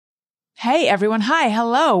Hey, everyone. Hi.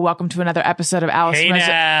 Hello. Welcome to another episode of Alice. Hey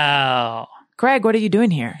now. Greg, what are you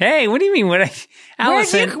doing here? Hey, what do you mean?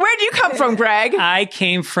 Allison, Where'd you come from, Greg? I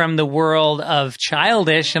came from the world of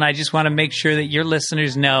Childish, and I just want to make sure that your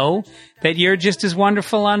listeners know that you're just as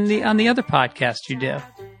wonderful on the other podcast you do.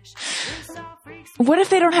 What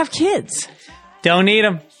if they don't have kids? Don't need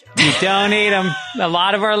them. You don't need them. A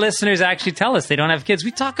lot of our listeners actually tell us they don't have kids.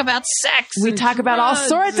 We talk about sex. We talk about all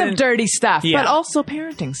sorts of dirty stuff, Yeah. but also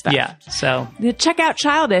parenting stuff. Yeah, so. Check out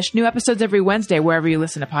Childish. New episodes every Wednesday, wherever you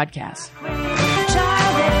listen to podcasts. Childish,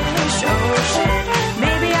 oh shit,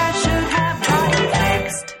 maybe I should have got it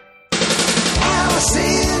fixed.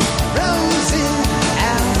 Allison Rosen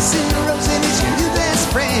is your new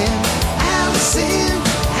best friend. Allison,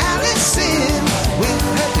 with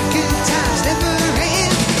her good times never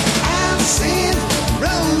end. Allison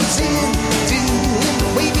Rosen, doing the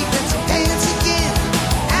wavy pencil dance again.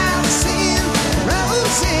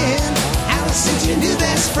 Allison's your new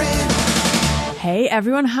best friend. Hey,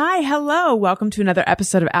 everyone. Hi. Hello. Welcome to another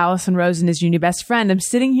episode of Allison Rosen is Your New Best Friend. I'm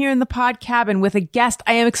sitting here in the pod cabin with a guest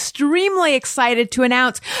I am extremely excited to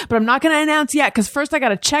announce, but I'm not going to announce yet because first I got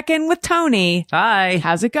to check in with Tony. Hi.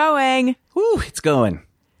 How's it going? Whew, it's going.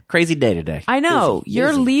 Crazy day today. I know. Busy.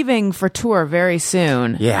 You're leaving for tour very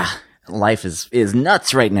soon. Yeah. Life is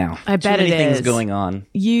nuts right now. I bet Too many it things is. going on.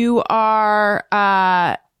 You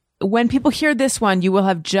are, when people hear this one, you will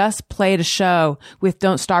have just played a show with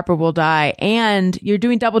Don't Stop or We'll Die, and you're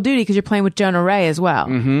doing double duty because you're playing with Jonah Ray as well.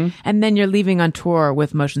 Mm-hmm. And then you're leaving on tour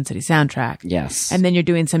with Motion City Soundtrack. Yes. And then you're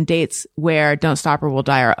doing some dates where Don't Stop or We'll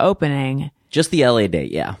Die are opening. Just the LA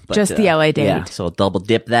date, yeah. But, Just the LA date. Yeah, so I'll double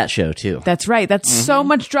dip that show too. That's right. That's so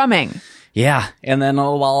much drumming. Yeah. And then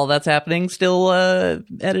while all that's happening, still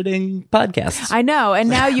editing podcasts. I know. And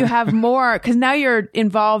now you have more, because now you're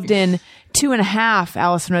involved in 2.5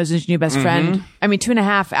 Allison Rosen's New Best Friend. I mean,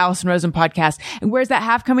 2.5 Allison Rosen podcasts. And where's that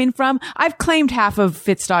half coming from? I've claimed half of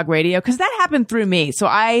Fitzdog Radio because that happened through me. So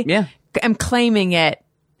I am claiming it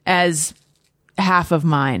as half of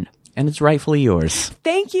mine. And it's rightfully yours.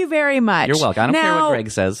 Thank you very much. You're welcome. I don't care Now, what Greg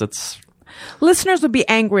says. It's listeners would be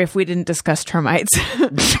angry if we didn't discuss termites.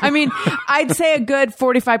 I mean, I'd say a good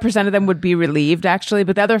 45% of them would be relieved, actually,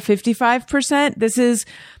 but the other 55%, this is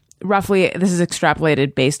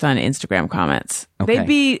extrapolated based on Instagram comments. Okay. They'd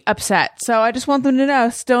be upset. So I just want them to know,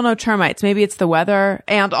 still no termites. Maybe it's the weather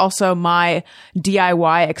and also my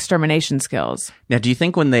DIY extermination skills. Now, do you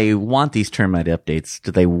think when they want these termite updates,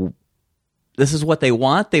 this is what they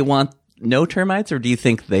want? They want no termites, or do you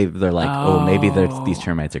think they're like, maybe these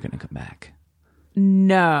termites are going to come back?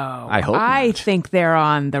 No. I hope I not. think they're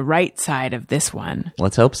on the right side of this one.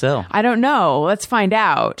 Let's hope so. I don't know. Let's find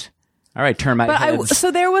out. All right, termite heads.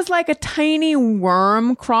 So there was like a tiny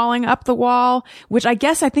worm crawling up the wall, which I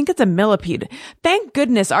think it's a millipede. Thank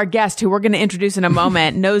goodness our guest, who we're going to introduce in a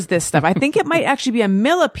moment, knows this stuff. I think it might actually be a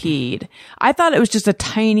millipede. I thought it was just a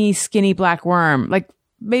tiny, skinny black worm, like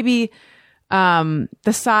maybe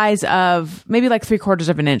the size of maybe like 3/4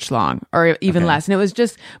 of an inch long or even less. And it was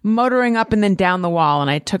just motoring up and then down the wall.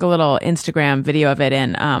 And I took a little Instagram video of it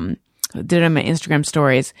and, did it on my Instagram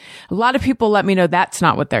stories. A lot of people let me know that's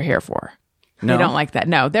not what they're here for. No? They don't like that.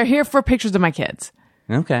 No, they're here for pictures of my kids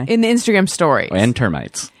Okay. in the Instagram stories. And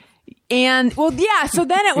termites. And well, yeah. So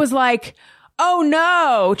then it was like, oh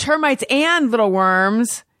no, termites and little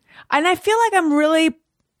worms. And I feel like I'm really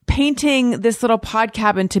painting this little pod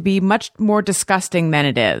cabin to be much more disgusting than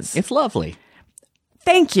it is. It's lovely.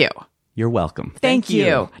 Thank you. You're welcome. Thank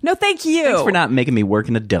you. No, thank you. Thanks for not making me work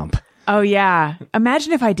in a dump. Oh yeah.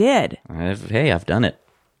 Imagine if I did. I've done it.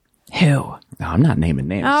 Who? No, I'm not naming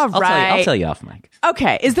names. All I'll right. tell you off mic.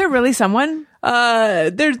 Okay. Is there really someone?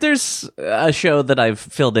 There's a show that I've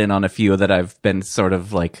filled in on a few that I've been sort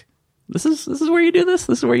of like, this is where you do this?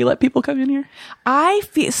 This is where you let people come in here? I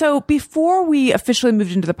feel so before we officially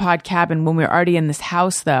moved into the pod cabin, when we were already in this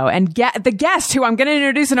house though, and the guest who I'm going to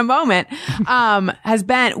introduce in a moment, has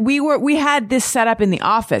been, we had this set up in the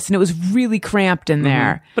office and it was really cramped in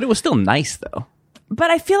there. But it was still nice though.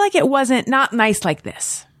 But I feel like it wasn't not nice like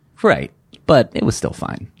this. Right. But it was still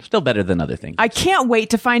fine. Still better than other things. I can't wait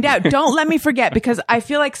to find out. Don't let me forget, because I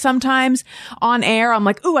feel like sometimes on air, I'm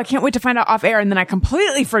like, ooh, I can't wait to find out off air. And then I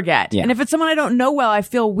completely forget. Yeah. And if it's someone I don't know well, I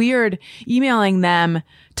feel weird emailing them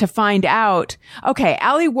to find out. Okay.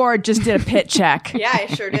 Alie Ward just did a pit check. Yeah, I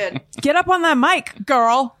sure did. Get up on that mic,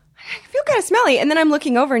 girl. I feel kind of smelly. And then I'm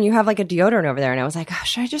looking over and you have like a deodorant over there. And I was like, oh,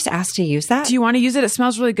 should I just ask to use that? Do you want to use it? It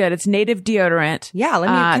smells really good. It's native deodorant. Yeah,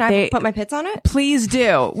 can I put my pits on it? Please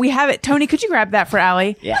do. We have it. Tony, could you grab that for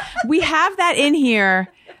Alie? Yeah. We have that in here.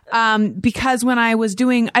 because when I was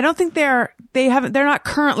doing, I don't think they're not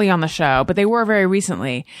currently on the show, but they were very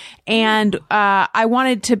recently. And, I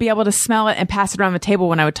wanted to be able to smell it and pass it around the table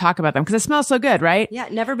when I would talk about them because it smells so good, right? Yeah,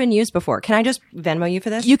 never been used before. Can I just Venmo you for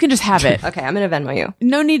this? You can just have it. Okay, I'm going to Venmo you.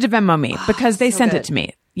 No need to Venmo me because they sent good. it to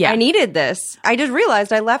me. Yeah. I needed this. I just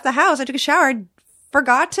realized I left the house. I took a shower. I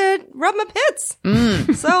forgot to rub my pits.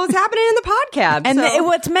 So it's happening in the podcast. And so.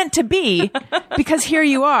 what's meant to be, because here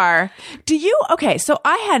you are. Okay, so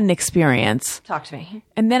I had an experience. Talk to me.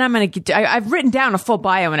 And then I'm going to I've written down a full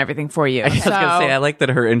bio and everything for you. I was gonna say I like that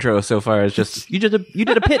her intro so far is just you did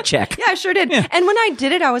a pit check. Yeah, I sure did. And when I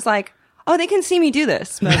did it, I was like, oh, they can see me do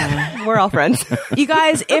this. But we're all friends. You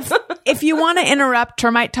guys, if you want to interrupt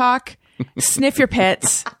termite talk, sniff your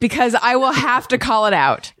pits because I will have to call it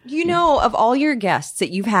out. You know, of all your guests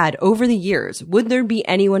that you've had over the years, would there be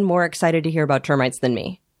anyone more excited to hear about termites than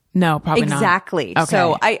me? No, probably not. Exactly. Okay.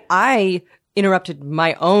 So I interrupted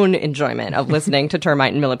my own enjoyment of listening to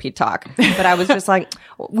termite and millipede talk. But I was just like,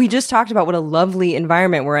 we just talked about what a lovely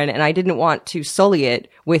environment we're in, and I didn't want to sully it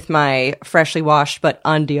with my freshly washed but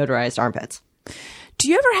undeodorized armpits. Do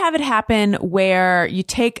you ever have it happen where you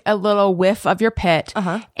take a little whiff of your pit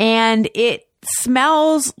and it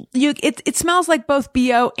smells it smells like both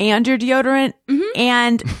BO and your deodorant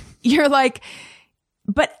and you're like,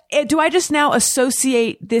 but do I just now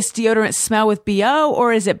associate this deodorant smell with BO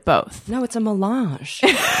or is it both? No, it's a melange.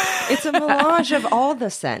 It's a melange of all the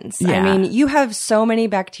scents. Yeah. I mean, you have so many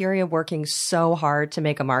bacteria working so hard to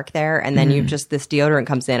make a mark there. And then you just, this deodorant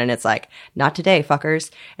comes in and it's like, not today,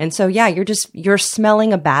 fuckers. And so, yeah, you're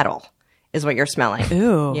smelling a battle is what you're smelling.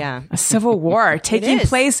 Ooh. Yeah. A civil war taking is.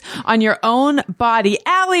 place on your own body.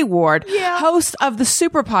 Alie Ward, host of the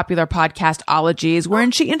super popular podcast Ologies,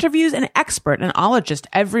 wherein she interviews an expert, an ologist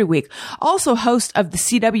every week. Also host of the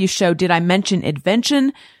CW show Did I Mention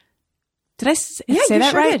Invention? Did I say you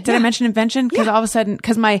that sure right? Did I mention invention? Because all of a sudden,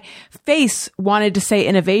 because my face wanted to say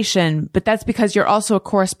innovation, but that's because you're also a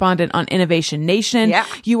correspondent on Innovation Nation. Yeah.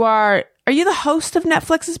 Are you the host of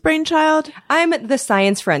Netflix's Brainchild? I'm the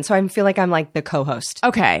science friend, so I feel like I'm like the co-host.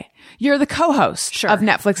 Okay. You're the co-host Sure. of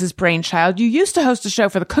Netflix's Brainchild. You used to host a show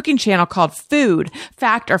for the cooking channel called Food,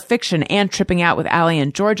 Fact or Fiction, and Tripping Out with Alie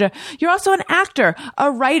in Georgia. You're also an actor,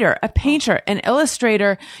 a writer, a painter, an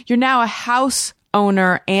illustrator. You're now a house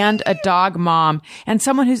owner and a dog mom and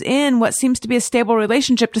someone who's in what seems to be a stable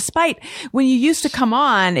relationship despite when you used to come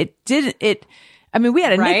on, I mean, we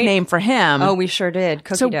had a Right? nickname for him. Oh, we sure did.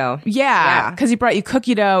 Cookie dough. Yeah, because he brought you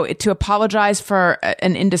cookie dough to apologize for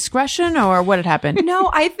an indiscretion or what had happened. No,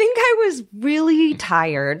 I think I was really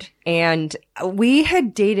tired and we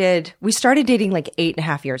started dating like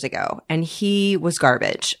 8.5 years ago and he was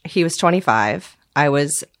garbage. He was 25. I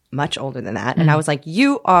was much older than that. And I was like,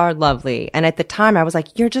 you are lovely. And at the time I was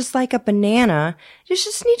like, you're just like a banana. You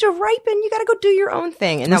just need to ripen. You got to go do your own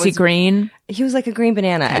thing. And Was he green? He was like a green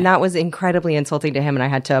banana. And that was incredibly insulting to him. And I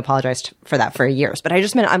had to apologize for that for years. But I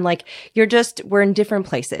just meant, I'm like, we're in different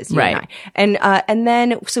places. You Right. And I. And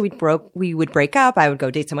then, so we would break up. I would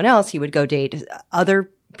go date someone else. He would go date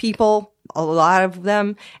other people, a lot of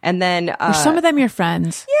them. And then, Were some of them your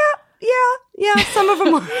friends? yeah, some of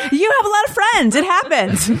them were. You have a lot of friends. It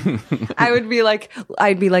happens.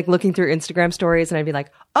 I'd be like looking through Instagram stories and I'd be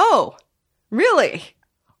like, oh, really?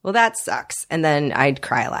 Well, that sucks. And then I'd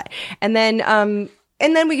cry a lot. And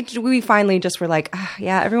then we finally just were like,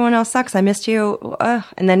 yeah, everyone else sucks. I missed you.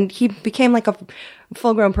 And then he became like a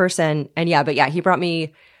full grown person. And he brought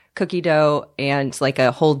me cookie dough and like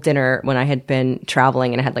a whole dinner when I had been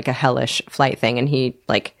traveling and I had like a hellish flight thing. And he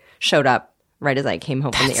like showed up right as I came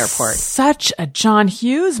home from the airport. Such a John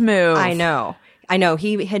Hughes move. I know.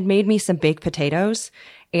 He had made me some baked potatoes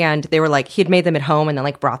and they were like, he had made them at home and then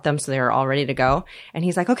like brought them. So they were all ready to go. And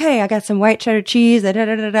he's like, okay, I got some white cheddar cheese.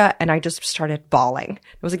 And I just started bawling.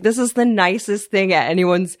 I was like, this is the nicest thing at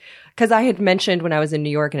anyone's, cause I had mentioned when I was in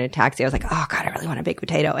New York in a taxi, I was like, oh God, I really want a baked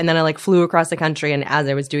potato. And then I like flew across the country. And as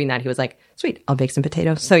I was doing that, he was like, sweet, I'll bake some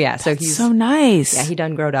potatoes. So yeah, so he's So nice. yeah, he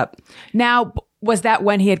done growed up. Now, was that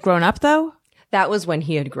when he had grown up though? That was when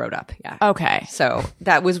he had grown up. Yeah. Okay. So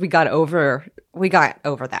that was, we got over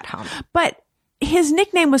that hump. But his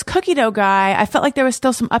nickname was Cookie Dough Guy. I felt like there was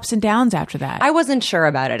still some ups and downs after that. I wasn't sure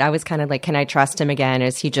about it. I was kind of like, can I trust him again?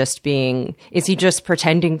 Is he just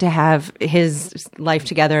pretending to have his life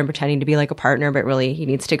together and pretending to be like a partner, but really he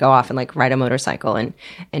needs to go off and like ride a motorcycle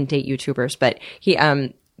and date YouTubers.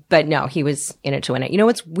 But no, he was in it to win it. You know,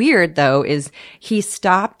 what's weird though, is he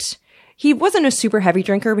stopped he wasn't a super heavy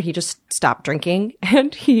drinker, but he just stopped drinking.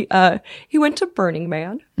 And he went to Burning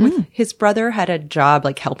Man. His brother had a job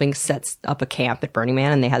like helping set up a camp at Burning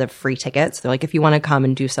Man, and they had a free ticket. So they're like, if you want to come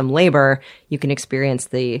and do some labor, you can experience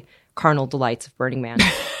the carnal delights of Burning Man.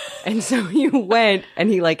 And so he went,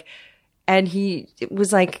 and he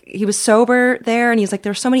was sober there, and he's like,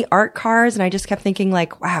 there's so many art cars. And I just kept thinking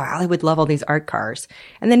like, wow, Alie would love all these art cars.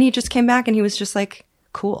 And then he just came back and he was just like,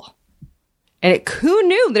 cool. And who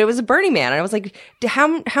knew that it was a Burning Man? And I was like,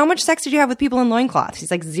 how much sex did you have with people in loincloths?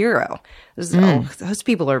 He's like, 0. Those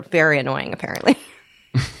people are very annoying, apparently.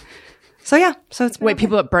 So yeah. So it's Wait,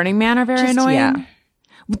 people at Burning Man are very annoying? Yeah.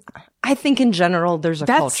 I think in general, there's a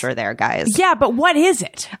culture there, guys. Yeah, but what is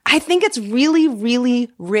it? I think it's really, really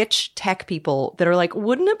rich tech people that are like,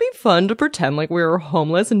 wouldn't it be fun to pretend like we were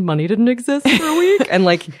homeless and money didn't exist for a week? And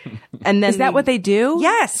then Is that what they do?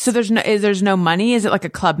 Yes. So there's no money? Is it like a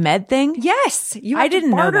Club Med thing? Yes. You have I didn't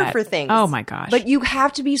to know barter that. for things. Oh my gosh. But you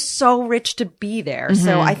have to be so rich to be there.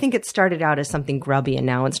 So I think it started out as something grubby, and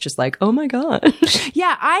now it's just like, oh my gosh.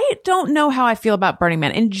 Yeah, I don't know how I feel about Burning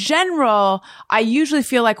Man. In general, I usually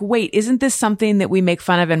feel like, wait, isn't this something that we make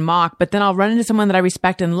fun of and mock? But then I'll run into someone that I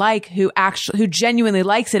respect and like who genuinely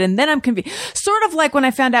likes it, and then I'm confused. Sort of like when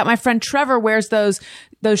I found out my friend Trevor wears those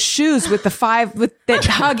shoes with that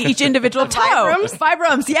hug each individual toe.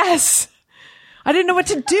 Vibrams, yes. I didn't know what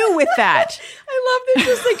to do with that. I love this.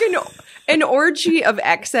 Just like an orgy of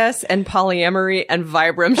excess and polyamory and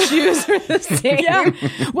Vibram shoes are the same.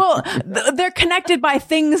 Yeah. Well, they're connected by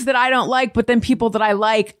things that I don't like, but then people that I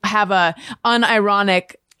like have a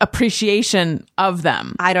unironic appreciation of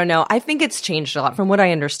them. I don't know. I think it's changed a lot from what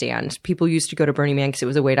I understand. People used to go to Burning Man because it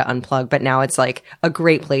was a way to unplug, but now it's like a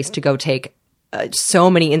great place to go take so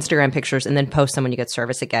many Instagram pictures and then post them when you get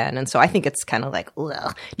service again. And so I think it's kind of like,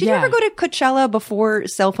 ugh. Did you ever go to Coachella before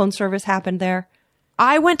cell phone service happened there?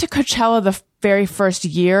 I went to Coachella the very first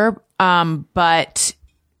year, but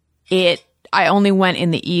I only went in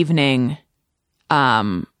the evening.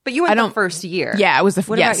 But you went the first year. Yeah, it was the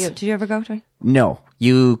What yes. about you? Did you ever go to? No,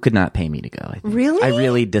 you could not pay me to go. I think. Really? I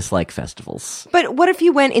really dislike festivals. But what if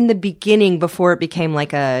you went in the beginning before it became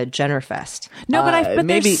like a Jenner Fest? No, but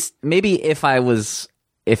maybe if I was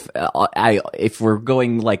if we're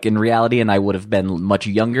going like in reality and I would have been much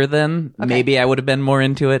younger then, maybe I would have been more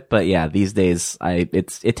into it. But yeah, these days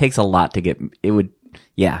it takes a lot to get it would.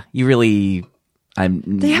 Yeah, you really.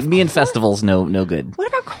 Me and festivals no good. What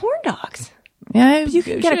about corn dogs? Yeah, you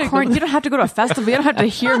can get a corn. You don't have to go to a festival. You don't have to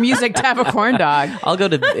hear music to have a corn dog. I'll go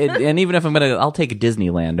to, and even if I'll take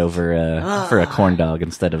Disneyland over for a corn dog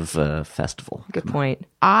instead of a festival. Good point.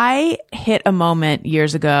 I hit a moment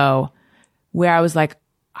years ago where I was like,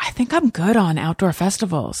 I think I'm good on outdoor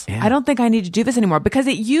festivals. Yeah. I don't think I need to do this anymore, because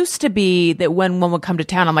it used to be that when one would come to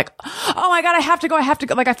town, I'm like, oh my God, I have to go.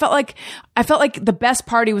 Like, I felt like the best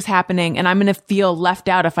party was happening and I'm going to feel left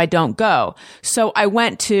out if I don't go. So I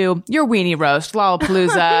went to your Weenie Roast,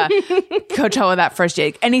 Lollapalooza, Coachella that first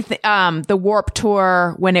year, anything, the Warped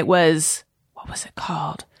Tour when it was, what was it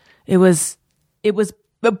called? It was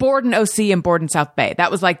the Borden OC and Borden South Bay.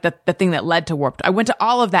 That was like the thing that led to Warped. I went to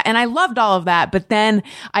all of that and I loved all of that, but then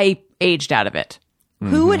I aged out of it.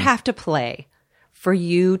 Mm-hmm. Who would have to play for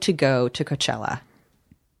you to go to Coachella?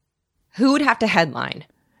 Who would have to headline?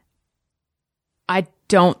 I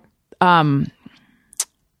don't, I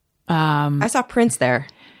saw Prince there.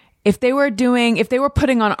 If they were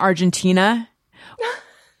putting on Argentina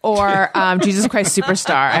or Jesus Christ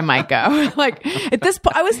Superstar, I might go. Like at this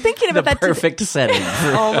point, I was thinking about that. Perfect setting.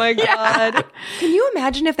 Oh my God! Can you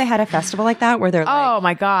imagine if they had a festival like that where they're like, oh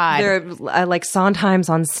my God, they're like Sondheim's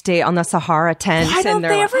on the Sahara tent. Why don't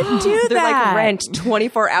they ever do they're that? Like Rent,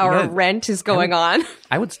 24-hour Rent is going on.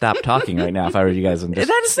 I would stop talking right now if I were you guys and just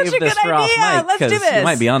that is such save a this good for off idea. mic, Let's do 'cause this. You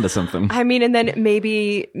might be onto something. I mean, and then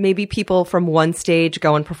maybe people from one stage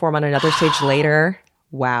go and perform on another stage later.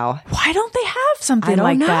 Wow. Why don't they have something I don't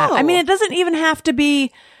like know. that? I mean, it doesn't even have to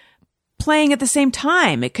be playing at the same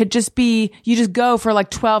time. It could just be, you just go for like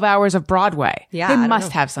 12 hours of Broadway. Yeah, They I don't must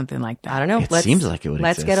know. have something like that. I don't know. It seems like it would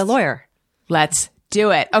Let's exist. get a lawyer. Let's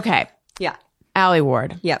do it. Okay. Yeah. Alie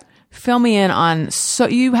Ward. Yep. Fill me in on, so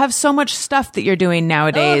you have so much stuff that you're doing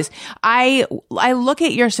nowadays. I look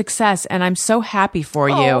at your success and I'm so happy for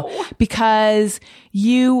you because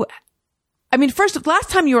last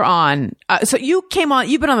time you were on, so you came on,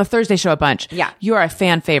 you've been on the Thursday show a bunch. Yeah. You are a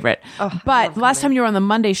fan favorite. But last time you were on the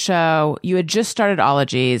Monday show, you had just started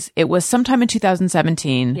Ologies. It was sometime in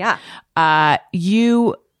 2017. Yeah.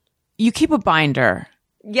 You keep a binder.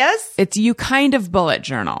 Yes. You kind of bullet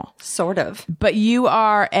journal. Sort of. But you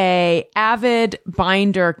are avid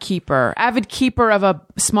keeper of a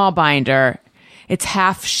small binder. It's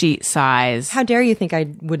half sheet size. How dare you think I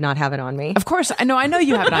would not have it on me? Of course, I know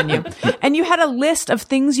you have it on you. And you had a list of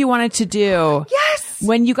things you wanted to do. Yes.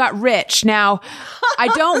 When you got rich. Now, I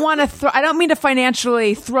don't want to I don't mean to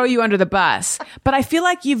financially throw you under the bus, but I feel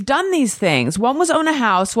like you've done these things. One was own a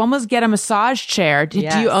house, one was get a massage chair. Do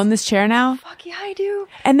Yes. you own this chair now? Fuck yeah, I do.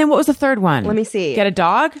 And then what was the third one? Let me see. Get a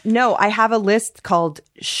dog? No, I have a list called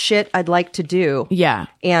shit I'd like to do. Yeah.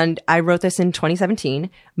 And I wrote this in 2017.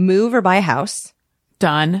 Move or buy a house.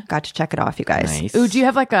 Done. Got to check it off, you guys. Nice. Ooh, do you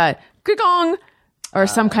have like a gong or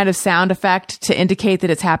some kind of sound effect to indicate that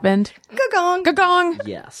it's happened? Gong. Gong.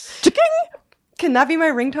 Yes. Chicking. Can that be my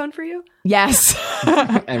ringtone for you? Yes.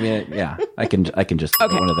 I mean, yeah. I can just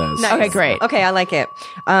put one of those. Okay, great. Okay, I like it.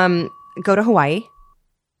 Go to Hawaii.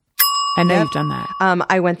 I know you've done that.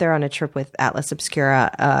 I went there on a trip with Atlas Obscura.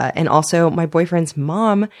 And also my boyfriend's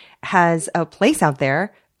mom has a place out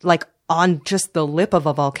there, like on just the lip of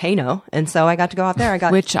a volcano. And so I got to go out there. I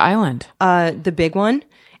got Which island? the big one.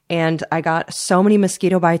 And I got so many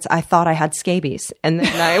mosquito bites, I thought I had scabies. And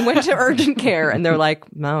then I went to urgent care and they're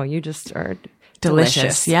like, no, you just are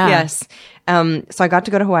Delicious, yeah. Yes. So I got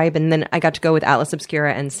to go to Hawaii, but then I got to go with Atlas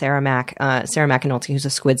Obscura and Sarah McAnulty, who's a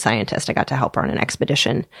squid scientist. I got to help her on an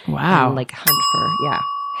expedition. Wow. And like hunt for, yeah.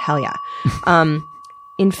 Hell yeah.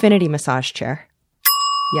 Infinity massage chair.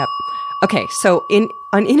 Yep. Okay, so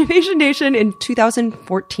on Innovation Nation in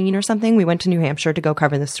 2014 or something, we went to New Hampshire to go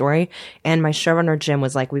cover the story. And my showrunner, Jim,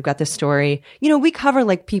 was like, we've got this story. You know, we cover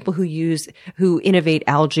like people who innovate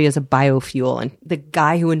algae as a biofuel and the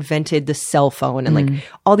guy who invented the cell phone and like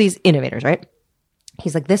all these innovators, right?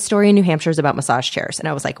 He's like, this story in New Hampshire is about massage chairs. And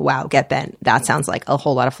I was like, wow, get Ben. That sounds like a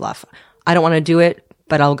whole lot of fluff. I don't want to do it,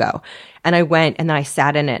 but I'll go. And I went and then I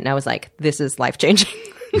sat in it and I was like, this is life changing.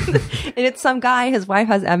 And it's some guy, his wife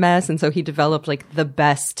has MS. And so he developed like the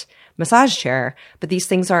best massage chair. But these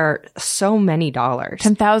things are so many dollars.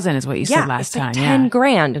 10,000 is what you said last it's like time. 10 Yeah.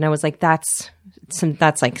 grand. And I was like, that's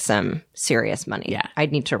like some serious money. Yeah.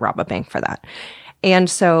 I'd need to rob a bank for that. And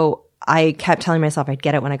so I kept telling myself I'd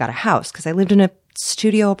get it when I got a house because I lived in a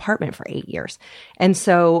studio apartment for 8 years. And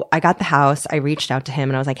so I got the house. I reached out to him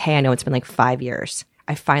and I was like, hey, I know it's been like 5 years.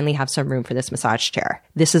 I finally have some room for this massage chair.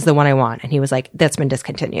 This is the one I want. And he was like, that's been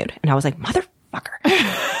discontinued. And I was like, motherfucker.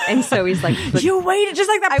 And so he's like, You waited just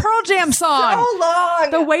like that Pearl Jam song. so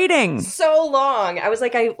long. The waiting. So long. I was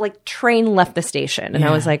like, train left the station. And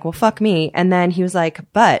I was like, well, fuck me. And then he was like,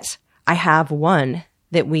 but I have one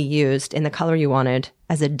that we used in the color you wanted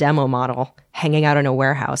as a demo model hanging out in a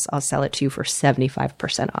warehouse. I'll sell it to you for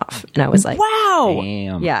 75% off. And I was like, Wow.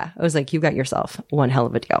 Damn. yeah, I was like, you got yourself one hell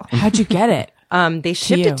of a deal. How'd you get it? They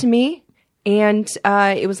shipped you. it to me and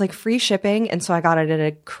it was like free shipping. And so I got it at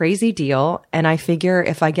a crazy deal. And I figure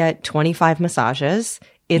if I get 25 massages,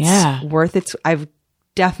 it's Yeah. worth it. I've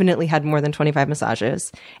definitely had more than 25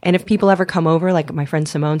 massages. And if people ever come over, like my friend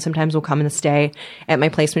Simone sometimes will come and stay at my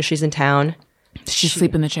place when she's in town. Did she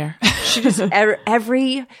sleep in the chair? She just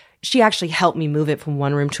she actually helped me move it from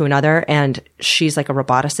one room to another. And she's like a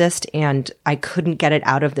roboticist and I couldn't get it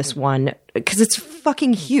out of this one because it's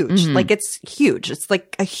fucking huge. Like it's huge. It's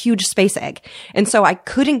like a huge space egg. And so I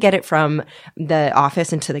couldn't get it from the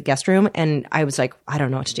office into the guest room. And I was like, I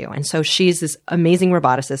don't know what to do. And so she's this amazing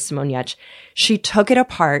roboticist, Simone Yetch. She took it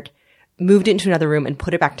apart, moved it into another room and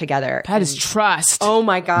put it back together. That is trust. Oh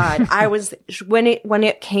my God. I was, when it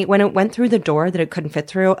went through the door that it couldn't fit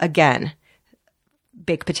through again,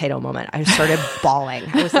 baked potato moment. I started bawling.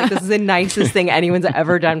 I was like, this is the nicest thing anyone's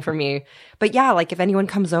ever done for me. But yeah, like if anyone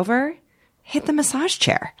comes over, hit the massage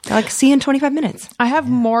chair. They're like, see you in 25 minutes. I have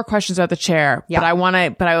more questions about the chair, Yeah.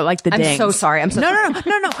 but I like the I'm dings. so sorry. I'm so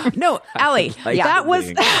sorry. No, Alie, that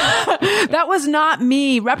was that was not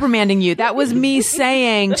me reprimanding you. That was me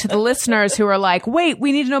saying to the listeners who are like, "Wait,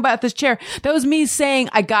 we need to know about this chair." That was me saying,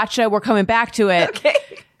 "I gotcha. We're coming back to it. Okay.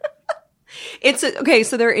 Okay,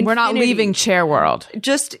 so they're We're not Infinity. leaving chair world."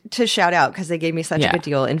 Just to shout out, because they gave me such Yeah. a good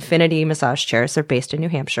deal, Infinity massage chairs. They're based in New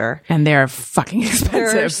Hampshire. And they're fucking They're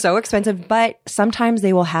expensive. so expensive, but sometimes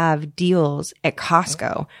they will have deals at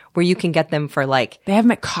Costco where you can get them for like, They have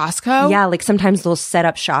them at Costco. yeah, like sometimes they'll set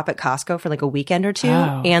up shop at Costco for like a weekend or two,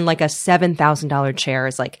 Oh. and like a $7,000 chair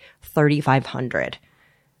is like $3,500.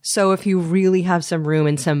 So if you really have some room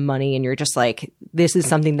and some money and you're just like, this is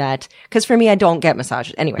something that, because for me, I don't get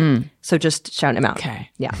massages anyway. So just shout them out. Okay.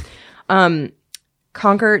 Yeah.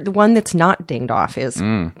 Conquer, the one that's not dinged off is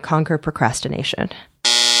conquer procrastination.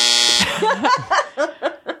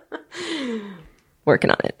 Working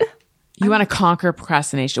on it. You want to conquer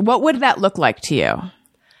procrastination. What would that look like to you?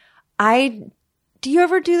 Do you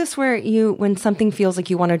ever do this where when something feels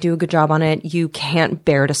like you want to do a good job on it, you can't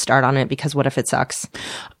bear to start on it because what if it sucks?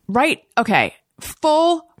 Right. Okay.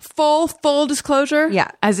 full disclosure.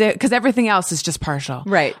 Yeah. Because everything else is just partial.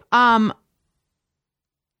 Right.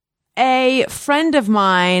 A friend of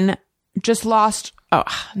mine just lost. Oh,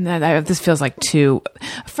 no, this feels like two.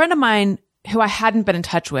 A friend of mine who I hadn't been in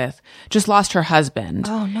touch with just lost her husband.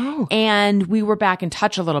 Oh no. And we were back in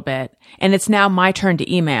touch a little bit, and it's now my turn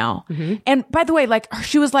to email. And by the way, like,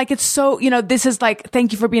 she was like, it's so, this is like,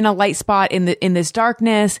 thank you for being a light spot in this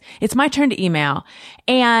darkness. It's my turn to email.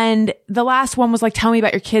 And the last one was like, tell me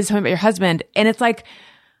about your kids, tell me about your husband. And it's like,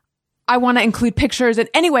 I want to include pictures. And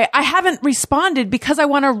anyway, I haven't responded because I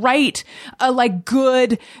want to write a like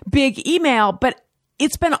good big email, but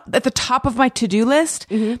it's been at the top of my to-do list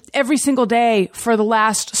every single day for the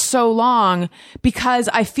last so long, because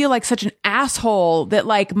I feel like such an asshole that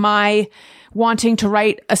like my wanting to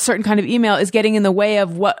write a certain kind of email is getting in the way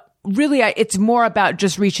of what really it's more about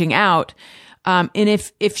just reaching out. And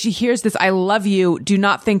if she hears this, I love you. Do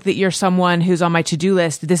not think that you're someone who's on my to-do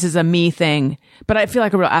list. This is a me thing, but I feel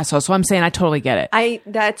like a real asshole. So I'm saying I totally get it.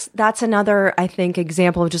 That's another, I think,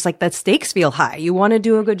 example of just like that stakes feel high. You want to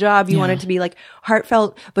do a good job. You want it to be like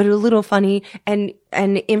heartfelt, but a little funny and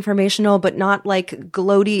informational, but not like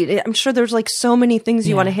gloaty. I'm sure there's like so many things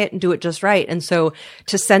you want to hit and do it just right. And so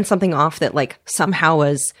to send something off that like somehow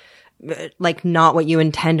was like not what you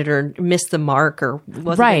intended or missed the mark or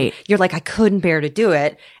wasn't right. You're like, I couldn't bear to do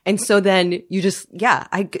it. And so then you just,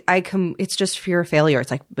 it's just fear of failure. It's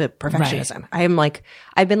like perfectionism. Right.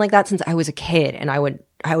 I've been like that since I was a kid, and I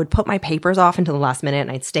would put my papers off until the last minute, and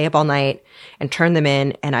I'd stay up all night and turn them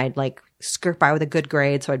in, and I'd like skirt by with a good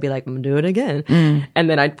grade. So I'd be like, I'm gonna do it again. And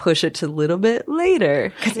then I'd push it to a little bit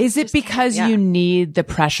later. Is it because you need the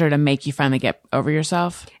pressure to make you finally get over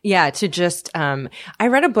yourself? Yeah. To just, I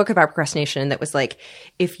read a book about procrastination that was like,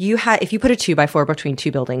 if you put a 2x4 between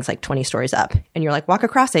two buildings, like 20 stories up, and you're like, walk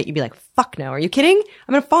across it, you'd be like, fuck no. Are you kidding?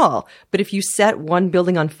 I'm going to fall. But if you set one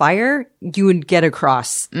building on fire, you would get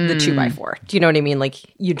across the 2x4. Do you know what I mean? Like,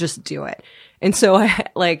 you just do it. And so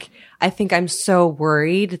I think I'm so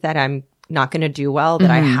worried that I'm not going to do well that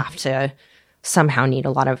I have to somehow need a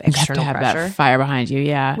lot of external you have to pressure. have that fire behind you.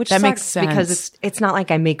 Yeah. Which that sucks makes sense. because it's not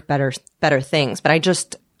like I make better things, but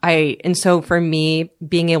and so for me,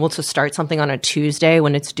 being able to start something on a Tuesday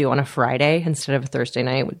when it's due on a Friday instead of a Thursday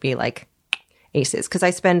night would be like aces. Cause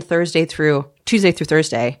I spend Tuesday through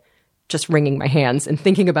Thursday just wringing my hands and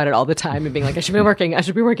thinking about it all the time and being like, I should be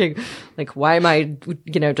working. Like, why am I,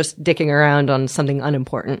 just dicking around on something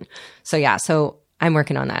unimportant? So yeah, so I'm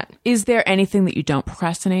working on that. Is there anything that you don't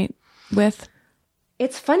procrastinate with?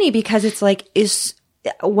 It's funny because it's like, is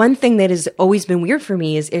one thing that has always been weird for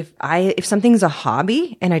me is if something's a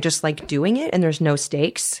hobby and I just like doing it and there's no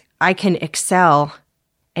stakes, I can excel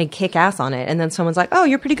and kick ass on it. And then someone's like, oh,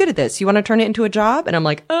 you're pretty good at this. You want to turn it into a job? And I'm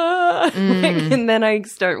like, and then I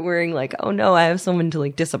start worrying like, oh no, I have someone to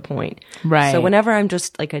like disappoint. Right. So whenever I'm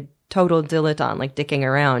just like a total dilettante, like dicking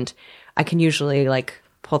around, I can usually like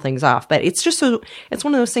pull things off. But it's just it's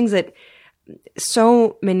one of those things that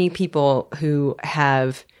so many people who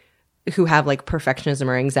have like perfectionism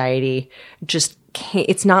or anxiety just can't.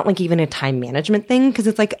 It's not like even a time management thing, because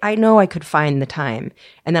it's like, I know I could find the time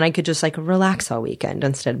and then I could just like relax all weekend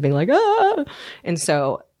instead of being like, ah. And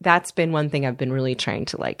so that's been one thing I've been really trying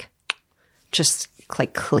to like just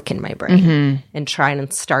like click in my brain and try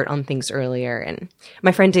and start on things earlier. And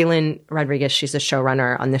my friend Daylin Rodriguez, she's a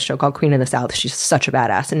showrunner on this show called Queen of the South. She's such a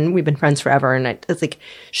badass, and we've been friends forever. And it's like,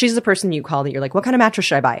 she's the person you call that you're like, what kind of mattress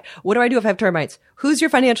should I buy? What do I do if I have termites? Who's your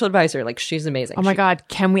financial advisor? Like, she's amazing. Oh my God.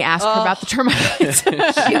 Can we ask her about the termites?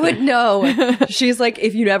 She would know. She's like,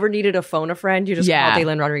 if you ever needed to phone a friend, you just call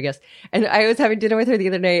Daylin Rodriguez. And I was having dinner with her the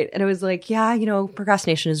other night, and I was like, yeah,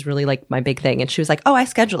 procrastination is really like my big thing. And she was like, oh, I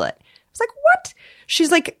schedule it. I was like, what?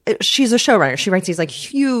 She's like, she's a showrunner. She writes these like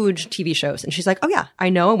huge TV shows. And she's like, oh yeah, I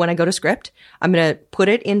know when I go to script, I'm going to put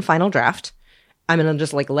it in final draft. I'm going to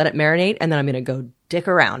just like let it marinate. And then I'm going to go dick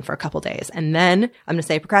around for a couple days. And then I'm going to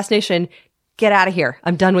say, procrastination, get out of here.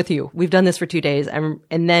 I'm done with you. We've done this for 2 days. And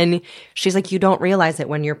then she's like, you don't realize that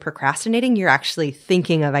when you're procrastinating, you're actually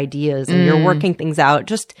thinking of ideas and you're working things out.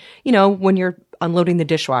 Just, when you're unloading the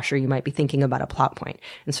dishwasher, you might be thinking about a plot point.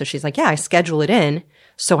 And so she's like, yeah, I schedule it in.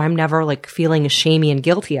 So I'm never like feeling shamey and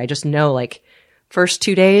guilty. I just know like first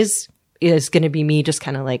 2 days is going to be me just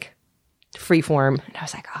kind of like free form. And I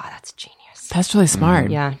was like, oh, that's genius. That's really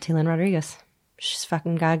smart. Yeah. Daylin Rodriguez. She's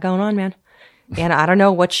fucking got it going on, man. And I don't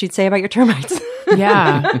know what she'd say about your termites.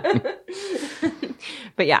 Yeah.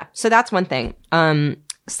 But yeah. So that's one thing.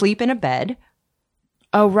 Sleep in a bed.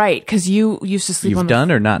 Oh, right. Because you used to sleep on You've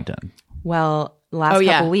done or not done? Well, last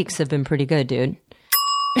couple weeks have been pretty good, dude.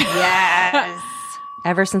 Yes.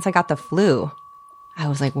 Ever since I got the flu. I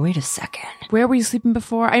was like, wait a second. Where were you sleeping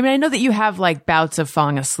before? I mean, I know that you have like bouts of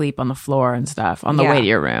falling asleep on the floor and stuff on the Yeah. way to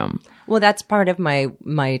your room. Well, that's part of my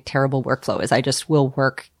terrible workflow is I just will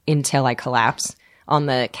work until I collapse on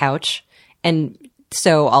the couch. And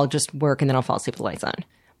so I'll just work and then I'll fall asleep with the lights on.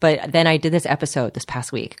 But then I did this episode this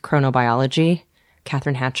past week, chronobiology.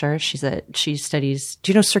 Catherine Hatcher, she studies,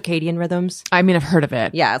 do you know circadian rhythms? I mean, I've heard of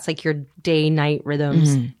it. Yeah, it's like your day-night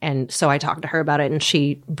rhythms. And so I talked to her about it and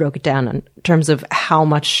she broke it down in terms of how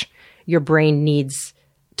much your brain needs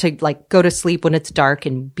to like go to sleep when it's dark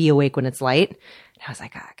and be awake when it's light. And I was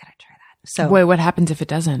like, I gotta try that. So Wait, what happens if it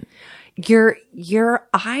doesn't? your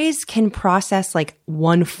eyes can process like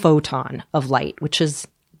 1 photon of light, which is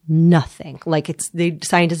nothing. Like the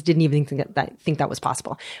scientists didn't even think that was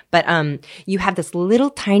possible. But you have this little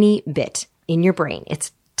tiny bit in your brain.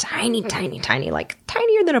 It's tiny, tiny, tiny, like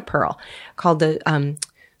tinier than a pearl, called the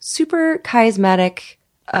suprachiasmatic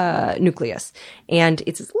nucleus. And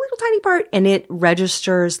it's this little tiny part, and it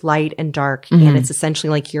registers light and dark, and it's essentially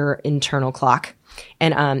like your internal clock.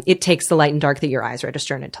 And it takes the light and dark that your eyes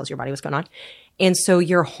register, and it tells your body what's going on. And so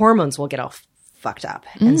your hormones will get all fucked up.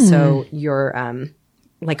 And so your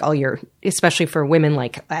like all your, especially for women,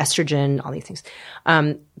 like estrogen, all these things.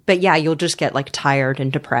 But yeah, you'll just get like tired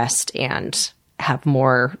and depressed and have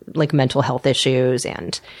more like mental health issues.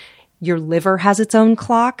 And your liver has its own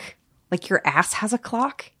clock. Like your ass has a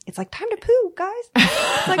clock. It's like time to poo, guys.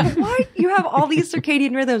 It's like, what? You have all these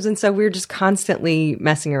circadian rhythms. And so we're just constantly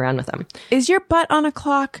messing around with them. Is your butt on a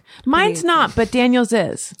clock? Mine's not, but Daniel's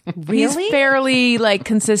is. Really? He's fairly like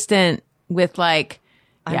consistent with like,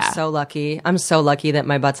 yeah. I'm so lucky. I'm so lucky that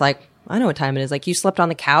my butt's like, I know what time it is. Like you slept on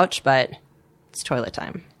the couch, but it's toilet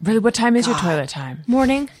time. Really? What time is your toilet time?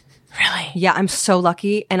 Morning. Really? Yeah, I'm so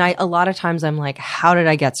lucky. And a lot of times I'm like, how did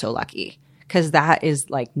I get so lucky? Because that is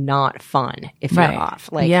like not fun if Right. you're off.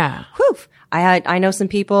 Like, Yeah. whew. I know some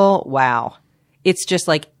people, wow. It's just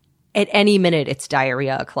like at any minute it's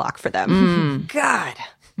diarrhea o'clock for them. God.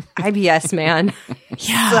 IBS, man.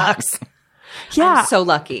 Sucks. Yeah. I'm so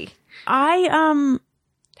lucky. I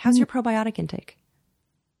How's your probiotic intake?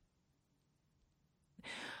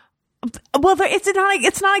 well,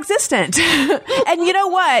 it's non-existent. And you know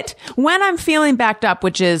what? When I'm feeling backed up,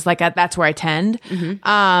 which is like that's where I tend.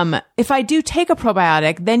 If I do take a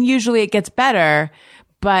probiotic, then usually it gets better.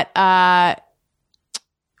 But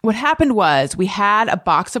what happened was we had a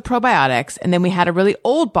box of probiotics, and then we had a really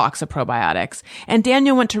old box of probiotics, and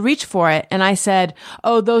Daniel went to reach for it, and I said,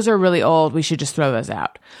 oh, those are really old. We should just throw those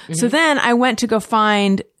out. So then I went to go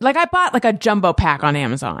find, like I bought like a jumbo pack on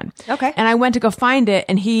Amazon. Okay. And I went to go find it,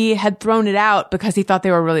 and he had thrown it out because he thought they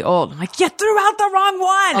were really old. I'm like, you threw out the wrong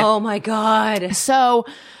one. Oh my God. So,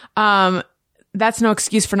 that's no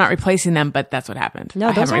excuse for not replacing them, but that's what happened. No,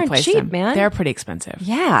 I those haven't aren't replaced cheap, them. man. They're pretty expensive.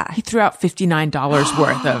 Yeah. He threw out $59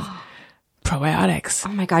 worth of probiotics.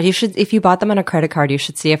 Oh my God. You should, if you bought them on a credit card, you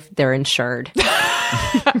should see if they're insured.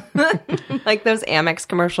 Like those Amex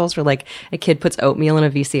commercials where like a kid puts oatmeal in a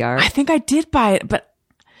VCR. I think I did buy it, but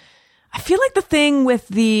I feel like the thing with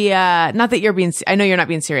the, not that you're being, I know you're not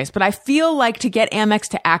being serious, but I feel like to get Amex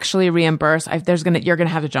to actually reimburse, you're going to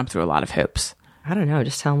have to jump through a lot of hoops. I don't know.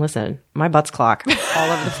 Just tell them, listen, my butt's clock all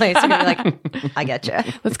over the place. You're gonna be like, I get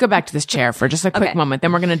you. Let's go back to this chair for just a quick Okay. moment.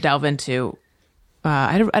 Then we're going to delve into,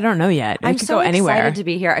 I don't know yet. It I'm could so go anywhere. excited to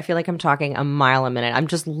be here. I feel like I'm talking a mile a minute. I'm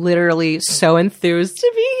just literally so enthused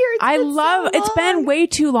to be here. It's been way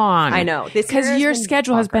too long. I know. This Because year has your been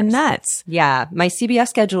schedule has been bonkers. nuts. Yeah, my CBS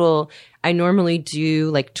schedule, I normally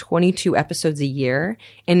do like 22 episodes a year.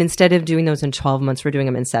 And instead of doing those in 12 months, we're doing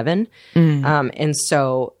them in 7. And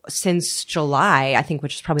so since July, I think,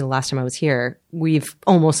 which is probably the last time I was here, we've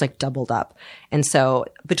almost like doubled up. And so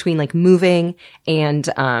between like moving and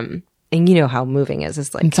you know how moving is.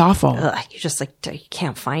 It's like, It's awful. you just like, you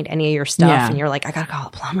can't find any of your stuff. Yeah. And you're like, I gotta call a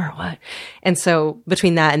plumber or what? And so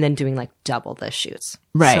between that and then doing like double the shoots.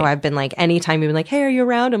 Right. So I've been like, anytime you've been like, hey, are you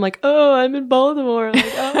around? I'm like, oh, I'm in Baltimore. Like,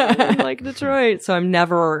 oh, I'm in like Detroit. So I'm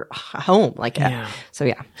never home. Like, so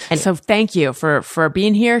yeah. And So thank you for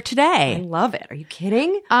being here I today. love it. Are you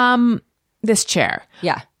kidding? This chair.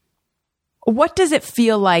 Yeah. What does it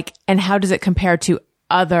feel like, and how does it compare to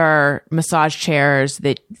other massage chairs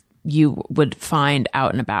that you would find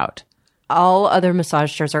out and about? All other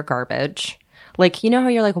massage chairs are garbage. Like, you know how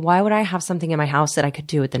you're like, why would I have something in my house that I could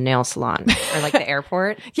do at the nail salon or like the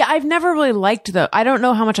airport? Yeah, I've never really liked those. I don't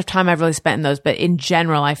know how much of time I've really spent in those, but in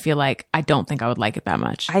general, I feel like I don't think I would like it that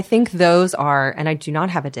much. I think those are, and I do not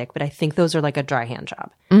have a dick, but I think those are like a dry hand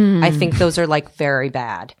job. I think those are like very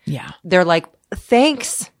bad. Yeah. They're like,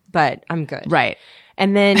 thanks, but I'm good. Right.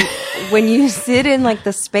 And then when you sit in like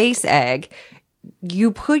the space egg,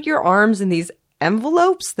 you put your arms in these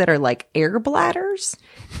envelopes that are like air bladders.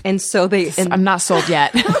 And so I'm not sold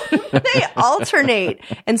yet. they alternate.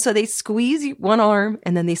 And so they squeeze one arm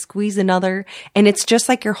and then they squeeze another. And it's just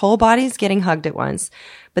like your whole body's getting hugged at once.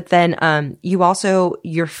 But then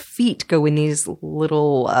your feet go in these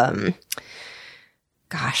little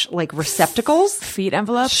like receptacles. Feet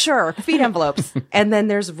envelopes? Sure, feet envelopes. And then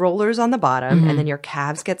there's rollers on the bottom, and then your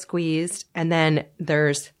calves get squeezed. And then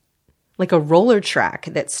there's like a roller track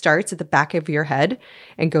that starts at the back of your head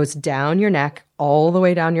and goes down your neck, all the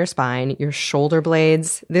way down your spine, your shoulder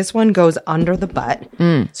blades. This one goes under the butt.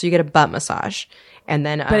 So you get a butt massage. And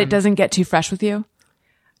then, But it doesn't get too fresh with you?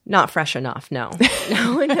 not fresh enough. No,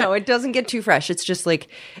 no, it doesn't get too fresh. It's just like,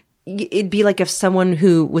 it'd be like if someone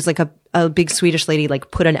who was like a big Swedish lady, like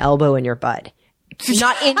put an elbow in your butt.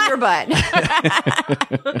 Not in your butt. I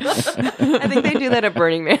think they do that at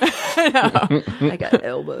Burning Man. I got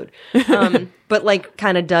elbowed. But like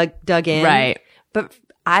kind of dug in. Right. But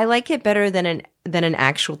I like it better than an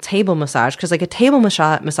actual table massage. Cause like a table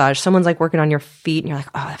massage, someone's like working on your feet and you're like,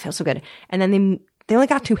 oh, that feels so good. And then they only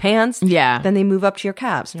got 2 hands. Yeah. Then they move up to your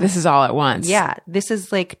calves. This is all at once. Yeah. This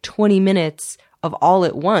is like 20 minutes of all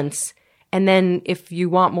at once. And then if you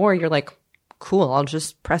want more, you're like, cool, I'll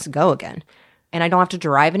just press go again. And I don't have to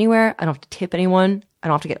drive anywhere. I don't have to tip anyone. I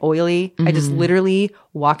don't have to get oily. I just literally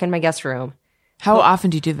walk in my guest room. How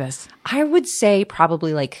often do you do this? I would say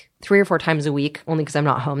probably like 3 or 4 times a week, only because I'm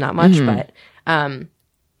not home that much, but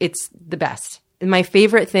it's the best. And my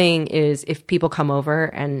favorite thing is if people come over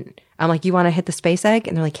and I'm like, you want to hit the space egg?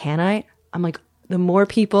 And they're like, can I? I'm like, the more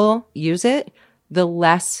people use it, the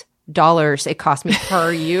less dollars it costs me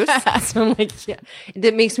per use. So I'm like, yeah.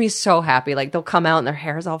 It makes me so happy. Like they'll come out and their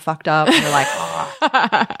hair's all fucked up and they're like,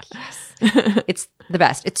 oh, yes. It's the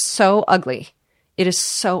best. It's so ugly. It is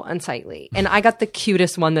so unsightly. And I got the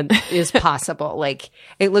cutest one that is possible. Like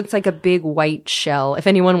it looks like a big white shell. If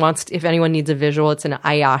anyone needs a visual, it's an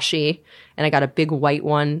Ayashi. And I got a big white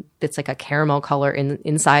one that's like a caramel color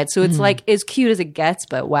inside. So it's like as cute as it gets,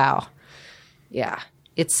 but wow. Yeah.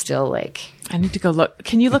 It's still like I need to go look.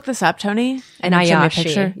 Can you look this up, Tony? an And show me a Ayashi.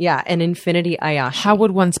 picture? Yeah, an infinity Ayashi. How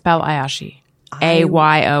would one spell Ayashi?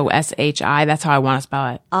 Ayoshi. That's how I want to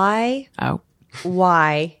spell it. Oh.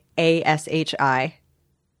 Ayashi.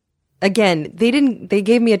 Again, they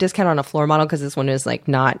gave me a discount on a floor model because this one is like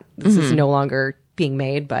this is no longer being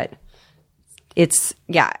made, but it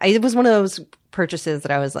was one of those purchases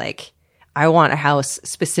that I was like, I want a house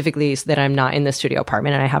specifically so that I'm not in the studio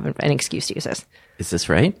apartment and I have an excuse to use this. Is this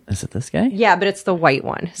right? Is it this guy? Yeah, but it's the white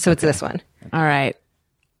one. So it's this one. All right.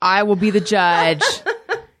 I will be the judge.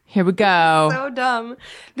 Here we go. So dumb.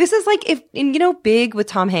 This is like Big with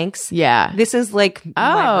Tom Hanks. Yeah. This is like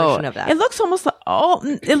my version of that. It looks almost like,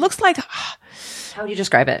 it looks like, How would you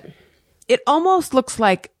describe it? it almost looks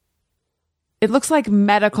like, it looks like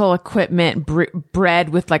medical equipment bred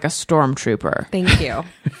with like a stormtrooper. Thank you.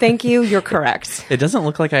 Thank you. You're correct. It doesn't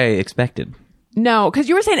look like I expected. No, because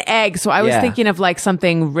you were saying egg, so I was Yeah. thinking of like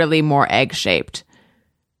something really more egg shaped.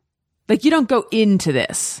 Like you don't go into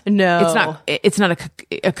this. No. It's not a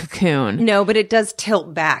cocoon. No, but it does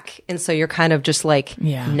tilt back. And so you're kind of just like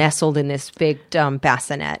nestled in this big dumb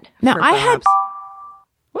bassinet. Now for I had.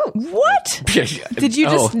 Whoa. What? Did you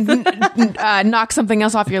just knock something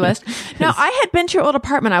else off your list? No, I had been to your old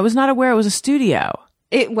apartment. I was not aware it was a studio.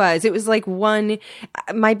 It was like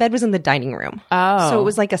my bed was in the dining room. Oh. So it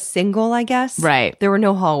was like a single, I guess. Right. There were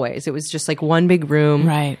no hallways. It was just like one big room.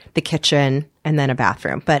 Right. The kitchen and then a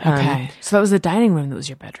bathroom. But, Okay. So that was the dining room that was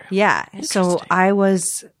your bedroom. yeah. So I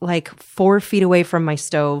was like 4 feet away from my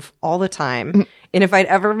stove all the time. And if I'd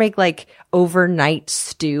ever make like overnight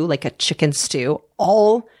stew, like a chicken stew,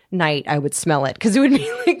 all night I would smell it because it would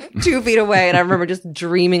be like 2 feet away. And I remember just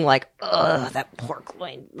dreaming like, ugh, that pork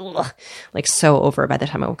loin, ugh. Like so over by the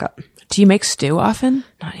time I woke up. Do you make stew often?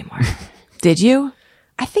 Not anymore. Did you?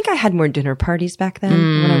 I think I had more dinner parties back then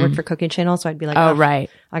when I worked for Cooking Channel. So I'd be like, Oh, right.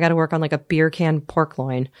 I got to work on like a beer can pork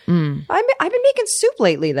loin. I've been making soup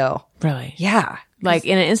lately though. Really? Yeah. Like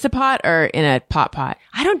in an Instapot or in a pot?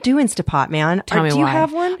 I don't do Instapot, man. Tell me do you why.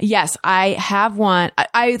 have one? Yes, I have one.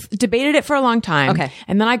 I debated it for a long time. Okay.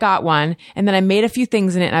 And then I got one and then I made a few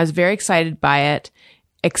things in it and I was very excited by it,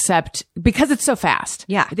 except because it's so fast.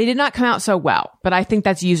 Yeah. They did not come out so well, but I think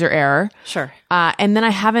that's user error. Sure. And then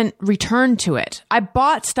I haven't returned to it. I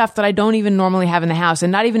bought stuff that I don't even normally have in the house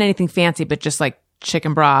and not even anything fancy, but just like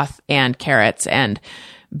chicken broth and carrots and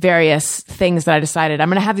various things that I decided I'm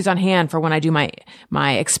going to have these on hand for when I do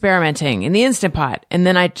my experimenting in the Instant Pot. And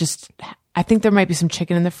then I think there might be some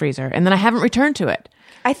chicken in the freezer and then I haven't returned to it.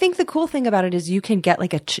 I think the cool thing about it is you can get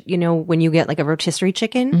like when you get like a rotisserie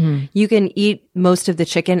chicken, you can eat most of the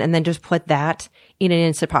chicken and then just put that in an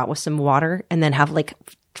Instant Pot with some water and then have like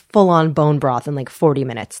full on bone broth in like 40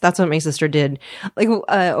 minutes. That's what my sister did. Like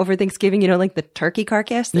over Thanksgiving, like the turkey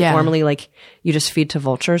carcass that normally like you just feed to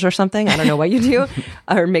vultures or something. I don't know what you do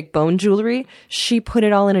or make bone jewelry. She put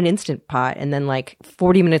it all in an Instant Pot and then like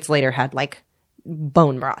 40 minutes later had like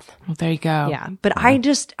bone broth. Well, there you go. Yeah. But I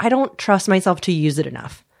don't trust myself to use it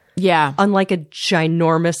enough. Yeah. Unlike a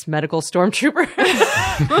ginormous medical stormtrooper.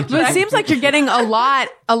 But it seems like you're getting a lot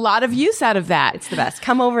of use out of that. It's the best.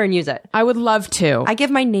 Come over and use it. I would love to. I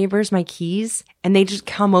give my neighbors my keys and they just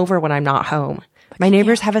come over when I'm not home. My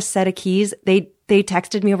neighbors have a set of keys. They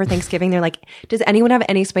texted me over Thanksgiving. They're like, does anyone have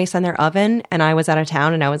any space on their oven? And I was out of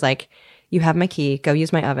town and I was like, you have my key. Go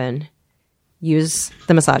use my oven. Use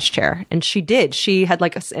the massage chair. And she did. She had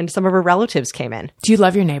like, and some of her relatives came in. Do you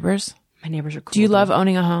love your neighbors? My neighbors are cool. Do you love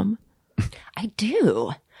owning a home? I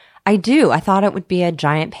do. I thought it would be a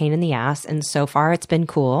giant pain in the ass. And so far it's been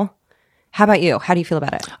cool. How about you? How do you feel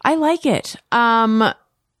about it? I like it. I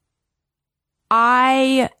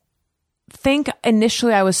think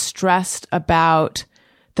initially I was stressed about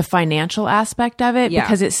the financial aspect of it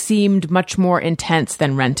because it seemed much more intense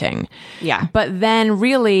than renting. Yeah. But then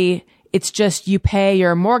really it's just you pay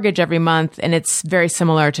your mortgage every month and it's very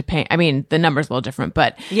similar to paying. I mean, the number's a little different,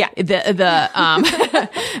 but the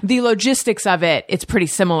the logistics of it, it's pretty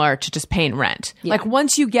similar to just paying rent. Yeah. Like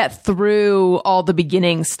once you get through all the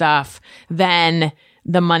beginning stuff, then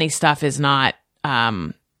the money stuff is not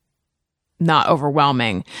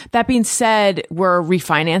overwhelming. That being said, we're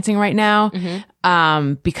refinancing right now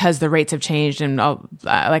because the rates have changed and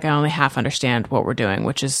I only half understand what we're doing,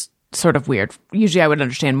 which is sort of weird. Usually I would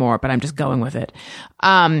understand more, but I'm just going with it.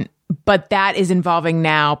 But that is involving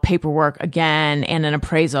now paperwork again and an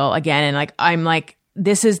appraisal again. And like, I'm like,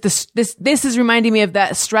 this is reminding me of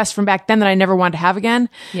that stress from back then that I never wanted to have again.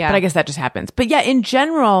 Yeah. But I guess that just happens. But yeah, in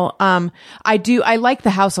general, I like the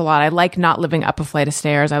house a lot. I like not living up a flight of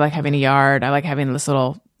stairs. I like having a yard. I like having this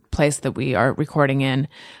little place that we are recording in.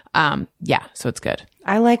 Yeah. So it's good.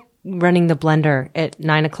 I like running the blender at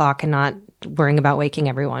 9:00 and not worrying about waking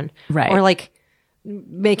everyone. Right. Or like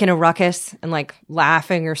making a ruckus and like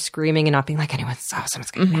laughing or screaming and not being like, someone's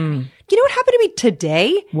going to get me. You know what happened to me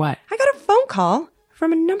today? What? I got a phone call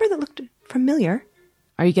from a number that looked familiar.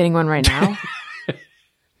 Are you getting one right now?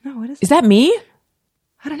 No, what is it? Is that me?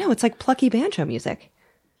 I don't know. It's like plucky banjo music.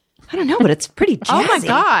 I don't know, but it's pretty jazzy. Oh my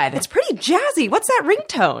God. It's pretty jazzy. What's that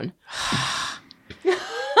ringtone?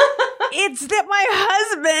 It's that my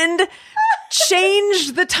husband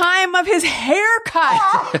changed the time of his haircut.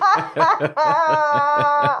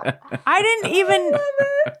 I didn't even.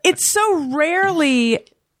 It's so rarely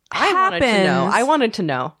happens. I wanted to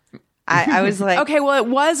know. I was like, okay, well, it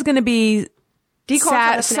was going to be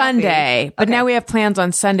Sunday, but now we have plans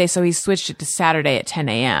on Sunday, so he switched it to Saturday at 10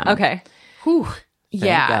 a.m. Okay. Whew.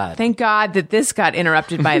 Thank God that this got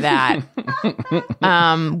interrupted by that.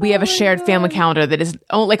 We have a shared family calendar that is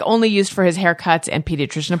only used for his haircuts and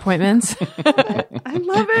pediatrician appointments. I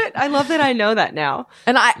love it. I love that I know that now.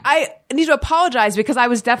 And I need to apologize because I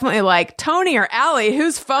was definitely like, Tony or Alie,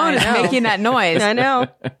 whose phone is making that noise? I know.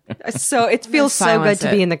 So it feels so good to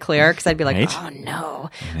be in the clear because I'd be like, Right? oh no.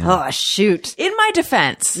 Oh shoot. In my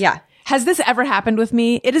defense. Yeah. Has this ever happened with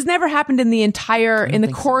me? It has never happened in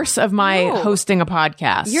the course of my hosting a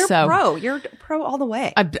podcast. You're so pro. You're pro all the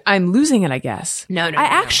way. I'm losing it, I guess. No. I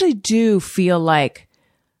actually do feel like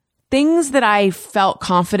things that I felt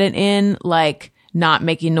confident in, like not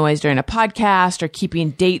making noise during a podcast or keeping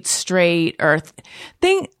dates straight or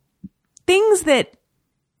things that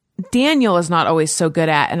Daniel is not always so good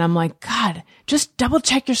at. And I'm like, God, just double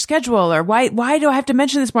check your schedule, or why do I have to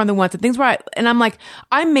mention this more than once? And things where and I'm like,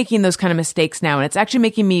 I'm making those kind of mistakes now. And it's actually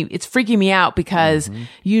it's freaking me out because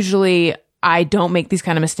usually I don't make these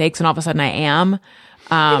kind of mistakes and all of a sudden I am. You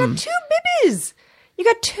got two babies. You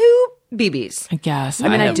got two BBs. I guess. I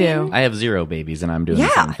mean, I do. I have 0 babies and I'm doing the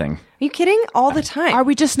same thing. Are you kidding? All the time. Are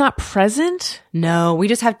we just not present? No, we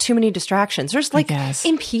just have too many distractions. There's like guess.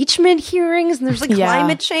 impeachment hearings and there's like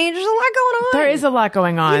climate change. There's a lot going on. There is a lot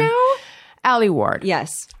going on. You know? Alie Ward.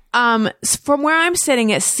 Yes. From where I'm sitting,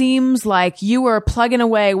 it seems like you were plugging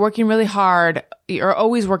away, working really hard. You're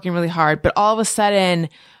always working really hard, but all of a sudden,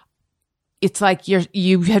 it's like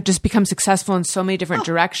you have just become successful in so many different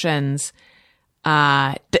directions.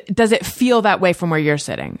 Does it feel that way from where you're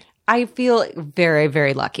sitting? I feel very,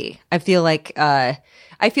 very lucky. I feel like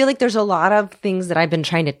there's a lot of things that I've been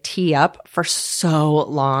trying to tee up for so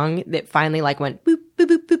long that finally like went boop, boop,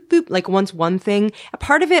 boop, boop, boop, boop. Like once one thing, a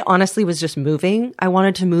part of it honestly was just moving. I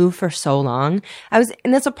wanted to move for so long. I was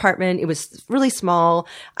in this apartment. It was really small.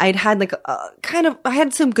 I'd had like I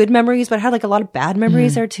had some good memories, but I had like a lot of bad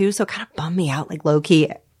memories there too. So it kind of bummed me out like low key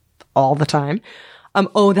all the time.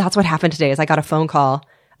 Oh, that's what happened today is I got a phone call.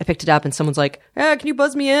 I picked it up and someone's like, can you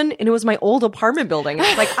buzz me in? And it was my old apartment building. And I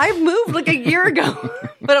was like, I moved like a year ago.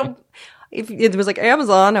 But if it was like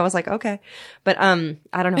Amazon, I was like, okay. But I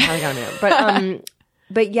don't know how I got it.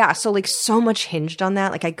 But yeah, so like so much hinged on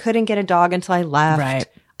that. Like I couldn't get a dog until I left. Right.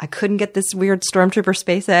 I couldn't get this weird stormtrooper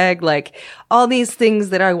space egg. Like all these things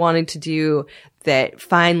that I wanted to do that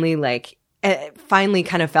finally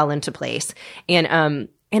kind of fell into place. And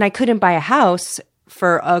I couldn't buy a house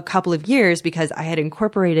for a couple of years because I had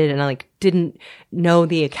incorporated and I like didn't know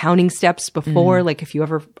the accounting steps before. Like if you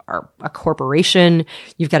ever are a corporation,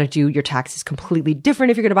 you've got to do your taxes completely different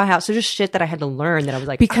if you're going to buy a house. So just shit that I had to learn that I was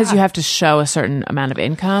like, because you have to show a certain amount of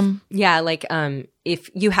income. yeah, like if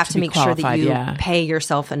you have to be make sure that qualified, you yeah. pay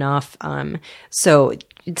yourself enough, so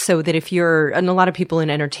that if you're, and a lot of people in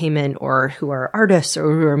entertainment or who are artists or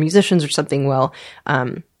who are musicians or something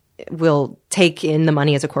will take in the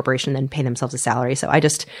money as a corporation and pay themselves a salary. So I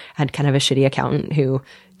just had kind of a shitty accountant who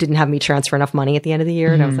didn't have me transfer enough money at the end of the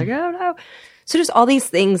year. And I was like, oh no. So just all these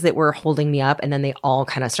things that were holding me up, and then they all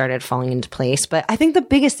kind of started falling into place. But I think the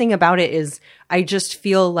biggest thing about it is I just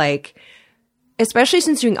feel like, especially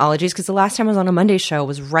since doing Ologies, because the last time I was on a Monday show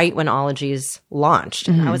was right when Ologies launched.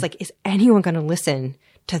 And I was like, is anyone going to listen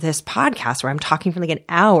to this podcast where I'm talking for like an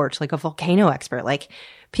hour to like a volcano expert? Like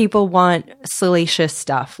people want salacious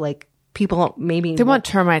stuff. Like people maybe They want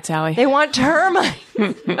termites, Alie. they want termites.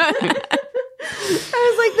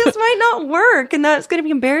 I was like, this might not work, and that's going to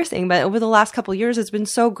be embarrassing. But over the last couple of years, it's been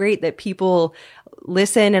so great that people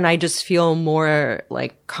listen, and I just feel more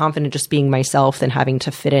like confident just being myself than having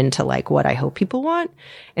to fit into like what I hope people want.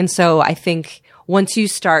 And so I think once you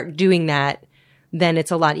start doing that, then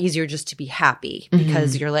it's a lot easier just to be happy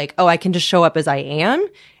because you're like, oh, I can just show up as I am.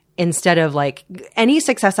 Instead of like any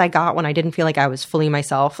success I got when I didn't feel like I was fully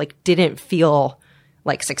myself, like didn't feel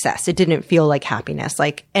like success. It didn't feel like happiness.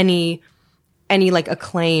 Like any like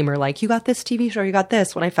acclaim or like, you got this TV show, you got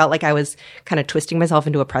this, when I felt like I was kind of twisting myself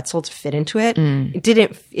into a pretzel to fit into it, it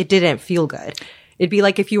didn't feel good. It'd be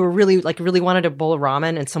like if you were really wanted a bowl of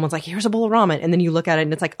ramen and someone's like, here's a bowl of ramen. And then you look at it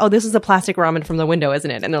and it's like, oh, this is a plastic ramen from the window,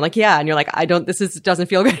 isn't it? And they're like, yeah. And you're like, doesn't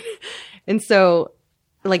feel good. And so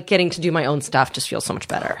like getting to do my own stuff just feels so much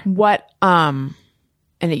better. What, and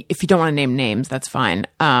if you don't want to name names, that's fine.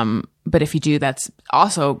 But if you do, that's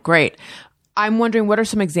also great. I'm wondering, what are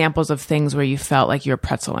some examples of things where you felt like you were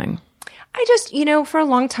pretzeling? I just, for a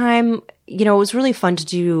long time, it was really fun to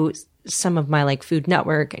do some of my like Food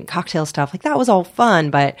Network and cocktail stuff. Like that was all fun,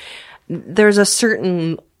 but there's a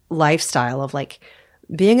certain lifestyle of like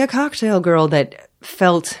being a cocktail girl that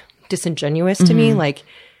felt disingenuous to me. Like,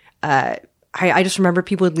 I just remember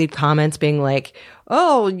people would leave comments being like,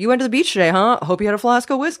 oh, you went to the beach today, huh? Hope you had a flask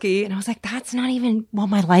of whiskey. And I was like, that's not even what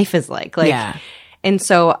my life is like. Yeah. And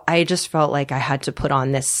so I just felt like I had to put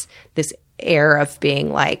on this air of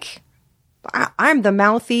being like, I'm the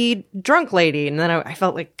mouthy drunk lady. And then I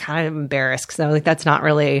felt like kind of embarrassed because I was like, that's not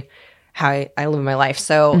really how I live my life.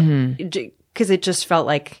 So, because it just felt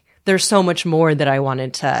like there's so much more that I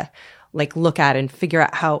wanted to like look at and figure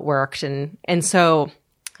out how it worked. And so,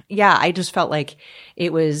 yeah, I just felt like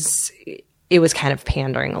it was kind of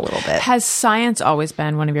pandering a little bit. Has science always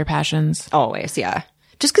been one of your passions? Always, yeah.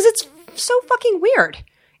 Just because it's so fucking weird.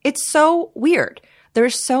 It's so weird.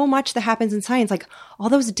 There's so much that happens in science. Like all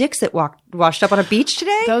those dicks that washed up on a beach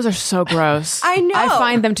today. Those are so gross. I know. I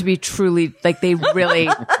find them to be truly, like they really,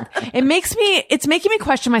 it's making me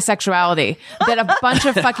question my sexuality. That a bunch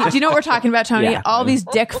of fucking, do you know what we're talking about, Tony? Yeah. All these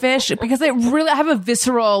dick fish, because I have a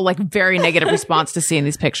visceral, like very negative response to seeing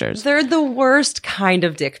these pictures. They're the worst kind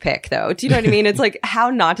of dick pic, though. Do you know what I mean? It's like how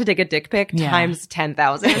not to take a dick pic times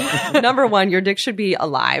 10,000. Number one, your dick should be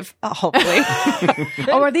alive, hopefully.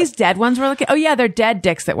 Oh, are these dead ones we're looking? Oh yeah, they're dead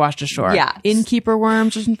dicks that washed ashore. Yeah. Innkeeper worms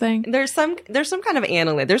or something. There's some kind of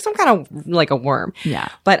annelid. There's some kind of like a worm. Yeah.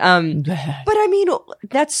 But I mean,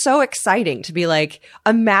 that's so exciting to be like,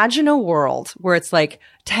 imagine a world where it's like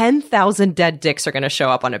 10,000 dead dicks are going to show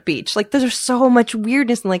up on a beach. Like there's so much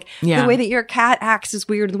weirdness, and like the way that your cat acts is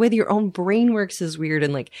weird. The way that your own brain works is weird.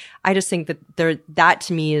 And like, I just think that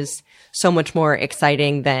to me is so much more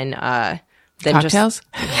exciting than Cocktails?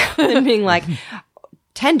 than being like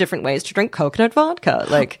 10 different ways to drink coconut vodka.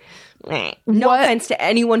 Like, no offense to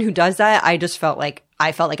anyone who does that. I just felt like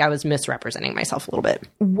I was misrepresenting myself a little bit.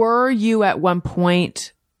 Were you at one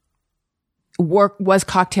point, was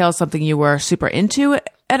cocktails something you were super into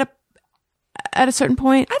at a certain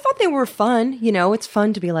point? I thought they were fun. You know, it's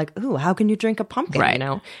fun to be like, ooh, how can you drink a pumpkin? Right. You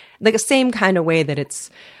know, like the same kind of way that it's,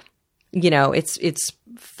 you know, it's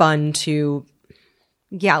fun to,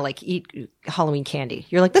 yeah, like eat Halloween candy.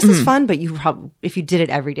 You're like, this is fun, but you probably, if you did it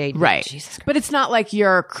every day, you'd be like, Right. Jesus Christ. But it's not like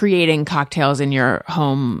you're creating cocktails in your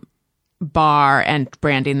home bar and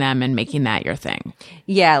branding them and making that your thing.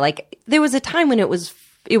 Yeah, like there was a time when it was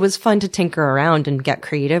fun to tinker around and get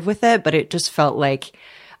creative with it, but it just felt like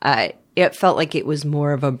it was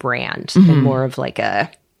more of a brand and more of like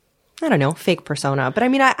a, I don't know, fake persona. But I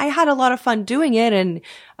mean, I had a lot of fun doing it, and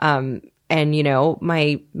you know,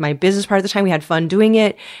 my business part of the time, we had fun doing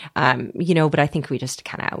it, you know, but I think we just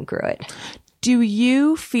kind of outgrew it. Do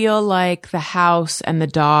you feel like the house and the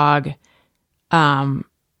dog, I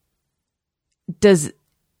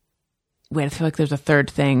feel like there's a third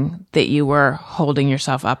thing that you were holding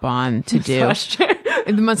yourself up on to do.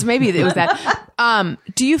 Maybe it was that.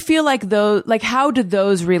 Do you feel like those, like, how did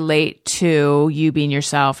those relate to you being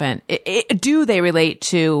yourself? And do they relate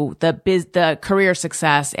to the career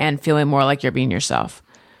success and feeling more like you're being yourself?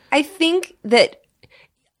 I think that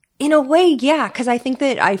in a way, yeah, because I think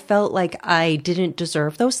that I felt like I didn't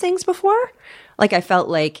deserve those things before. Like I felt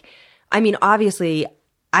like, I mean, obviously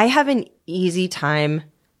I have an easy time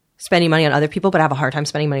spending money on other people, but I have a hard time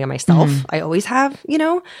spending money on myself. I always have, you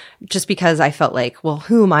know, just because I felt like, well,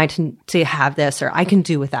 who am I to have this, or I can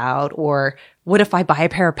do without, or what if I buy a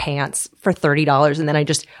pair of pants for $30 and then I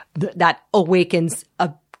just, that awakens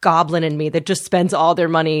a goblin in me that just spends all their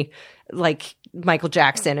money like Michael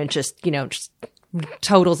Jackson and just, you know, just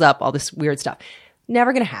totals up all this weird stuff.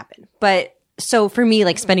 Never going to happen. But so for me,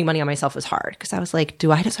 like spending money on myself was hard because I was like,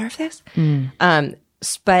 do I deserve this?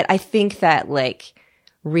 But I think that like,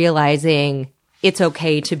 realizing it's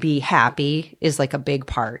okay to be happy is like a big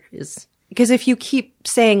part, is because if you keep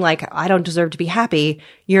saying like, I don't deserve to be happy,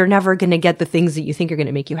 you're never going to get the things that you think are going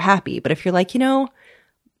to make you happy. But if you're like, you know,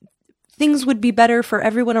 things would be better for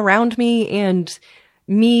everyone around me, and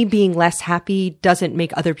me being less happy doesn't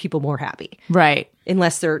make other people more happy. Right.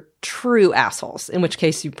 Unless they're true assholes, in which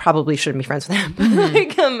case you probably shouldn't be friends with them.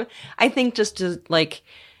 Like, I think just to like,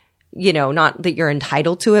 you know, not that you're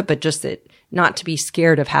entitled to it, but just that not to be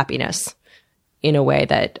scared of happiness in a way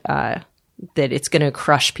that that it's going to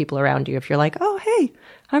crush people around you if you're like, oh, hey,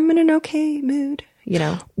 I'm in an okay mood, you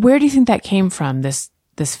know. Where do you think that came from? This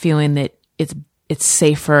feeling that it's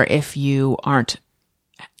safer if you aren't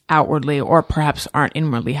outwardly or perhaps aren't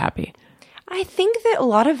inwardly happy? I think that a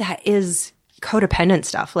lot of that is codependent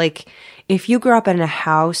stuff. Like if you grew up in a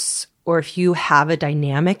house, or if you have a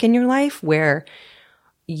dynamic in your life where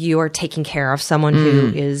you're taking care of someone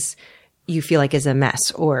who is, you feel like is a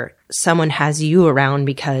mess, or someone has you around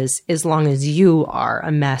because as long as you are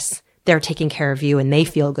a mess, they're taking care of you and they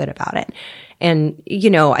feel good about it. And, you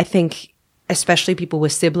know, I think especially people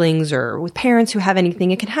with siblings or with parents who have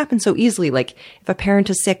anything, it can happen so easily. Like if a parent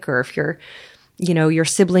is sick, or if your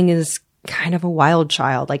sibling is kind of a wild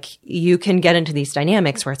child, like you can get into these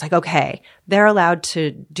dynamics where it's like, okay, they're allowed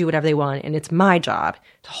to do whatever they want, and it's my job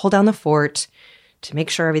to hold down the fort, to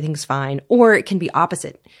make sure everything's fine. Or it can be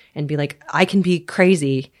opposite and be like, I can be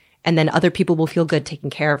crazy and then other people will feel good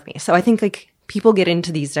taking care of me. So I think like people get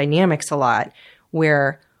into these dynamics a lot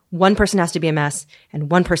where one person has to be a mess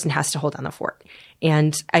and one person has to hold down the fort.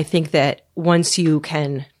 And I think that once you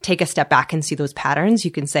can take a step back and see those patterns,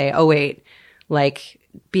 you can say, oh wait, like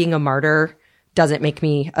being a martyr doesn't make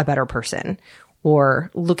me a better person,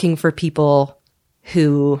 or looking for people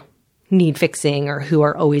who need fixing or who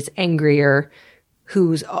are always angry or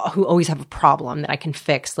who always have a problem that I can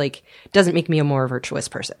fix, like doesn't make me a more virtuous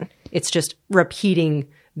person. It's just repeating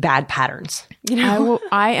bad patterns. You know?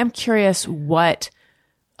 I am curious what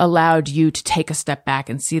allowed you to take a step back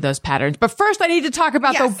and see those patterns. But first I need to talk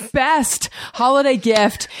about the best holiday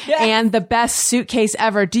gift and the best suitcase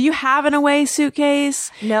ever. Do you have an away suitcase?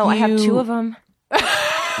 No, I have two of them.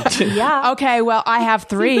 Yeah. Okay, well, I have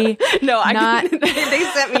three. No, they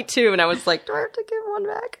sent me two, and I was like, do I have to give one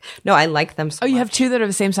back? No, I like them so much. You have two that are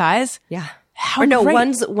the same size? Yeah. How or no,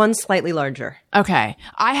 great. one's slightly larger. Okay.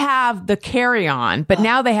 I have the carry-on, but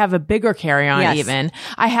now they have a bigger carry-on Yes. even.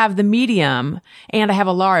 I have the medium and I have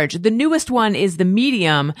a large. The newest one is the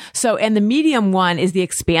medium. And the medium one is the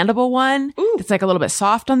expandable one. It's like a little bit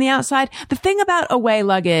soft on the outside. The thing about away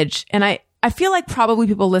luggage, and I feel like probably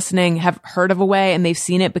people listening have heard of Away and they've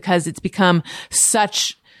seen it because it's become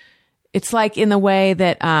such, it's like in the way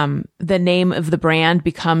that the name of the brand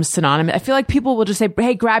becomes synonymous. I feel like people will just say,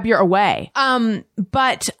 hey, grab your Away.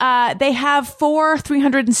 But they have 4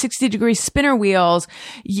 360-degree spinner wheels.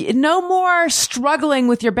 No more struggling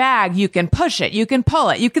with your bag. You can push it. You can pull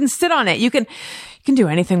it. You can sit on it. You can You can do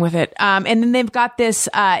anything with it. And then they've got this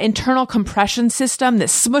internal compression system that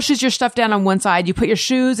smushes your stuff down on one side. You put your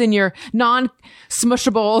shoes and your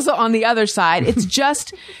non-smushables on the other side. It's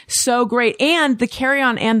just so great. And the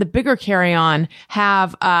carry-on and the bigger carry-on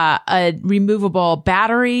have a removable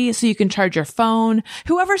battery so you can charge your phone.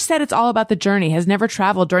 Whoever said it's all about the journey has never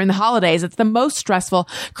traveled during the holidays. It's the most stressful,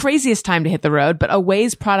 craziest time to hit the road. But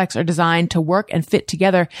Away's products are designed to work and fit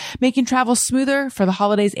together, making travel smoother for the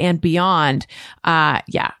holidays and beyond.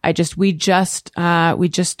 We just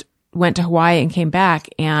went to Hawaii and came back,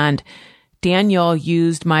 and Daniel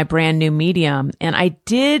used my brand new medium, and I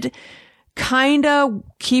did kind of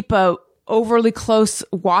keep a overly close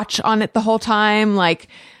watch on it the whole time, like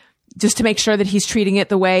just to make sure that he's treating it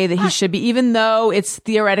the way that he should be, even though it's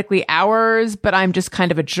theoretically ours, but I'm just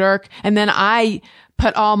kind of a jerk. And then I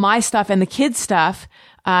put all my stuff and the kids' stuff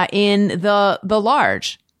in the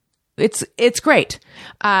large. It's great.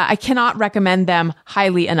 I cannot recommend them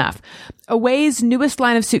highly enough. Away's newest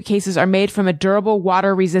line of suitcases are made from a durable,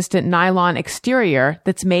 water-resistant nylon exterior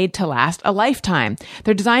that's made to last a lifetime.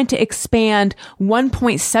 They're designed to expand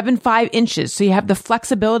 1.75 inches, so you have the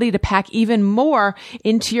flexibility to pack even more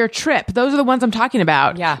into your trip. Those are the ones I'm talking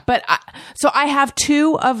about. Yeah. But so I have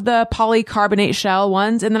 2 of the polycarbonate shell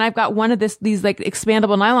ones, and then I've got one of these like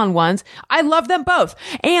expandable nylon ones. I love them both.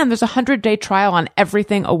 And there's a 100-day trial on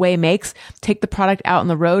everything Away makes. Take the product out on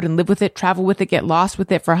the road and live with it, travel with it, get lost with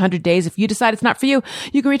it for 100 days. If you decide it's not for you,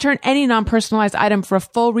 you can return any non-personalized item for a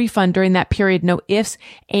full refund during that period. No ifs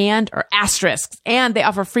and or asterisks. And they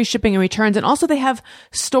offer free shipping and returns. And also they have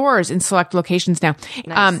stores in select locations now.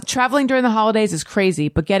 Nice. Traveling during the holidays is crazy,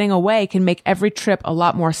 but getting away can make every trip a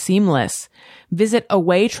lot more seamless. Visit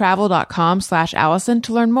awaytravel.com/Allison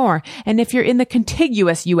to learn more. And if you're in the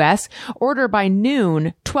contiguous U.S., order by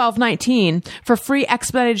noon 12/19 for free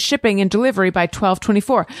expedited shipping and delivery by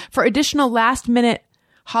 12/24. For additional last-minute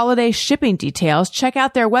holiday shipping details, check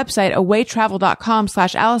out their website,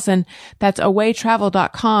 awaytravel.com/Allison. That's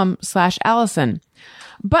awaytravel.com/Allison.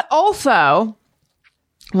 But also,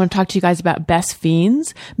 I want to talk to you guys about Best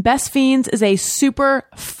Fiends. Best Fiends is a super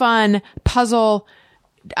fun puzzle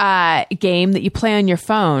game that you play on your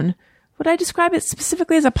phone. Would I describe it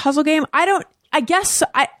specifically as a puzzle game? Look,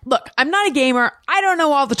 I'm not a gamer. I don't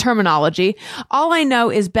know all the terminology. All I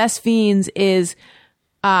know is Best Fiends is,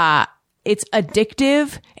 it's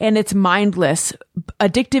addictive and it's mindless.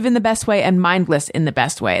 Addictive in the best way and mindless in the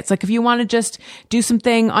best way. It's like if you want to just do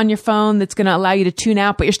something on your phone that's going to allow you to tune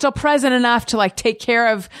out, but you're still present enough to like take care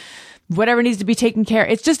of whatever needs to be taken care.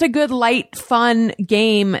 It's just a good, light, fun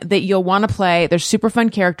game that you'll want to play. They're super fun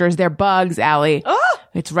characters. They're bugs, Alie. Oh!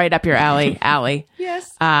 It's right up your alley, Alie. Yes.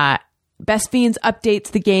 Best Fiends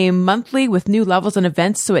updates the game monthly with new levels and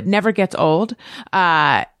events, so it never gets old.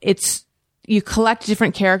 You collect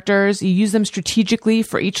different characters. You use them strategically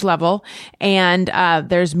for each level. And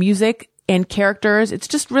there's music and characters.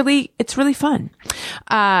 It's really fun.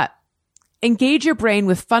 Engage your brain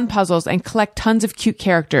with fun puzzles and collect tons of cute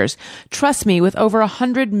characters. Trust me, with over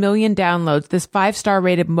 100 million downloads, this 5-star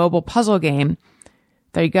rated mobile puzzle game,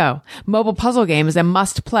 there you go. Mobile puzzle game is a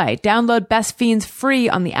must play. Download Best Fiends free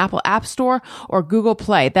on the Apple App Store or Google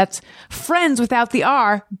Play. That's friends without the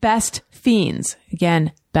R, Best Fiends.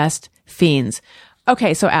 Again, Best Fiends.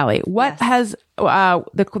 Okay, so Alie, what has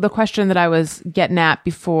the question that I was getting at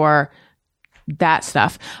before that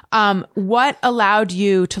stuff? What allowed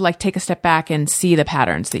you to like take a step back and see the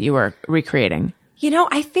patterns that you were recreating? You know,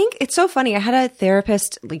 I think it's so funny. I had a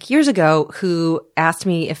therapist like years ago who asked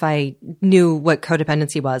me if I knew what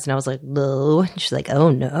codependency was. And I was like, no. And she's like,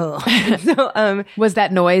 oh no. So, was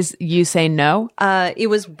that noise you say no?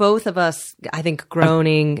 It was both of us, I think,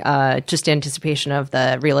 groaning, just anticipation of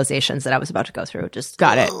the realizations that I was about to go through. Just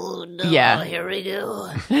got it. Oh, no, yeah. Here we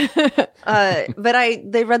go. But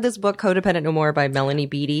they read this book, Codependent No More by Melanie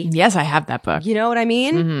Beattie. Yes, I have that book. You know what I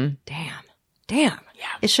mean? Mm-hmm. Damn. Yeah.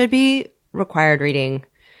 It should be required reading.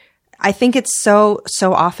 I think it's so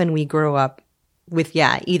often we grow up with,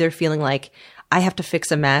 either feeling like I have to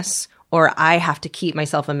fix a mess or I have to keep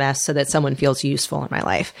myself a mess so that someone feels useful in my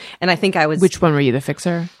life. And I think I was... Which one were you, the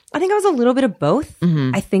fixer? I think I was a little bit of both.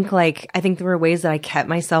 Mm-hmm. I think there were ways that I kept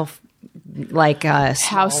myself like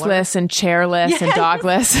houseless and chairless and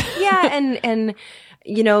dogless. Yeah. And,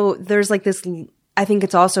 you know, there's like this... I think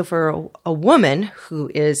it's also for a woman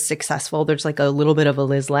who is successful. There's like a little bit of a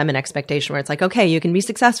Liz Lemon expectation where it's like, okay, you can be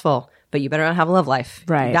successful, but you better not have a love life.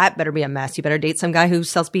 Right. That better be a mess. You better date some guy who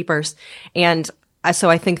sells beepers. And so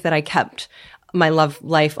I think that I kept my love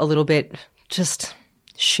life a little bit just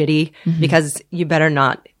shitty because you better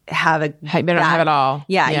not have a You better not have it all.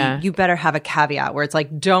 Yeah. You better have a caveat where it's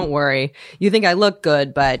like, don't worry. You think I look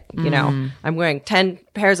good, but you know, I'm wearing 10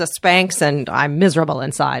 pairs of Spanx and I'm miserable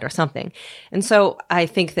inside or something. And so I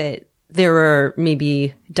think that there were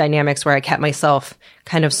maybe dynamics where I kept myself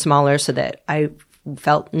kind of smaller so that I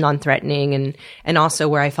felt non-threatening, and also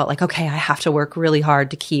where I felt like, okay, I have to work really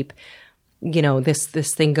hard to keep, you know, this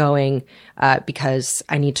thing going, because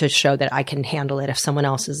I need to show that I can handle it if someone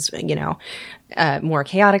else is, you know, more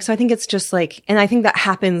chaotic. So I think it's just like, and I think that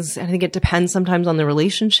happens, I think it depends sometimes on the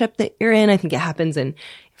relationship that you're in. I think it happens in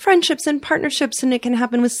friendships and partnerships, and it can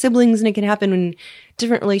happen with siblings, and it can happen in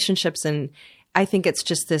different relationships. And I think it's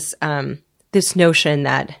just this, this notion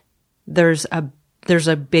that there's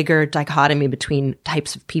a bigger dichotomy between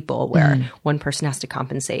types of people where one person has to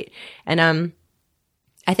compensate. And,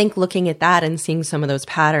 I think looking at that and seeing some of those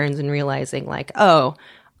patterns and realizing like, oh,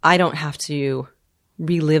 I don't have to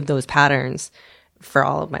relive those patterns for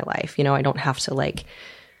all of my life. You know, I don't have to like,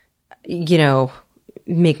 you know,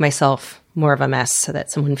 make myself more of a mess so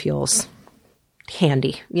that someone feels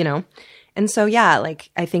handy, you know? And so, yeah, like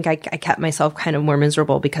I think I kept myself kind of more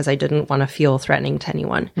miserable because I didn't want to feel threatening to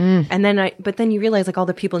anyone. And then but then you realize like all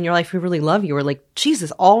the people in your life who really love you are like,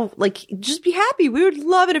 Jesus, all like, just be happy. We would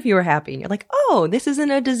love it if you were happy. And you're like, oh, this isn't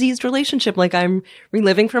a diseased relationship. Like I'm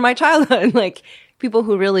reliving from my childhood. Like people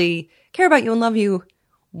who really care about you and love you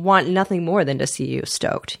want nothing more than to see you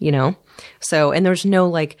stoked, you know? So, and there's no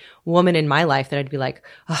like woman in my life that I'd be like,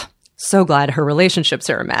 oh, so glad her relationships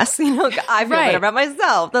are a mess. You know, I feel better about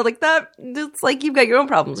myself. They're like that. It's like you've got your own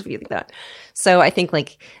problems if you think that. So I think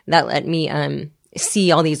like that let me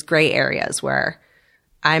see all these gray areas where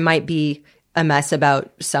I might be a mess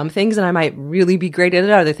about some things and I might really be great at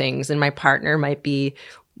other things, and my partner might be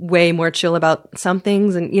way more chill about some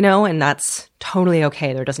things, and you know, and that's totally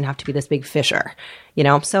okay. There doesn't have to be this big fissure, you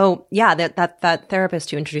know. So yeah, that therapist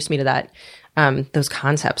who introduced me to that those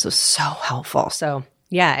concepts was so helpful. So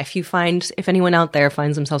yeah, if anyone out there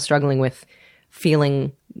finds themselves struggling with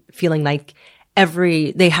feeling like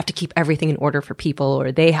they have to keep everything in order for people,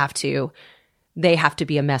 or they have to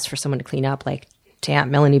be a mess for someone to clean up, like,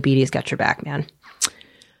 damn, Melanie Beattie's got your back, man.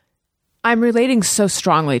 I'm relating so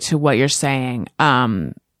strongly to what you're saying.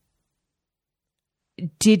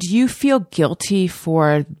 Did you feel guilty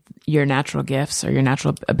for your natural gifts or your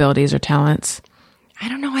natural abilities or talents? I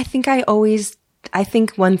don't know. I think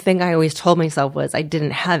one thing I always told myself was I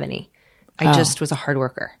didn't have any. I just was a hard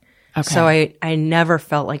worker. Okay. So I never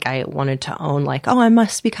felt like I wanted to own like, oh, I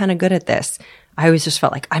must be kind of good at this. I always just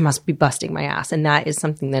felt like I must be busting my ass. And that is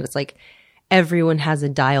something that it's like everyone has a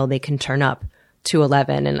dial they can turn up to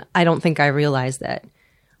 11. And I don't think I realized that,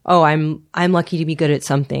 oh, I'm lucky to be good at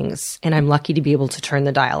some things, and I'm lucky to be able to turn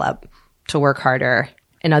the dial up to work harder,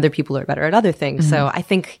 and other people are better at other things. So I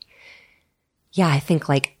think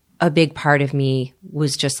like a big part of me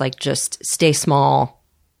was just stay small,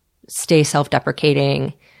 stay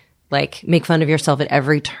self-deprecating, like make fun of yourself at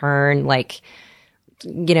every turn, like,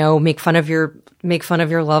 you know, make fun of your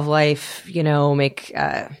love life, you know,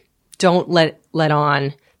 don't let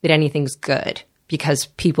on that anything's good, because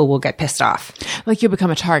people will get pissed off. Like you'll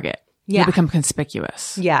become a target. Yeah. You'll become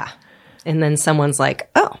conspicuous. Yeah. And then someone's like,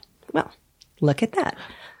 oh, well, look at that.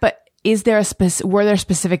 But were there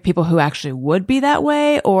specific people who actually would be that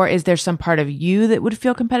way? Or is there some part of you that would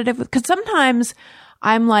feel competitive with? Because sometimes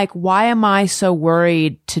I'm like, why am I so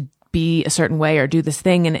worried to be a certain way or do this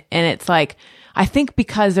thing? And it's like, I think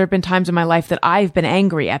because there have been times in my life that I've been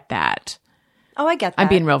angry at that. Oh, I get that. I'm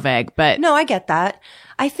being real vague, but no, I get that.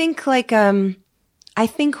 I think like, I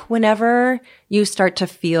think whenever you start to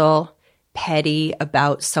feel petty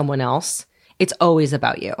about someone else, it's always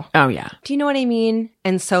about you. Oh yeah. Do you know what I mean?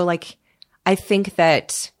 And so like, I think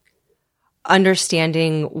that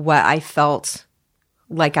understanding what I felt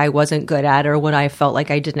like I wasn't good at, or what I felt like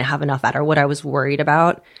I didn't have enough at, or what I was worried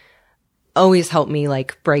about, always helped me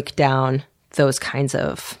like break down those kinds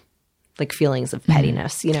of like feelings of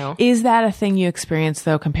pettiness, you know? Is that a thing you experience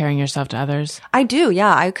though, comparing yourself to others? I do.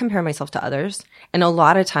 Yeah. I compare myself to others. And a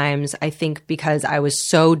lot of times I think because I was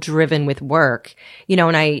so driven with work, you know,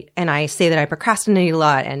 and I say that I procrastinate a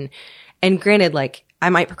lot, and granted, like I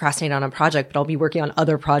might procrastinate on a project, but I'll be working on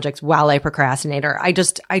other projects while I procrastinate, or I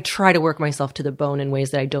try to work myself to the bone in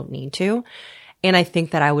ways that I don't need to. And I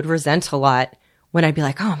think that I would resent a lot when I'd be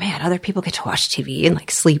like, oh man, other people get to watch TV and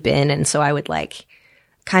like sleep in. And so I would like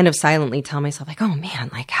kind of silently tell myself like, oh man,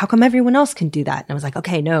 like how come everyone else can do that? And I was like,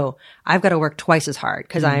 okay, no, I've got to work twice as hard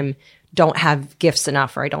because don't have gifts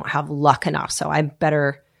enough, or I don't have luck enough. So I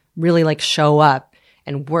better really like show up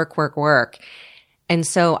and work. And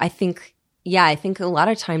so I think a lot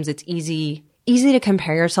of times it's easy to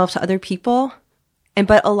compare yourself to other people.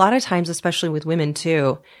 But a lot of times, especially with women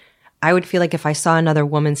too, I would feel like if I saw another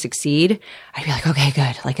woman succeed, I'd be like, okay,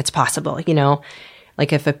 good. Like it's possible, you know,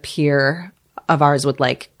 like if a peer of ours would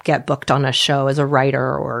like get booked on a show as a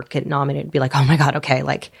writer or get nominated, be like, oh my God, okay,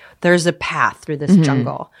 like there's a path through this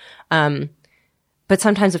jungle. But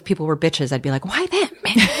sometimes if people were bitches, I'd be like, why them?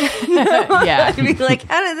 You know? Yeah. I'd be like,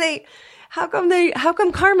 how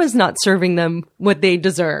come karma's not serving them what they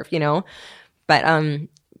deserve, you know? But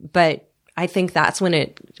I think that's when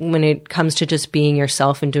it comes to just being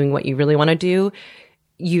yourself and doing what you really want to do,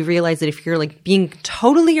 you realize that if you're like being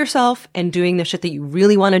totally yourself and doing the shit that you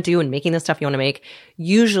really want to do and making the stuff you want to make,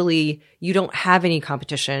 usually you don't have any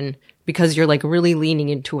competition because you're like really leaning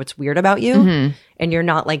into what's weird about you and you're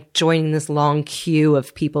not like joining this long queue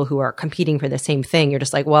of people who are competing for the same thing. You're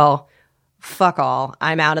just like, well, fuck all.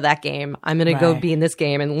 I'm out of that game. I'm going to go be in this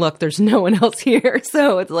game. And look, there's no one else here.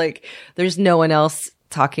 So it's like, there's no one else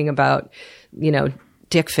talking about, you know,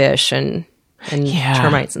 dickfish and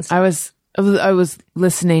termites and stuff. I was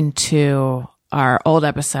listening to our old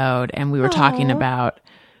episode and we were talking about,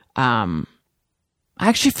 I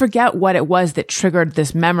actually forget what it was that triggered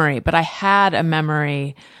this memory, but I had a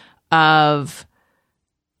memory of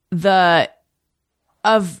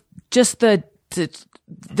just the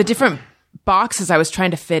different boxes I was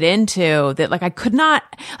trying to fit into that like I could not,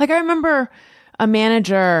 like I remember a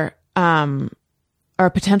manager, or a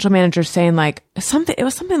potential manager saying like it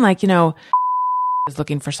was something like, you know, is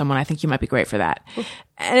looking for someone. I think you might be great for that.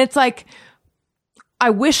 And it's like, I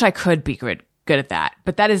wish I could be good at that,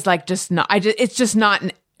 but that is like just not, it's just not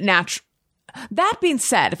natural. That being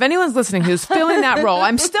said, if anyone's listening who's filling that role,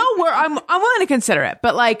 I'm willing to consider it,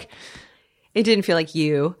 but like, it didn't feel like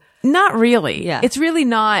you. Not really. Yeah. It's really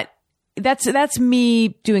not, that's me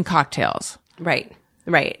doing cocktails. Right.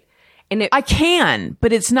 Right. And I can,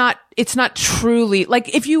 but it's not truly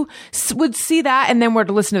like if you would see that and then were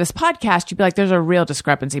to listen to this podcast, you'd be like, there's a real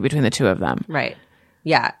discrepancy between the two of them. Right.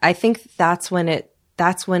 Yeah. I think that's when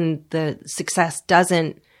the success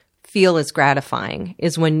doesn't feel as gratifying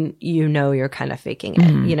is when you know you're kind of faking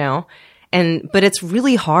it, you know? But it's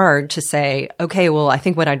really hard to say, okay, well, I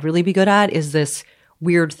think what I'd really be good at is this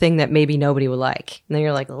weird thing that maybe nobody would like. And then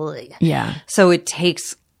you're like, ugh. Yeah. So it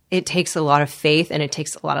takes a lot of faith and it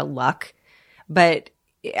takes a lot of luck. But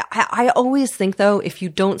I always think though, if you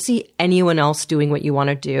don't see anyone else doing what you want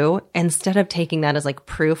to do, instead of taking that as like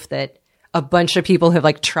proof that a bunch of people have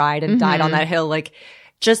like tried and died on that hill, like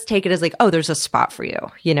just take it as like, oh, there's a spot for you,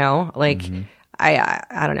 you know? Like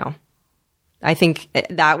I don't know. I think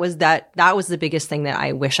that was the biggest thing that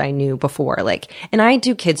I wish I knew before. Like, and I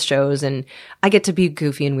do kids shows and I get to be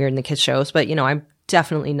goofy and weird in the kids shows, but you know, I'm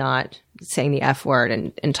definitely not saying the F word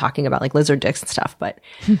and talking about like lizard dicks and stuff. But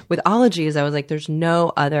with Ologies, I was like, there's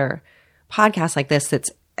no other podcast like this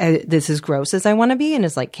that's this as gross as I want to be and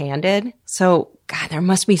is like candid. So God, there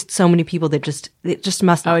must be so many people that it just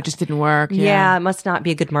must. Oh, it just didn't work. Yeah, it must not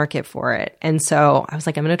be a good market for it. And so I was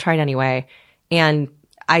like, I'm going to try it anyway. And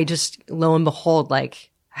I just, lo and behold, like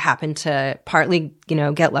happened to partly, you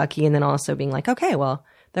know, get lucky. And then also being like, okay, well,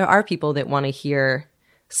 there are people that want to hear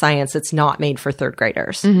science that's not made for third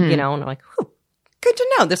graders, you know? And I'm like, whew, good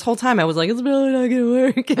to know. This whole time I was like, it's really not going to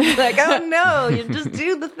work. It's like, oh no, you just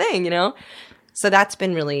do the thing, you know? So that's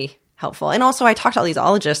been really helpful. And also I talked to all these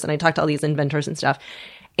ologists and I talked to all these inventors and stuff,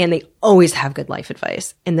 and they always have good life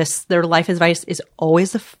advice. And their life advice is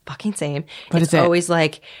always the fucking same. It's always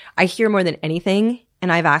like, I hear more than anything.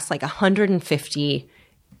 And I've asked like 150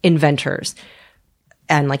 inventors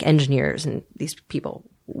and like engineers and these people,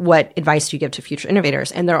 what advice do you give to future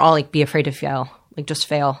innovators? And they're all like, be afraid to fail. Like just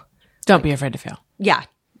fail. Don't be afraid to fail. Yeah.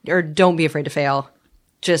 Or don't be afraid to fail.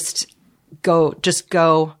 Just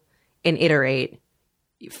go and iterate.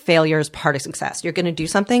 Failure is part of success. You're going to do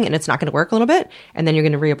something and it's not going to work a little bit. And then you're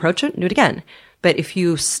going to reapproach it and do it again. But if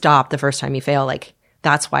you stop the first time you fail, like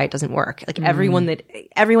that's why it doesn't work. Like everyone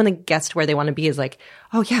that gets to where they want to be is like,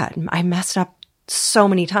 oh yeah, I messed up so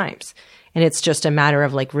many times. And it's just a matter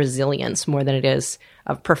of like resilience more than it is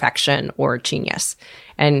of perfection or genius.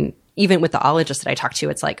 And even with the ologists that I talk to,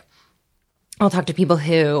 it's like, I'll talk to people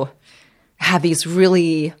who have these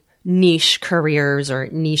really niche careers or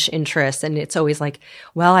niche interests. And it's always like,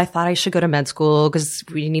 well, I thought I should go to med school because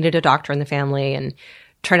we needed a doctor in the family. And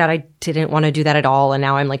turned out I didn't want to do that at all. And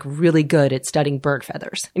now I'm like really good at studying bird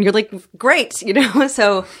feathers. And you're like, great, you know?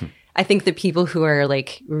 So I think the people who are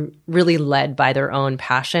like really led by their own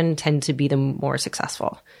passion tend to be the more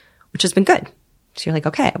successful, which has been good. So you're like,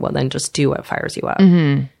 okay, well then just do what fires you up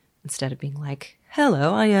instead of being like,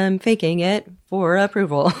 hello, I am faking it for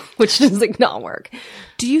approval, which does like not work.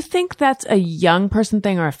 Do you think that's a young person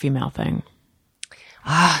thing or a female thing?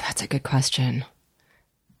 Ah, that's a good question.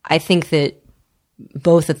 I think that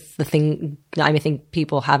both of the thing I think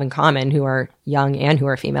people have in common who are young and who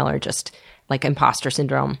are female are just like imposter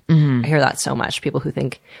syndrome. I hear that so much. People who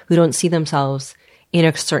don't see themselves in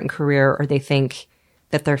a certain career, or they think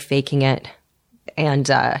that they're faking it, and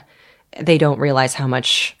they don't realize how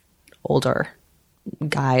much older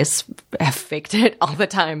guys have faked it all the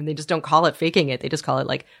time. They just don't call it faking it. They just call it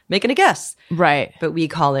like making a guess. Right. But we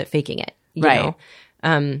call it faking it. You Right.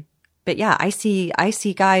 know? But yeah, I see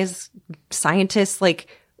guys, scientists, like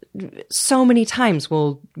so many times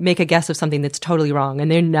will make a guess of something that's totally wrong.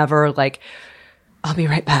 And they're never like, I'll be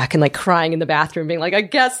right back, and like crying in the bathroom being like, I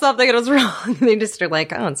guessed something and it was wrong. And they just are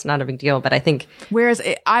like, oh, it's not a big deal. But I think, Whereas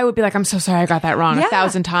I would be like, I'm so sorry I got that wrong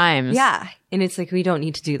 1,000 times. yeah. And it's like, we don't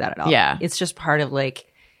need to do that at all. Yeah. It's just part of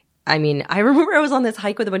like, I mean, I remember I was on this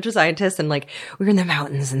hike with a bunch of scientists, and like we were in the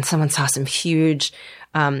mountains, and someone saw some huge,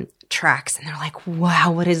 tracks, and they're like,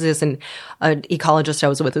 wow, what is this? And an ecologist I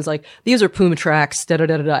was with was like, these are puma tracks, da da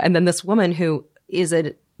da da da. And then this woman who is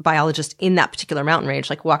a biologist in that particular mountain range,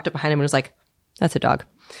 like walked up behind him and was like, that's a dog.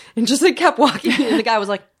 And just like kept walking. And the guy was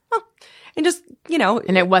like, oh, and just, you know.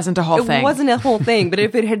 And it wasn't a whole thing. It wasn't a whole thing. But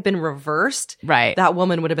if it had been reversed, Right. that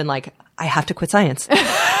woman would have been like, I have to quit science.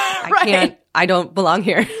 I don't belong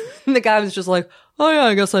here. And the guy was just like, oh yeah,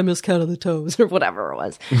 I guess I miscounted the toes or whatever it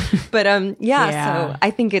was. But Yeah. so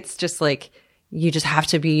I think it's just like, you just have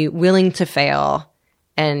to be willing to fail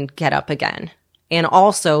and get up again. And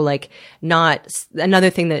also like not, another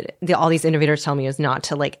thing that all these innovators tell me is not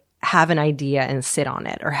to like have an idea and sit on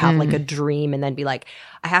it, or have like a dream and then be like,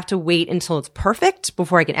 I have to wait until it's perfect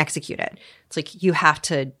before I can execute it. It's like, you have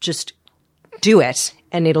to just do it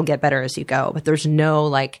and it'll get better as you go. But there's no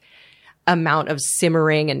like amount of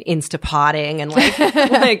simmering and Instapotting and like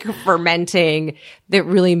like fermenting that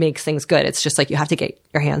really makes things good. It's just like, you have to get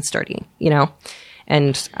your hands dirty, you know?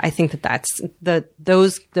 And I think that that's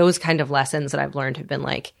those kind of lessons that I've learned have been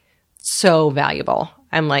like so valuable.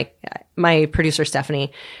 I'm like, my producer,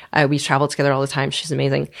 Stephanie, we travel together all the time. She's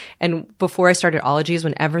amazing. And before I started Ologies,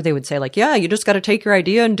 whenever they would say like, yeah, you just got to take your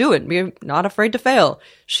idea and do it. Be not afraid to fail.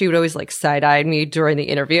 She would always like side-eye me during the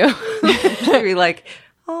interview. She'd be like,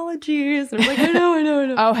 Ologies. And I'm like, I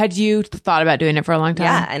know. Oh, had you thought about doing it for a long time?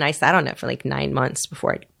 Yeah. And I sat on it for like 9 months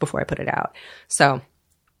before I put it out. So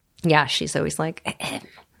yeah, she's always like,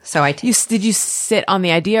 So Did you sit on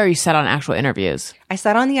the idea, or you sat on actual interviews? I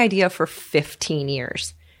sat on the idea for 15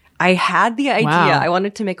 years. I had the idea. Wow. I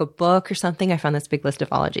wanted to make a book or something. I found this big list of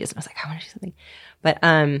ologies and I was like, I want to do something. But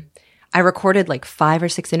I recorded like 5 or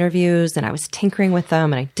 6 interviews and I was tinkering with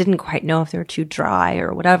them and I didn't quite know if they were too dry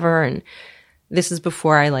or whatever. And this is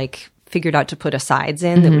before I like figured out to put asides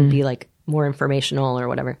in that would be like more informational or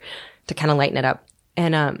whatever to kind of lighten it up.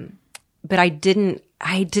 And but I didn't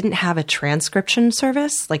have a transcription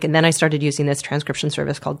service. Like, and then I started using this transcription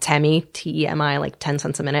service called Temi, T-E-M-I, like 10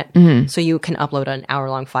 cents a minute. So you can upload an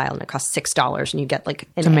hour-long file and it costs $6 and you get like,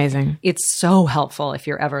 It's amazing. It's so helpful if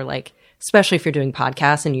you're ever like, especially if you're doing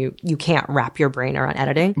podcasts and you can't wrap your brain around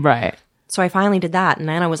editing. Right. So I finally did that. And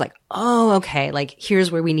then I was like, oh, okay. Like,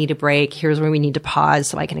 here's where we need to break. Here's where we need to pause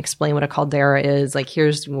so I can explain what a caldera is. Like,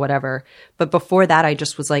 here's whatever. But before that, I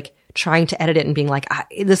just was like trying to edit it and being like,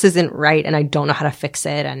 this isn't right. And I don't know how to fix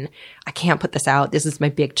it. And I can't put this out. This is my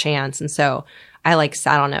big chance. And so I like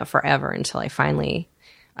sat on it forever until I finally,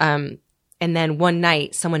 and then one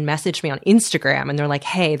night someone messaged me on Instagram and they're like,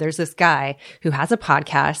 hey, there's this guy who has a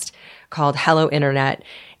podcast called Hello Internet.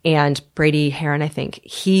 And Brady Heron, I think,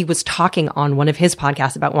 he was talking on one of his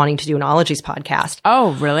podcasts about wanting to do an Ologies podcast.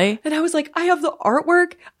 Oh, really? And I was like, I have the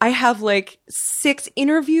artwork. I have like 6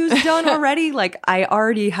 interviews done already. Like, I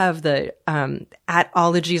already have the at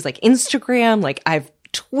Ologies like Instagram. Like, I've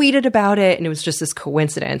tweeted about it and it was just this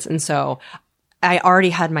coincidence. And so I already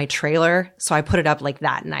had my trailer, so I put it up like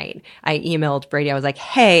that night. I emailed Brady. I was like,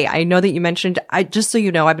 hey, I know that you mentioned, just so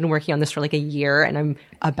you know, I've been working on this for like a year and I'm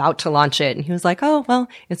about to launch it. And he was like, oh, well,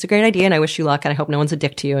 it's a great idea and I wish you luck and I hope no one's a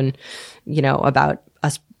dick to you and, you know, about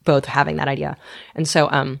us both having that idea. And so,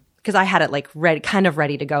 cause I had it like kind of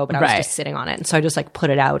ready to go, but I was Right. just sitting on it. And so I just like put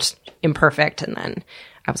it out imperfect and then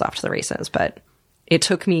I was off to the races. But it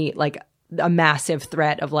took me like a massive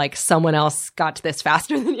threat of like someone else got to this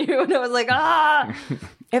faster than you. And I was like,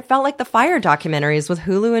 it felt like the Fire documentaries with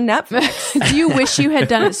Hulu and Netflix. Do you wish you had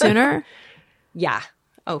done it sooner? Yeah.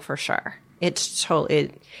 Oh, for sure. It's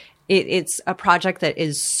totally, it's a project that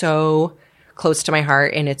is so close to my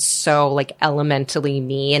heart and it's so like elementally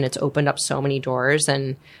me and it's opened up so many doors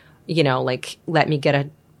and, you know, like let me get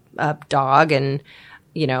a dog and,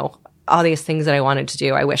 you know, all these things that I wanted to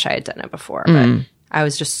do. I wish I had done it before, but I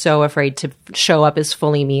was just so afraid to show up as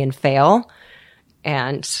fully me and fail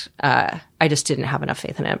and I just didn't have enough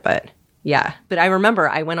faith in it. But yeah, but I remember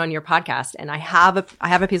I went on your podcast, and I have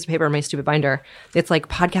a piece of paper in my stupid binder. It's like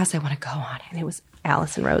podcasts I want to go on, and it was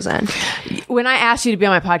Alice and Rosen. When I asked you to be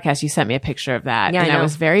on my podcast, you sent me a picture of that, Yeah, and I I know.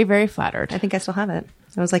 was very, very flattered. I think I still have it.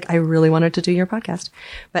 I was like, I really wanted to do your podcast,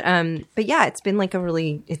 but yeah, it's been like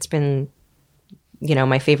my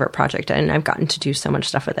favorite project, and I've gotten to do so much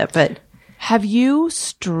stuff with it. But Have you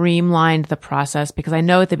streamlined the process? Because I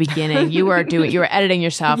know at the beginning you were editing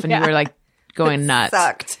yourself, and you were like going nuts.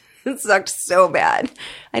 sucked. It sucked so bad.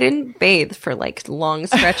 I didn't bathe for like long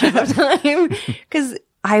stretches of time because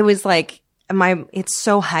I was like, it's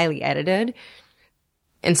so highly edited.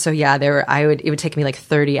 And so, yeah, it would take me like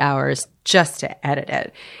 30 hours just to edit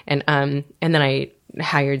it. And then I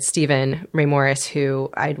hired Stephen Ray Morris,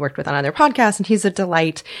 who I'd worked with on other podcasts, and he's a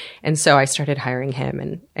delight. And so I started hiring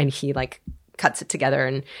him, and he like cuts it together,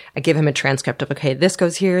 and I give him a transcript of, okay, this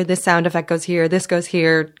goes here, this sound effect goes here, this goes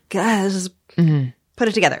here. Guys, put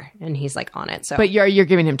it together. And he's like on it. So, But you're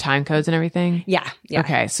giving him time codes and everything? yeah.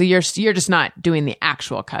 Okay. So you're just not doing the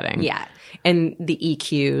actual cutting. Yeah. And the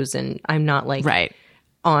EQs, and I'm not like Right.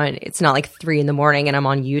 it's not like 3 a.m. and I'm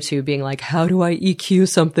on YouTube being like, how do I EQ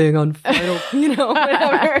something on Final,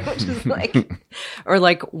 whatever, which is like, or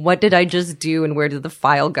like, what did I just do and where did the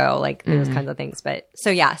file go? Like those kinds of things. But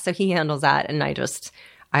so he handles that. And I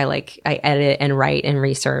edit and write and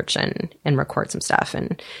research and record some stuff.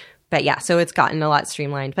 But yeah, so it's gotten a lot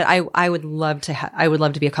streamlined, but I would love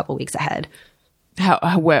to be a couple weeks ahead.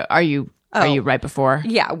 Where are you? Are you right before?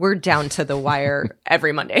 Yeah, we're down to the wire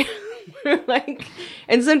every Monday.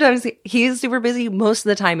 And sometimes he's super busy. Most of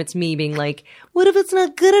the time it's me being like, what if it's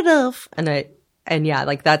not good enough? And yeah,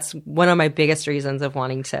 like that's one of my biggest reasons of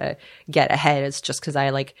wanting to get ahead is just because I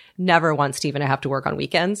like never want Steven to have to work on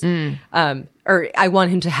weekends. Or I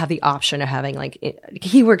want him to have the option of having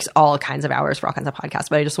he works all kinds of hours for all kinds of podcasts,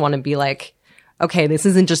 but I just want to be like, okay, this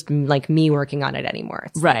isn't just like me working on it anymore.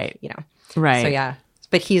 It's Right. Right. So yeah,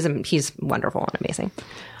 but he's wonderful and amazing.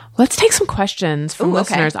 Let's take some questions from Ooh, okay.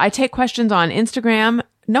 listeners. I take questions on Instagram.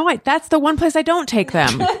 No, that's the one place I don't take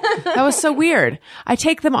them. That was so weird. I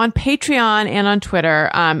take them on Patreon and on Twitter.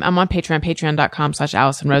 I'm on Patreon.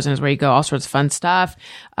 Patreon.com/Allison Rosen is where you go. All sorts of fun stuff.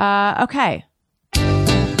 Okay.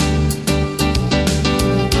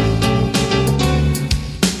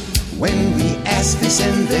 When we ask, they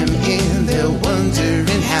send them in. They're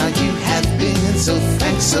wondering how you have been. So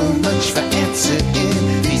thanks so much for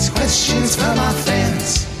answering these questions from our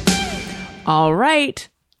fans. All right.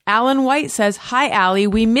 Alan White says, "Hi, Alie.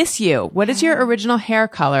 We miss you. What is your original hair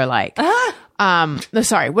color like?"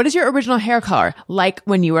 What is your original hair color like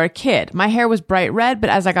when you were a kid? My hair was bright red, but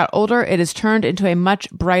as I got older, it has turned into a much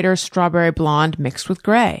brighter strawberry blonde mixed with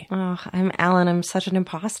gray. Oh, I'm Alan. I'm such an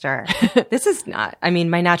imposter. This is not,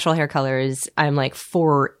 my natural hair color is, I'm like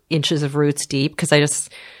 4 inches of roots deep because I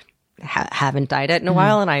just haven't dyed it in a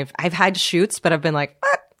while. And I've had shoots, but I've been like,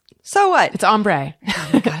 so what? It's ombre. Oh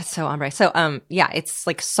my God, it's so ombre. So, yeah, it's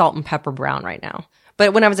like salt and pepper brown right now.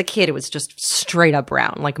 But when I was a kid, it was just straight up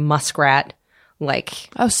brown, like muskrat, like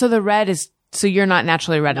Oh, so the red is, so you're not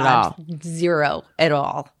naturally red at all. zero at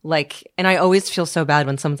all. Like, and I always feel so bad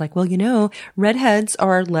when someone's like, well, redheads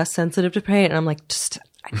are less sensitive to pain. And I'm like,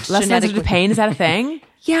 Less sensitive to pain, is that a thing?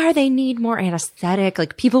 Yeah, they need more anesthetic.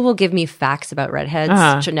 Like, people will give me facts about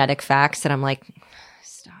redheads, genetic facts, and I'm like,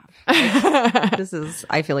 stop.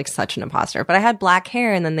 I feel like such an imposter. But I had black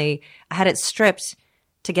hair, and then I had it stripped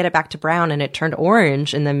to get it back to brown, and it turned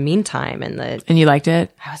orange in the meantime. And you liked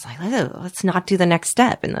it? I was like, let's not do the next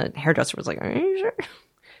step. And the hairdresser was like, are you sure?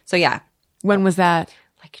 So yeah. When was that?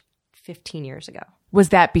 Like 15 years ago. Was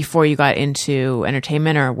that before you got into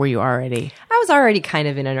entertainment, or were you already? I was already kind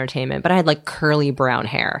of in entertainment, but I had like curly brown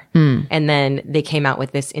hair. And then they came out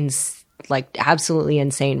with this absolutely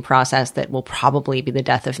insane process that will probably be the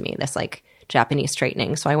death of me, this like Japanese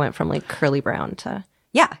straightening. So I went from like curly brown to,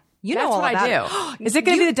 yeah. You know That's all what about I do. Is it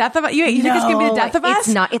going to be the death of you? You think it's going to be the death of us?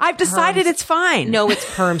 It's not. It's I've decided perms. it's fine. No, it's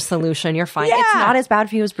perm solution. You're fine. Yeah. It's not as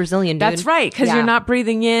bad for you as Brazilian, dude. That's right, because Yeah. you're not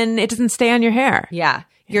breathing in. It doesn't stay on your hair. Yeah.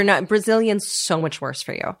 You're not. Brazilian's so much worse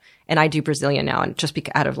for you. And I do Brazilian now, and just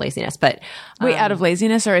out of laziness. But Wait, out of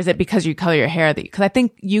laziness, or is it because you color your hair? Because I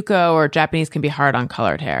think Yuko or Japanese can be hard on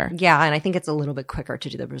colored hair. yeah, and I think it's a little bit quicker to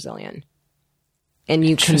do the Brazilian. And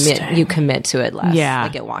you Interesting. commit to it less. Yeah.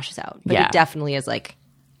 Like it washes out. But Yeah. it definitely is like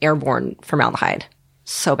airborne formaldehyde.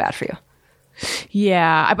 So bad for you.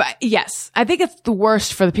 Yeah, but yes, I think it's the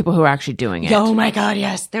worst for the people who are actually doing it. Oh my God,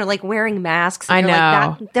 yes. They're like wearing masks. And I you're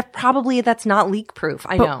know. Like, that's not leak proof.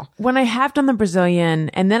 I But know. when I have done the Brazilian,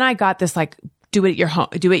 and then I got this like do it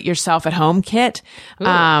yourself at home kit.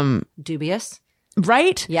 Dubious.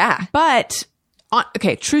 Right? Yeah. But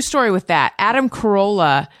Okay, true story with that. Adam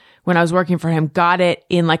Carolla, when I was working for him, got it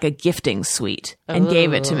in like a gifting suite and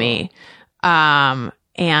gave it to me. And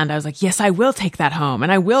I was like, yes, I will take that home.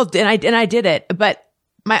 And I will. And I did it. But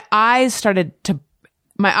my eyes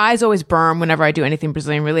always burn whenever I do anything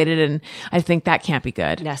Brazilian related. And I think that can't be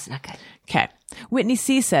good. That's not good. Okay. Whitney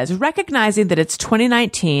C says, recognizing that it's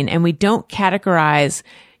 2019 and we don't categorize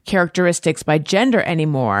characteristics by gender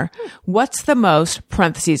anymore, what's the most,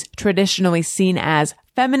 parentheses, traditionally seen as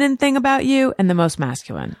feminine thing about you and the most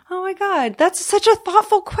masculine? Oh my God. That's such a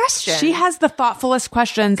thoughtful question. She has the thoughtfulest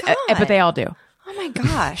questions, but they all do. Oh my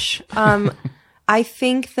gosh. I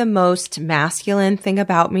think the most masculine thing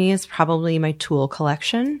about me is probably my tool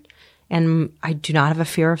collection. And I do not have a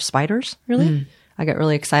fear of spiders, really. I get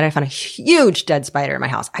really excited. I found a huge dead spider in my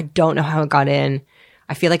house. I don't know how it got in.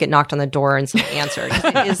 I feel like it knocked on the door and someone answered.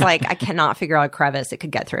 It is like, I cannot figure out a crevice it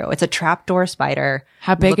could get through. It's a trapdoor spider.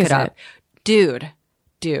 How big Look is up. it?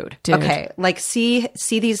 Dude. Okay. Like see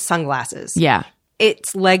these sunglasses. Yeah.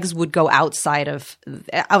 Its legs would go outside of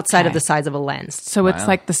the size of a lens. So it's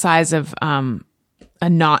like the size of a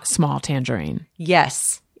not small tangerine.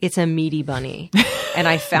 Yes. It's a meaty bunny. And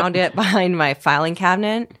I found it behind my filing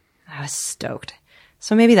cabinet. I was stoked.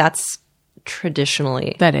 So maybe that's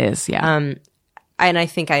traditionally. That is, yeah. And I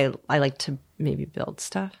think I like to maybe build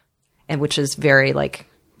stuff, and which is very like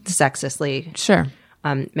sexistly Sure.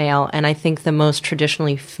 Male. And I think the most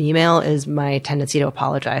traditionally female is my tendency to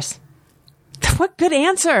apologize. What good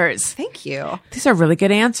answers. Thank you. These are really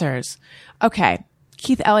good answers. Okay.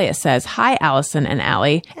 Keith Elliott says, hi, Allison and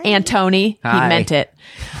Alie. And Tony. Hi. He meant it.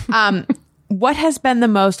 What has been the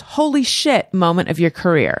most holy shit moment of your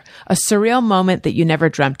career? A surreal moment that you never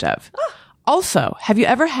dreamt of? Also, have you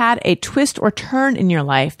ever had a twist or turn in your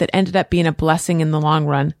life that ended up being a blessing in the long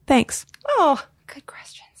run? Thanks. Oh, good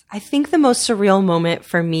questions. I think the most surreal moment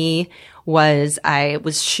for me was I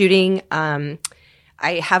was shooting, I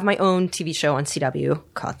have my own TV show on CW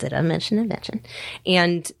called Did I Mention Invention?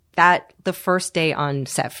 And the first day on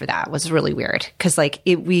set for that was really weird. Cause like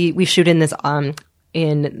we shoot in this,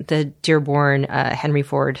 in the Dearborn, Henry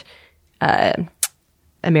Ford,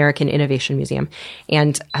 American Innovation Museum.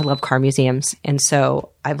 And I love car museums. And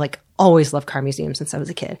so I've like always loved car museums since I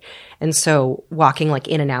was a kid. And so walking like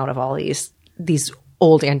in and out of all these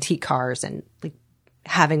old antique cars and like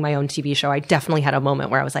having my own TV show, I definitely had a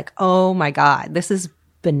moment where I was like, oh my God, this is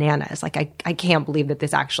bananas. Like I can't believe that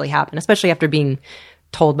this actually happened, especially after being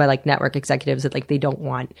told by like network executives that like they don't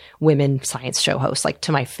want women science show hosts like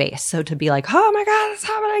to my face. So to be like, oh my God, it's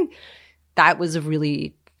happening. That was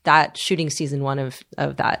that shooting season 1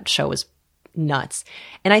 of that show was nuts.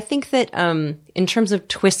 And I think that in terms of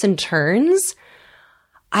twists and turns,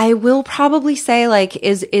 I will probably say like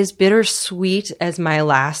is bittersweet as my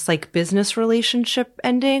last like business relationship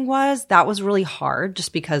ending was. That was really hard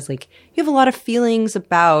just because like you have a lot of feelings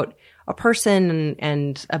about a person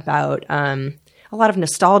and about a lot of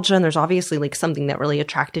nostalgia, and there's obviously like something that really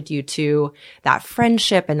attracted you to that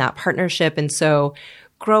friendship and that partnership. And so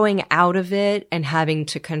growing out of it and having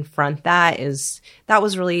to confront that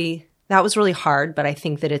was really hard. But I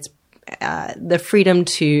think that it's the freedom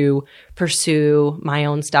to pursue my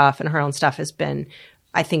own stuff and her own stuff has been,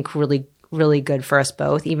 I think, really, really good for us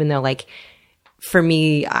both. Even though like for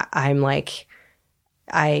me, I'm like,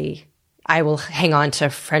 I will hang on to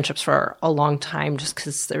friendships for a long time just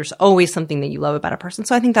because there's always something that you love about a person.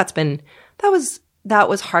 So I think that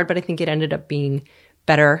was hard, but I think it ended up being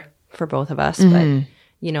better for both of us. But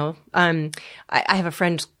you know, I have a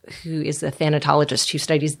friend who is a thanatologist who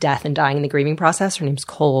studies death and dying and the grieving process. Her name's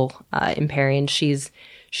Cole Imperi, and she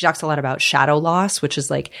talks a lot about shadow loss, which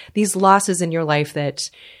is like these losses in your life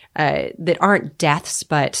that aren't deaths,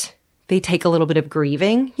 but they take a little bit of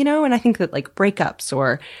grieving, you know. And I think that like breakups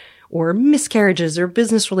or miscarriages or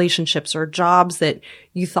business relationships or jobs that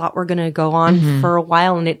you thought were going to go on for a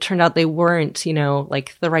while and it turned out they weren't, you know,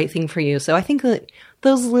 like the right thing for you. So I think that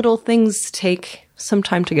those little things take some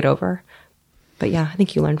time to get over. But yeah, I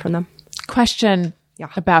think you learn from them. Question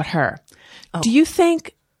about her. Do you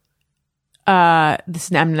think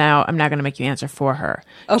I'm now going to make you answer for her.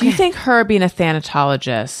 Okay. Do you think her being a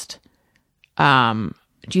thanatologist,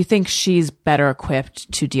 do you think she's better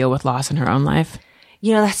equipped to deal with loss in her own life?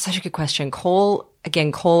 You know, that's such a good question. Cole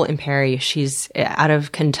Imperi, she's out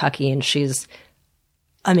of Kentucky and she's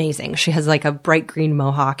amazing. She has like a bright green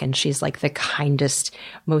mohawk and she's like the kindest,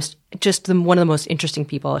 one of the most interesting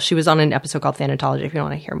people. She was on an episode called Thanatology if you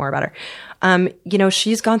want to hear more about her. You know,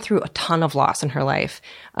 she's gone through a ton of loss in her life.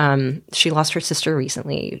 She lost her sister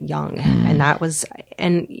recently, young,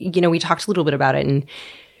 and you know, we talked a little bit about it, and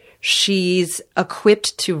she's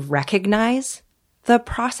equipped to recognize the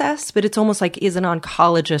process, but it's almost like, is an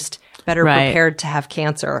oncologist better Right. prepared to have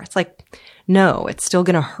cancer? It's like, no, it's still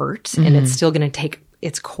going to hurt and it's still going to take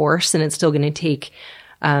its course and it's still going to take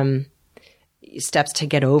steps to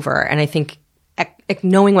get over. And I think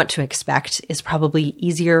knowing what to expect is probably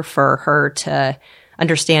easier for her to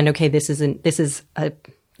understand, okay, this is a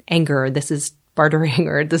anger, this is bartering,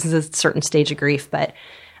 or this is a certain stage of grief. But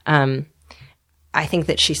I think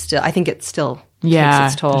that it still Yeah,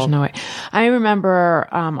 takes its toll. there's no way. I remember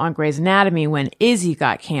on Grey's Anatomy when Izzy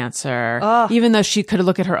got cancer, even though she could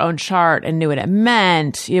look at her own chart and knew what it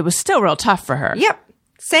meant, it was still real tough for her. Yep.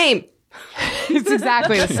 Same. It's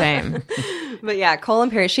exactly the same. But yeah, Colin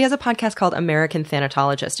Perry, she has a podcast called American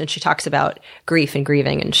Thanatologist, and she talks about grief and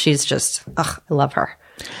grieving, and she's just, I love her.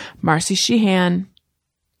 Marcy Sheehan.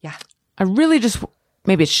 Yeah.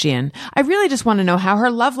 Maybe it's Sheehan. I really just want to know how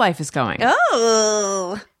her love life is going.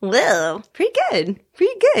 Oh, well, pretty good.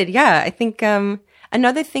 Pretty good. Yeah. I think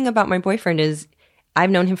another thing about my boyfriend is I've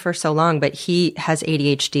known him for so long, but he has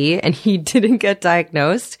ADHD and he didn't get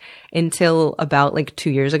diagnosed until about like 2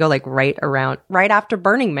 years ago, like right after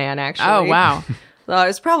Burning Man, actually. Oh, wow. So it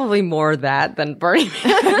was probably more that than Burning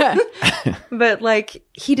Man. But like,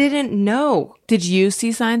 he didn't know. Did you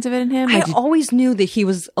see signs of it in him? I always knew that he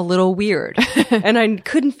was a little weird and I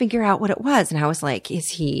couldn't figure out what it was. And I was like, is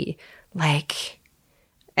he like,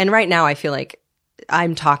 and right now I feel like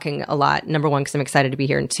I'm talking a lot. Number one, because I'm excited to be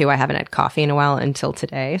here. And two, I haven't had coffee in a while until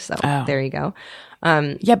today. So there you go.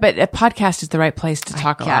 Yeah, but a podcast is the right place to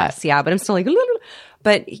talk a lot. Yes, yeah, but I'm still like,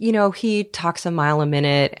 but you know, he talks a mile a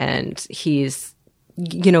minute and he's,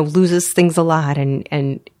 you know, loses things a lot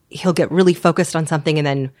and he'll get really focused on something and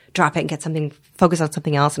then drop it and get something focused on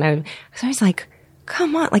something else. And I was always like,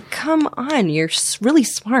 come on, you're really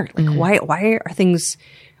smart. Like,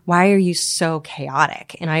 why are you so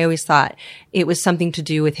chaotic? And I always thought it was something to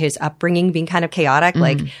do with his upbringing being kind of chaotic.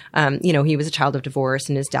 Like, you know, he was a child of divorce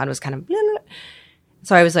and his dad was kind of blah, blah.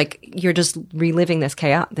 So I was like, you're just reliving this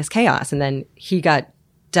chaos. And then he got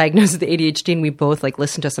diagnosed with ADHD and we both like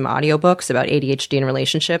listened to some audiobooks about ADHD and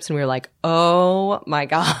relationships. And we were like, oh my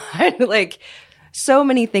God, like so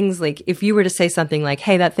many things. Like if you were to say something like,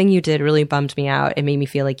 hey, that thing you did really bummed me out. It made me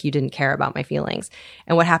feel like you didn't care about my feelings.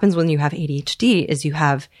 And what happens when you have ADHD is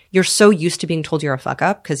you're so used to being told you're a fuck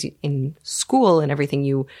up because in school and everything,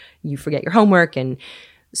 you forget your homework. And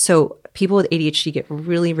so people with ADHD get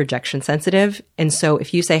really rejection sensitive. And so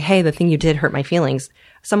if you say, hey, the thing you did hurt my feelings,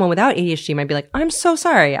 someone without ADHD might be like, I'm so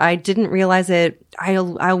sorry. I didn't realize it. I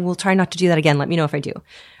will try not to do that again. Let me know if I do.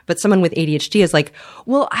 But someone with ADHD is like,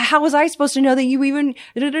 well, how was I supposed to know that you even,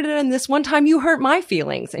 and this one time you hurt my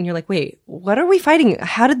feelings? And you're like, wait, what are we fighting?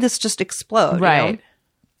 How did this just explode? Right. You know?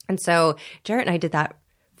 And so Jarrett and I did that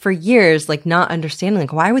for years, like not understanding,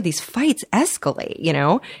 like, why would these fights escalate? You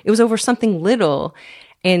know, it was over something little.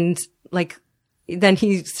 And like, then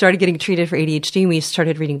he started getting treated for ADHD and we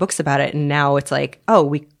started reading books about it. And now it's like, oh,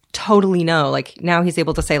 we totally know. Like now he's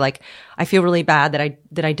able to say like, I feel really bad that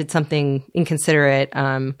I did something inconsiderate.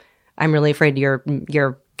 I'm really afraid you're going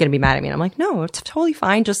to be mad at me. And I'm like, no, it's totally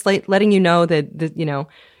fine. Just like letting you know that you know,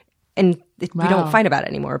 and we don't fight about it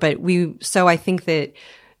anymore. But so I think that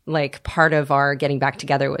like part of our getting back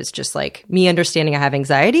together was just like me understanding I have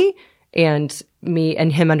anxiety and me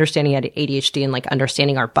and him understanding I had ADHD and like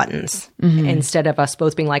understanding our buttons instead of us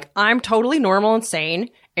both being like, I'm totally normal and sane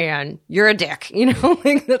and you're a dick, you know,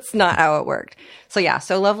 like that's not how it worked. So yeah,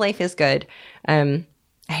 so love life is good. I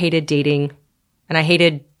hated dating and I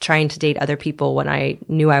hated trying to date other people when I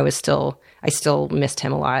knew I still missed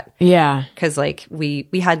him a lot. Yeah. Cause like we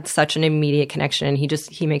had such an immediate connection and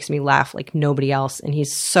he makes me laugh like nobody else. And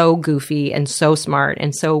he's so goofy and so smart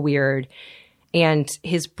and so weird. And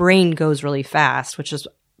his brain goes really fast, which is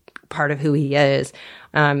part of who he is.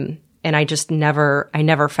 And I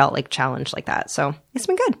never felt like challenged like that. So it's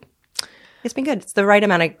been good. It's been good. It's the right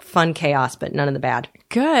amount of fun chaos, but none of the bad.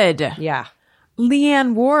 Good. Yeah.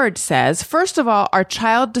 Leanne Ward says, first of all, our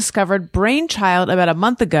child discovered Brainchild about a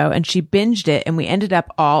month ago and she binged it and we ended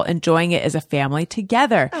up all enjoying it as a family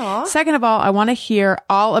together. Aww. Second of all, I want to hear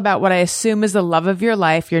all about what I assume is the love of your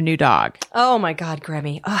life, your new dog. Oh my God,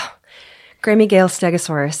 Grammy. Oh. Grammy Gale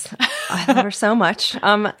Stegosaurus. I love her so much.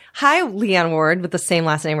 Hi, Leanne Ward with the same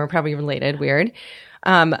last name. We're probably related. Weird.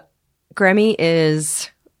 Grammy is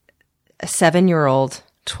a 7-year-old,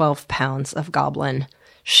 12 pounds of goblin.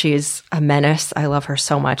 She's a menace. I love her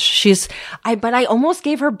so much. But I almost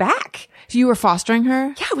gave her back. So you were fostering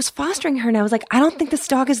her? Yeah, I was fostering her and I was like, I don't think this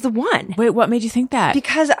dog is the one. Wait, what made you think that?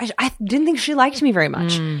 Because I didn't think she liked me very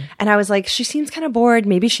much. And I was like, she seems kind of bored.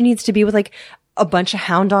 Maybe she needs to be with like a bunch of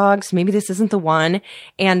hound dogs. Maybe this isn't the one.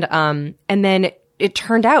 And then it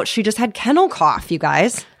turned out she just had kennel cough, you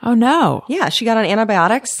guys. Oh no. Yeah, she got on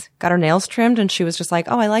antibiotics, got her nails trimmed, and she was just like,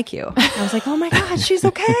 "Oh, I like you." I was like, "Oh my God, she's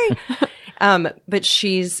okay." But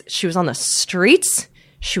she was on the streets.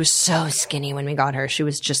 She was so skinny when we got her. She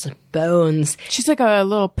was just bones. She's like a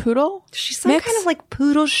little poodle. She's some mix? kind of like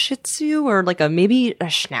poodle shih tzu or like maybe a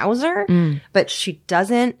schnauzer, but she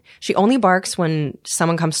only barks when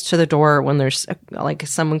someone comes to the door, when there's like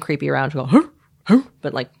someone creepy around. She'll go, "Huh, huh,"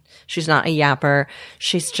 but like she's not a yapper.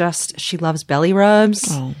 She loves belly rubs.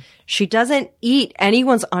 Oh. She doesn't eat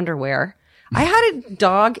anyone's underwear. I had a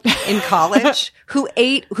dog in college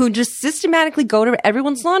who just systematically go to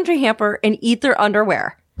everyone's laundry hamper and eat their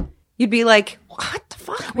underwear. You'd be like, what the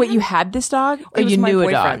fuck? Wait, man? you had this dog? Or It was you my knew a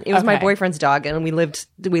boyfriend. dog? It was my Okay. boyfriend's dog, and we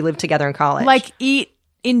lived together in college. Like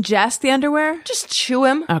ingest the underwear? just chew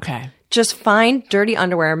him. Okay. Just find dirty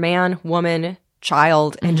underwear, man, woman,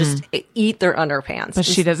 child, and just eat their underpants. But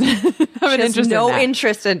she doesn't have She an has interest no in that.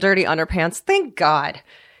 interest in dirty underpants. Thank God.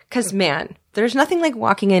 Because, man, there's nothing like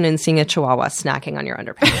walking in and seeing a chihuahua snacking on your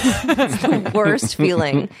underpants. It's the worst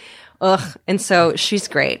feeling. Ugh. And so she's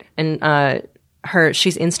great. And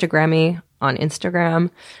she's Instagrammy on Instagram.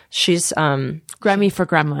 She's Grammy for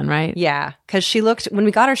gremlin, right? yeah, because when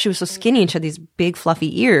we got her, she was so skinny and she had these big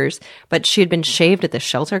fluffy ears, but she had been shaved at the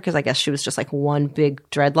shelter because I guess she was just like one big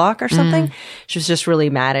dreadlock or something. She was just really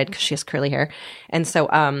matted because she has curly hair. And so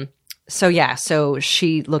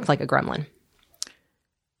she looked like a gremlin.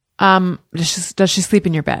 Does she sleep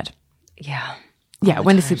in your bed? Yeah. Yeah,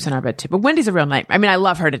 Wendy sleeps in our bed too. But Wendy's a real nightmare. I mean, I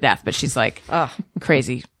love her to death, but she's like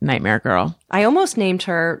crazy nightmare girl. I almost named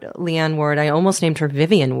her Leanne Ward. I almost named her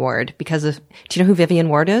Vivian Ward because of, do you know who Vivian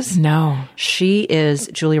Ward is? No. She is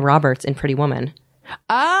Julia Roberts in Pretty Woman,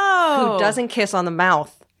 Oh. who doesn't kiss on the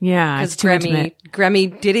mouth. Yeah, it's Because too intimate.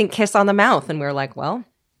 Grammy didn't kiss on the mouth. And we were like, well,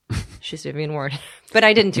 she's Vivian Ward. But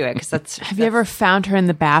I didn't do it because that's. Have you ever found her in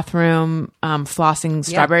the bathroom flossing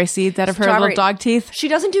strawberry seeds out of her little dog teeth? She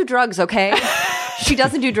doesn't do drugs, okay? She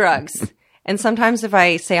doesn't do drugs. And sometimes if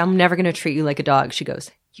I say, I'm never going to treat you like a dog, she goes,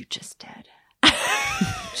 you just did. You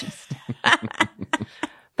just did.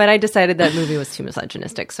 But I decided that movie was too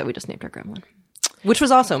misogynistic, so we just named her Gremlin, which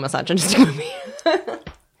was also a misogynistic movie.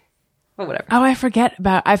 But whatever. Oh, I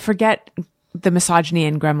forget the misogyny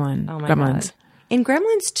in Gremlin. Oh my Gremlins. God. In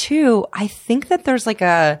Gremlins 2, I think that there's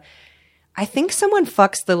I think someone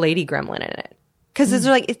fucks the lady gremlin in it. Because there's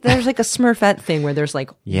like a Smurfette thing where there's like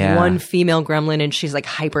Yeah. one female gremlin and she's like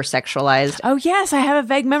hypersexualized. Oh yes, I have a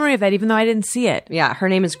vague memory of that, even though I didn't see it. Yeah, her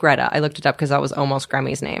name is Greta. I looked it up because that was almost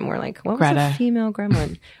Grammy's name. We're like, what was Greta. a female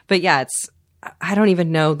gremlin? But yeah, I don't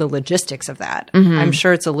even know the logistics of that. I'm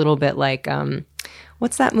sure it's a little bit like,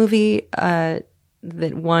 what's that movie that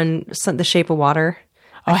won The Shape of Water?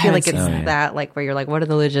 I feel like it's that, like, where you're like, what are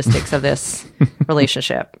the logistics of this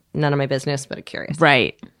relationship? None of my business, but I'm curious.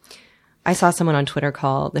 Right. I saw someone on Twitter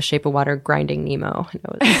call The Shape of Water Grinding Nemo. And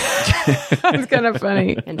It's kind of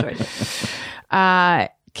funny. enjoyed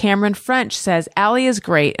it. Cameron French says, Alie is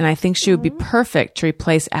great, and I think she would be perfect to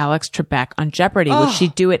replace Alex Trebek on Jeopardy. Would she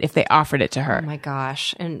do it if they offered it to her? Oh my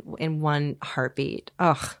gosh. And in one heartbeat.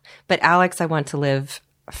 Ugh. But Alex, I want to live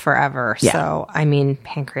forever. Yeah. So, I mean,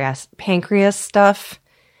 pancreas stuff.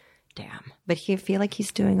 Damn. But I feel like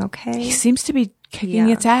he's doing okay. He seems to be kicking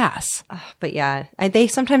Yeah. its ass. But yeah, they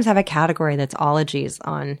sometimes have a category that's ologies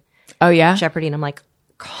on Oh yeah? Jeopardy. And I'm like,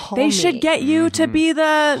 call They me. should get you to be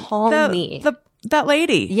Call me. that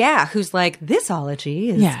lady. Yeah, who's like, this ology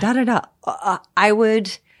is Yeah. da-da-da. I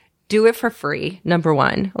would do it for free, number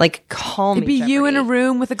one. Like, call It'd me be you in a Jeopardy.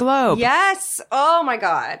 room with a globe. Yes. Oh my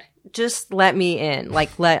God. Just let me in. Like,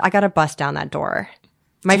 I got to bust down that door.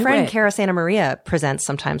 My Do friend it. Cara Santa Maria presents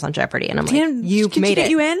sometimes on Jeopardy, and I'm like, Could you she made get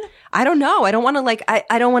it. you in? I don't know. I don't want to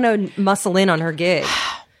I don't want to muscle in on her gig.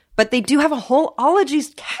 But they do have a whole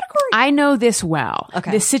ologies category. I know this well.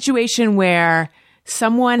 Okay. This situation where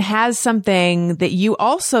someone has something that you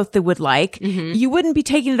also would like, you wouldn't be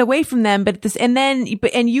taking it away from them,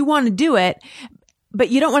 and you want to do it, but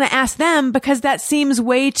you don't want to ask them because that seems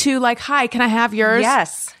way too like, hi, can I have yours?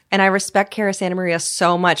 Yes. And I respect Cara Santa Maria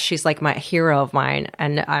so much. She's like my hero of mine,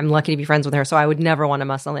 and I'm lucky to be friends with her. So I would never want to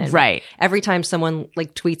muscle in. Right. Every time someone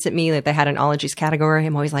like tweets at me that they had an ologies category,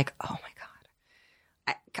 I'm always like, oh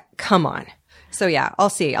my God, come on. So yeah, I'll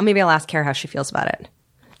see. Maybe I'll ask Cara how she feels about it.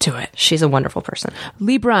 Do it. She's a wonderful person.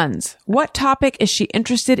 Lee Bruns, what topic is she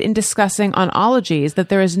interested in discussing on ologies that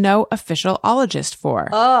there is no official ologist for?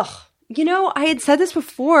 You know, I had said this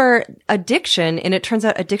before, addiction, and it turns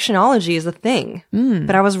out addictionology is a thing.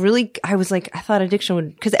 But I was like, I thought addiction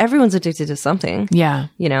would, because everyone's addicted to something. Yeah.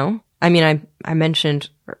 You know? I mean, I mentioned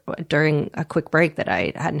during a quick break that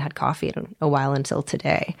I hadn't had coffee in a while until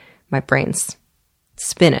today. My brain's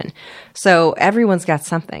spinning. So everyone's got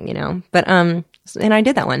something, you know. But and I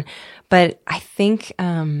did that one. But I think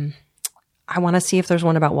I want to see if there's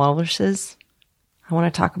one about walruses. I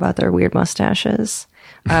want to talk about their weird mustaches.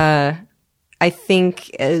 I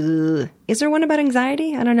think is there one about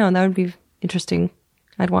anxiety? I don't know. That would be interesting.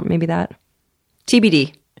 I'd want maybe that.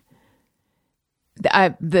 TBD.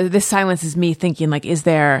 This silence is me thinking, like, is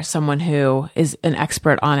there someone who is an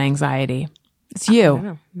expert on anxiety? It's I you. don't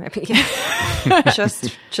know. Maybe,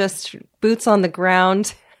 just boots on the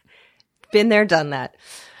ground. Been there, done that.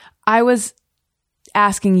 I was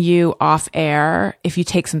asking you off air if you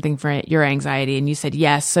take something for your anxiety, and you said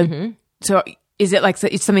yes. So, so is it like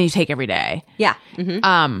it's something you take every day? Yeah.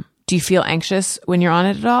 Mm-hmm. Do you feel anxious when you're on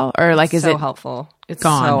it at all, or like is so it helpful? It's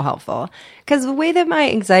gone? So helpful because the way that my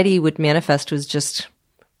anxiety would manifest was just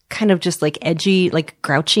kind of just like edgy, like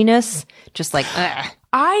grouchiness, just like. Ugh.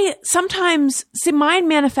 I sometimes see mine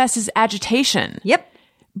manifests as agitation. Yep.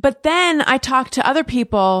 But then I talk to other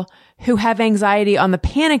people who have anxiety on the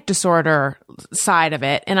panic disorder side of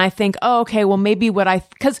it, and I think, oh, okay, well, maybe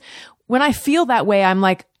because when I feel that way, I'm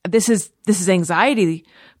like, this is anxiety.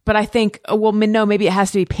 But I think, oh, well, no, maybe it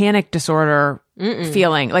has to be panic disorder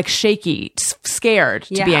feeling, like shaky, scared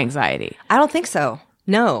to be anxiety. I don't think so.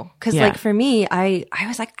 No, because Yeah. like for me, I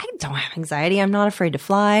was like, I don't have anxiety. I'm not afraid to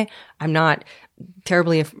fly. I'm not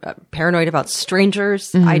terribly paranoid about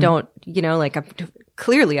strangers. I don't, like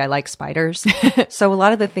clearly I like spiders. So a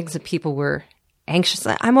lot of the things that people were anxious,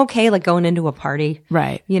 I'm okay like going into a party.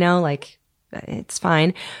 Right. Like it's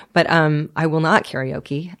fine. But I will not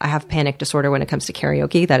karaoke. I have panic disorder when it comes to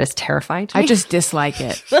karaoke. That is terrifying to me. I just dislike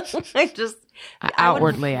it.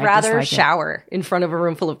 Outwardly, I I would rather dislike it. shower in front of a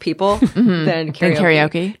room full of people than karaoke.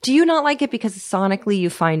 karaoke? Do you not like it because sonically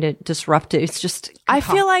you find it disruptive? It's just I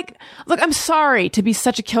feel like, look, I'm sorry to be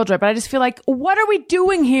such a killjoy, but I just feel like, what are we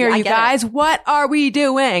doing here, Yeah, I you get it. guys? What are we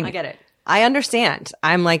doing? I get it. I understand.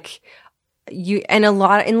 I'm like you, and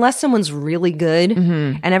unless someone's really good,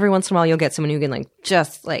 and every once in a while you'll get someone who can like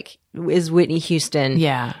just like is Whitney Houston,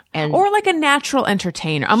 Yeah. and Or like a natural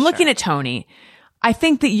entertainer. I'm looking at Tony. I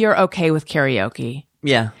think that you're okay with karaoke.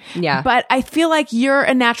 Yeah. yeah, But I feel like you're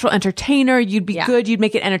a natural entertainer. You'd be Yeah. good. You'd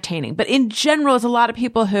make it entertaining. But in general, there's a lot of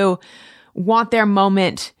people who want their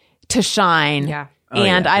moment to shine. Yeah. Oh,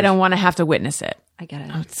 And yeah, I don't want to have to witness it. I get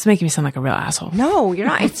it. It's making me sound like a real asshole. No, you're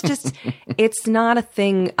not. It's just, it's not a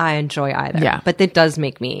thing I enjoy either. Yeah. But it does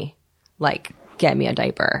make me like, get me a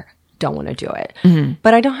diaper. Don't want to do it.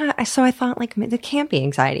 But I don't have, so I thought like, there can't be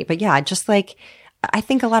anxiety. But yeah, just like, I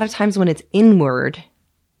think a lot of times when it's inward,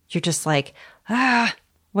 you're just like,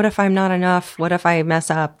 what if I'm not enough? What if I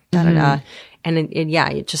mess up? Da da da. And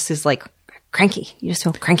it just is like cranky. You just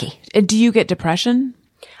feel cranky. Do you get depression?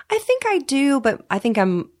 I think I do, but I think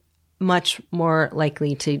I'm much more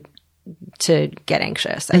likely to get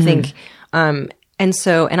anxious. I think, and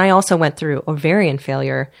I also went through ovarian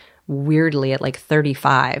failure weirdly at like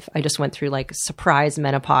 35. I just went through like surprise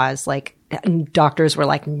menopause. Like and doctors were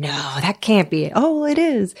like, no, that can't be it. Oh, it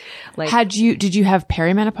is. Like, Did you have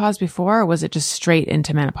perimenopause before, or was it just straight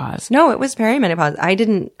into menopause? no, it was perimenopause.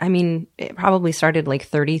 It probably started like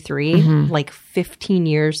 33, like 15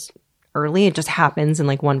 years early. It just happens in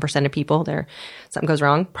like 1% of people. Something goes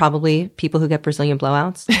wrong. Probably people who get Brazilian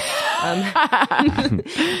blowouts.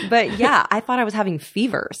 But yeah, I thought I was having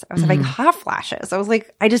fevers. I was having hot flashes. I was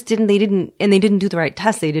like, they didn't do the right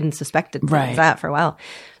test. They didn't suspect it Right. was that for a while.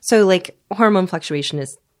 So like hormone fluctuation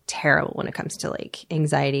is terrible when it comes to like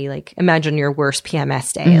anxiety. Like imagine your worst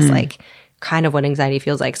PMS day is like kind of what anxiety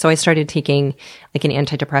feels like. So I started taking like an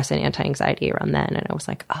antidepressant, anti-anxiety around then. And I was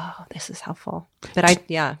like, oh, this is helpful. But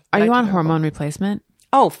Are you on hormone replacement?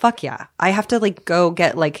 Oh, fuck yeah. I have to like go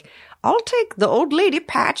get like, I'll take the old lady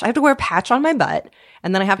patch. I have to wear a patch on my butt.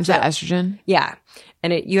 And then I have Is to. that estrogen? Yeah.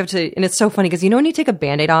 And you have to, and it's so funny because when you take a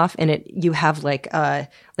Band-Aid off and you have like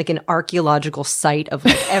an archaeological site of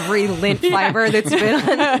like every lint fiber that's been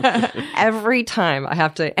on. Every time I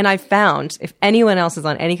have to, and I found if anyone else is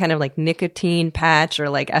on any kind of like nicotine patch or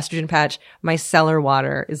like estrogen patch, my cellar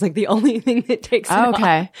water is like the only thing that takes it off.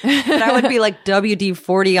 Okay. But I would be like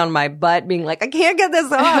WD-40 on my butt being like, I can't get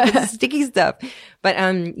this off. It's sticky stuff. But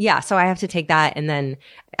yeah, so I have to take that, and then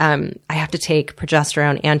I have to take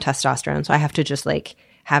progesterone and testosterone. So I have to just like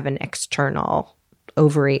have an external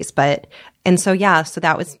ovaries. And so yeah, so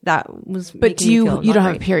that was But do you don't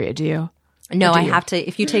have a period, do you? No, I have to.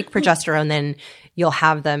 If you take progesterone, then you'll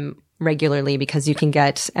have them regularly because you can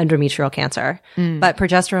get endometrial cancer. But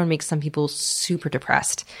progesterone makes some people super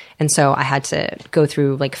depressed. And so I had to go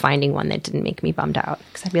through like finding one that didn't make me bummed out.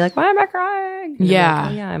 Because I'd be like, why am I crying? And I'm Yeah.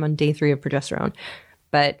 like, oh, yeah, I'm on day 3 of progesterone.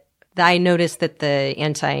 But I noticed that the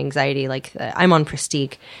anti-anxiety, like I'm on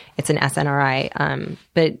Prestige, it's an SNRI,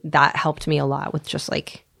 but that helped me a lot with just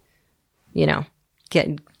like,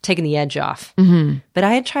 taking the edge off. Mm-hmm. But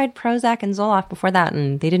I had tried Prozac and Zoloft before that,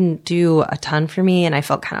 and they didn't do a ton for me, and I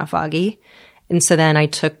felt kind of foggy. And so then I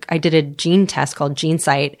did a gene test called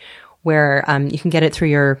GeneSight, where you can get it through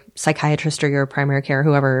your psychiatrist or your primary care,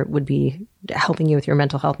 whoever would be helping you with your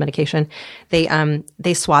mental health medication. They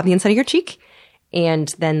swab the inside of your cheek, and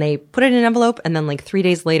then they put it in an envelope, and then like 3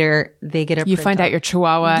 days later, they get it. You find out your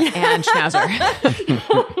Chihuahua and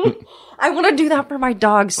Schnauzer. I want to do that for my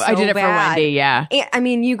dog so I did it bad. for Wendy, yeah. And, I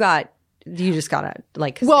mean, you just got a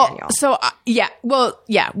like Well, spaniel. so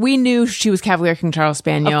we knew she was Cavalier King Charles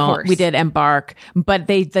Spaniel. Of course. We did Embark, but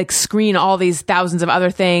they like screen all these thousands of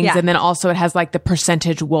other things, Yeah. and then also it has like the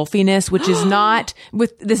percentage wolfiness, which is not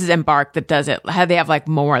with this is Embark that does it. They have like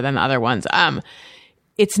more than the other ones.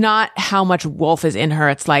 It's not how much wolf is in her.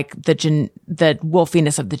 It's like the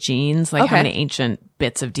wolfiness of the genes, like how Okay. many ancient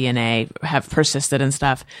bits of DNA have persisted and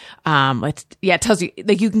stuff. It tells you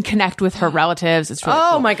like you can connect with her relatives. It's really Oh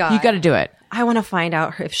cool. my God. You got to do it. I want to find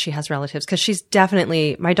out if she has relatives, because she's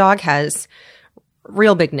definitely, my dog has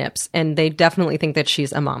real big nips, and they definitely think that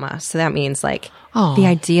she's a mama. So that means like the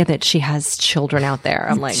idea that she has children out there.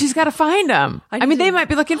 I'm like, She's got to find them. I mean, they might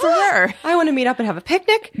be looking for her. I want to meet up and have a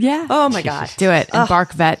picnic. Yeah. Oh my God. Do it.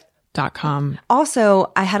 Embarkvet.com.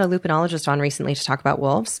 Also, I had a lupinologist on recently to talk about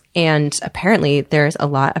wolves, and apparently there's a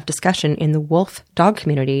lot of discussion in the wolf dog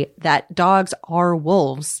community that dogs are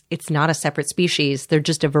wolves. It's not a separate species. They're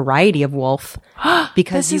just a variety of wolf.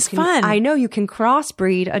 Because This is fun. I know you can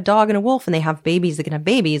crossbreed a dog and a wolf, and they have babies that can have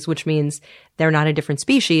babies, which means they're not a different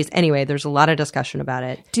species. Anyway, there's a lot of discussion about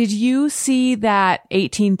it. Did you see that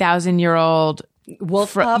 18,000-year-old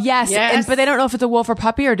Wolf pup? Yes. But they don't know if it's a wolf or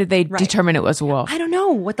puppy, or did they determine it was a wolf? I don't know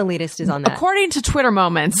what the latest is on that. According to Twitter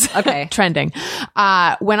moments, Okay. trending.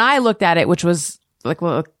 When I looked at it, which was like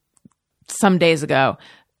some days ago,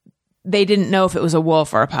 they didn't know if it was a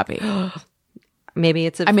wolf or a puppy. Maybe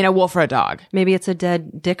it's I mean, a wolf or a dog. maybe it's a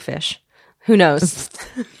dead dickfish. Who knows?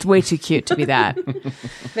 It's way too cute to be that.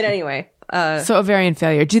 But anyway, So ovarian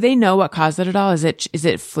failure. Do they know what caused it at all? Is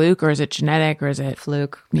it fluke, or is it genetic, or is it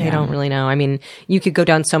fluke. They don't really know. I mean, you could go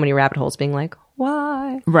down so many rabbit holes being like,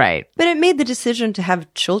 why? right? But it made the decision to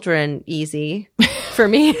have children easy for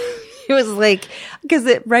me. It was like, because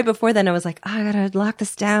right before then I was like, I gotta lock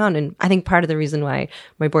this down. And I think part of the reason why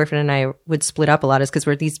my boyfriend and I would split up a lot is because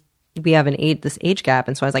we have this age gap.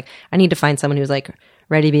 And so I was like, I need to find someone who's like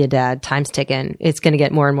ready to be a dad. Time's ticking. It's going to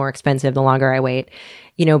get more and more expensive the longer I wait,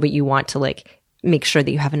 but you want to like make sure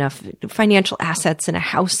that you have enough financial assets and a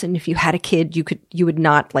house. And if you had a kid, you would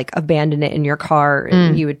not like abandon it in your car,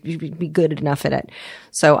 and you'd be good enough at it.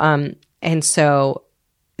 So, and so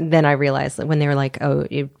then I realized that when they were like, oh,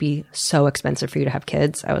 it'd be so expensive for you to have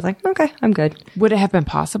kids, I was like, okay, I'm good. Would it have been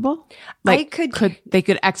possible? I could They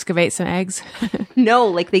could excavate some eggs? no,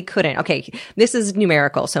 like they couldn't. Okay. This is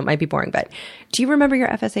numerical, so it might be boring, but do you remember your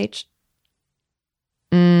FSH?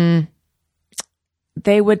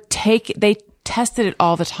 They tested it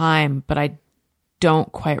all the time, but I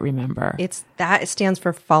don't quite remember. It stands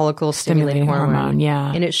for follicle stimulating hormone.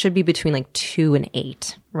 Yeah. And it should be between like 2 and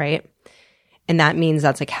 8, right? And that means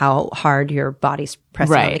that's like how hard your body's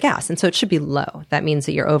pressing on the Right. gas. And so it should be low. That means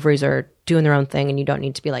that your ovaries are doing their own thing, and you don't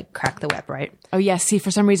need to be like crack the whip, right? Oh, yeah. See,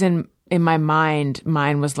 for some reason in my mind,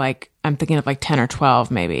 mine was like, I'm thinking of like 10 or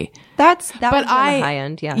 12 maybe. That was on the high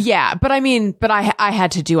end, yeah. Yeah. But I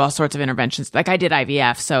had to do all sorts of interventions. Like I did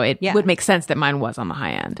IVF, so it Yeah. would make sense that mine was on the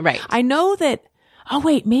high end. Right. I know that, oh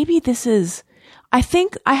wait, maybe I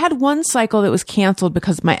think I had one cycle that was canceled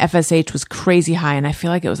because my FSH was crazy high, and I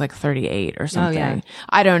feel like it was like 38 or something. yeah.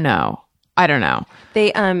 I don't know.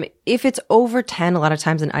 They, if it's over 10, a lot of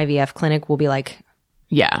times an IVF clinic will be like,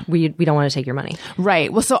 Yeah. we don't want to take your money.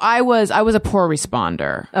 Right. Well, so I was a poor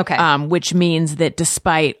responder. Okay. Which means that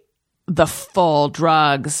despite the full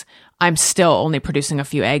drugs, I'm still only producing a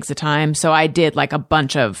few eggs a time. So I did like a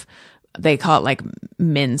bunch of, they call it like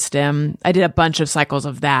min stim. I did a bunch of cycles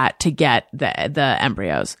of that to get the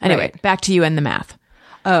embryos. Anyway, Right. back to you and the math.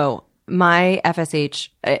 Oh, my FSH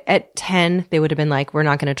at 10, they would have been like, we're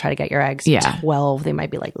not going to try to get your eggs. Yeah. 12, they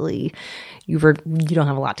might be like, Lee, you don't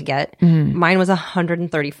have a lot to get. Mine was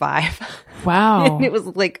 135. Wow. And it was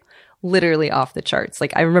like literally off the charts.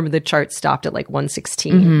 Like I remember the chart stopped at like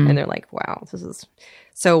 116, and they're like, wow, this is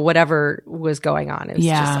so whatever was going on. It was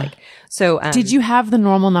Yeah. just like, so, Did you have the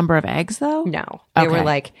normal number of eggs though? no, they were Okay.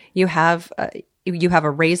 like, you have, you have a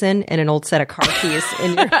raisin and an old set of car keys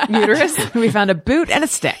in your uterus. We found a boot and a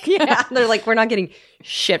stick. Yeah. They're like, we're not getting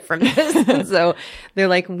shit from this. And so they're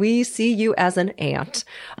like, we see you as an aunt.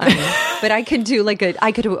 But I could do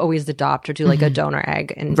I could always adopt or do like a donor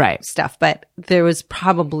egg and Right. stuff. But there was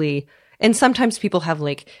probably, and sometimes people have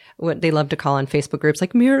like what they love to call on Facebook groups,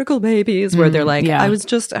 like miracle babies, where they're like, yeah. I was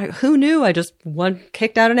just, who knew? I just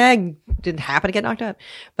kicked out an egg, didn't happen to get knocked up.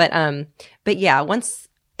 But yeah, once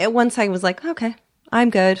I was like, okay, I'm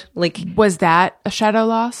good. Like, Was that a shadow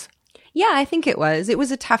loss? yeah, I think it was. That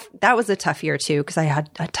was a tough year too, because I had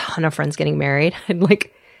a ton of friends getting married. And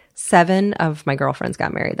like 7 of my girlfriends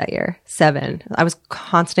got married that year. 7. I was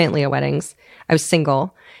constantly at weddings. I was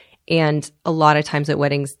single. And a lot of times at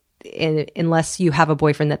weddings, unless you have a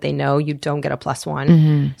boyfriend that they know, you don't get a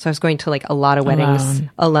 +1. So I was going to like a lot of weddings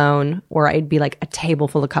alone, or I'd be like a table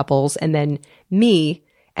full of couples and then me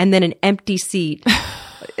and then an empty seat.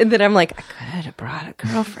 And then I'm like, I could have brought a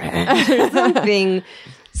girlfriend or something.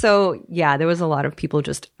 So yeah, there was a lot of people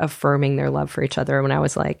just affirming their love for each other when I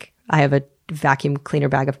was like, I have a vacuum cleaner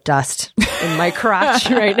bag of dust in my crotch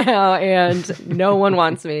right now and no one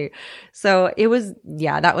wants me. So it was,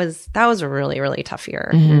 yeah, that was a really, really tough year.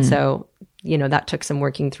 And so, that took some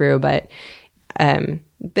working through, but I,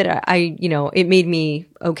 it made me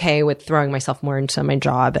okay with throwing myself more into my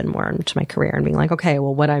job and more into my career and being like, okay,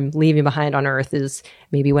 well, what I'm leaving behind on earth is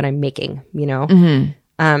maybe what I'm making,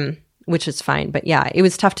 which is fine. But yeah,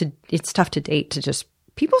 it's tough to date, to just,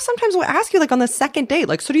 people sometimes will ask you like on the second date,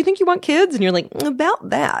 like, so do you think you want kids? And you're like, about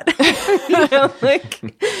that,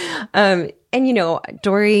 and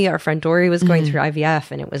Dory, our friend Dory, was going through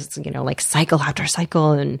IVF, and it was, like cycle after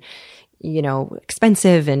cycle and,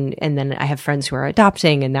 expensive. And then I have friends who are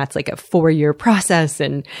adopting, and that's like a 4-year process.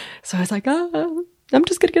 And so I was like, I'm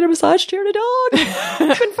just going to get a massage chair and a dog.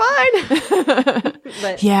 It's been fine.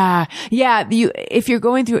 But Yeah. If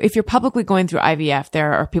you're publicly going through IVF,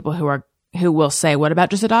 there are people who will say, what about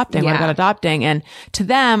just adopting? What Yeah. about adopting? And to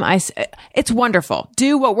them, it's wonderful.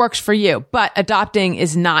 Do what works for you, but adopting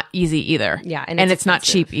is not easy either. Yeah. And it's not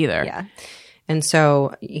cheap either. Yeah. And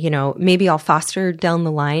so, maybe I'll foster down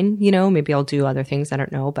the line, maybe I'll do other things. I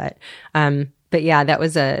don't know. But yeah, it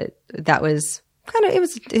was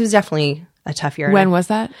definitely a tough year. When was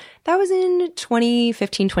that? That was in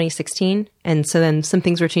 2015, 2016. And so then some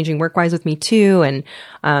things were changing work-wise with me too. And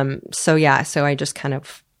so I just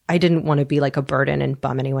I didn't want to be like a burden and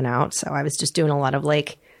bum anyone out. So I was just doing a lot of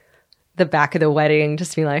like the back of the wedding,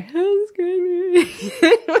 just be like, oh, this is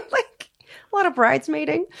good. Like a lot of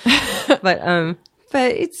bridesmaiding. But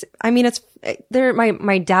it's there.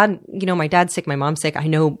 My dad, my dad's sick, my mom's sick. I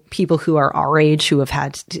know people who are our age who have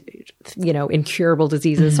had, incurable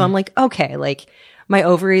diseases. So I'm like, okay, like my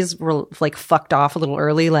ovaries were like fucked off a little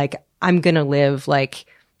early. Like I'm going to live, like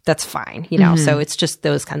that's fine, So it's just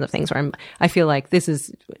those kinds of things where I feel like this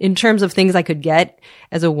is, in terms of things I could get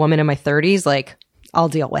as a woman in my 30s, like I'll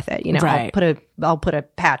deal with it, Right. I'll put a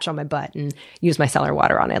patch on my butt and use my cellar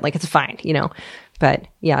water on it. Like it's fine, But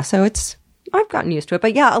yeah, so I've gotten used to it.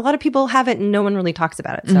 But yeah, a lot of people have it and no one really talks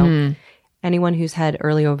about it. So anyone who's had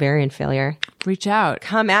early ovarian failure, Reach out.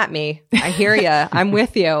 come at me. I hear you. I'm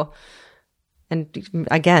with you. And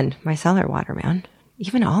again, my cellar water, man.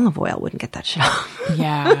 Even olive oil wouldn't get that shit off.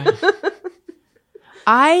 Yeah.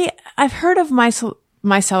 I've heard of micellar,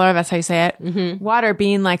 that's how you say it, water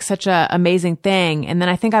being like such a amazing thing. And then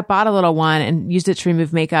I think I bought a little one and used it to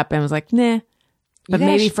remove makeup and was like, nah, but gotta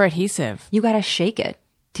maybe for adhesive. You got to shake it.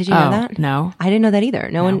 Did you know that? No. I didn't know that either.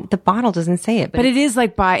 No one, the bottle doesn't say it, But it is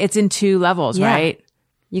like it's in 2 levels, Yeah. right?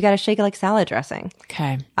 you got to shake it like salad dressing.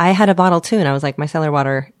 Okay. I had a bottle too, and I was like, my cellar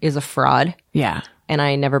water is a fraud. Yeah. And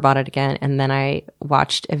I never bought it again. And then I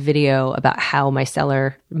watched a video about how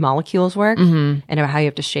micellar molecules work and about how you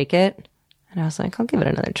have to shake it. And I was like, I'll give it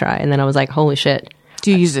another try. And then I was like, holy shit.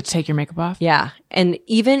 Do you use it to take your makeup off? Yeah. And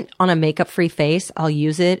even on a makeup free face, I'll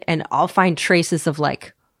use it and I'll find traces of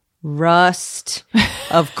like rust,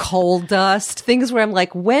 of coal dust, things where I'm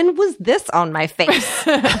like, when was this on my face?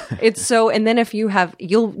 It's so, and then if you have,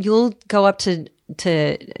 you'll go up to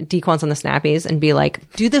Dequans on the Snappies and be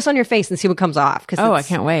like, do this on your face and see what comes off. Oh, I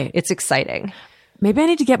can't wait. It's exciting. Maybe I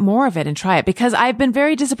need to get more of it and try it because I've been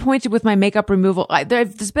very disappointed with my makeup removal.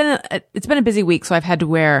 It's been a busy week, so I've had to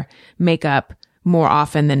wear makeup more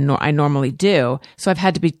often than I normally do. So I've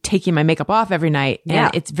had to be taking my makeup off every night, and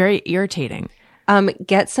Yeah. it's very irritating.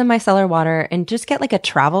 Get some micellar water and just get like a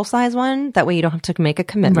travel size one. That way you don't have to make a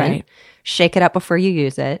commitment. Right. Shake it up before you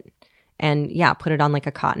use it. and put it on like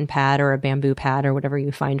a cotton pad or a bamboo pad or whatever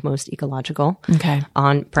you find most ecological. Okay.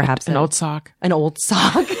 On perhaps An old sock. An old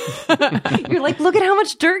sock. You're like, look at how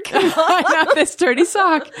much dirt came off. I know, this dirty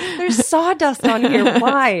sock. There's sawdust on here.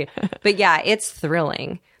 Why? But yeah, it's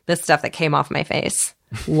thrilling. The stuff that came off my face.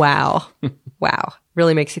 Wow. Wow.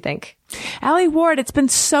 Really makes you think. Alie Ward, it's been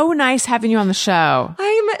so nice having you on the show.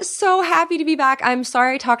 I'm so happy to be back. I'm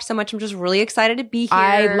sorry I talked so much. I'm just really excited to be here.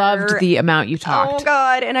 I loved the amount you talked. Oh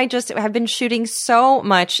God. And I just have been shooting so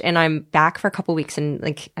much and I'm back for a couple weeks and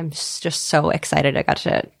like, I'm just so excited I got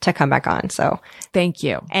to come back on. So Thank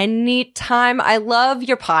you. anytime. I love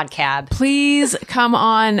your podcast. Please come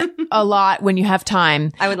on a lot when you have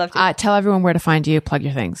time. I would love to. Tell everyone where to find you. Plug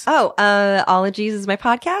your things. Oh, Ologies is my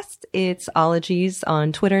podcast. It's Ologies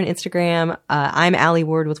on Twitter and Instagram. I'm Alie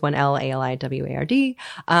Ward with one L, ALIWARD.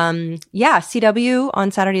 CW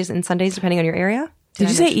on Saturdays and Sundays, depending on your area. Did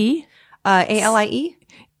you say E? ALIE?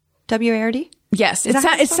 WARD? Yes. that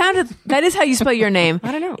how you It sounded, that is how you spell your name.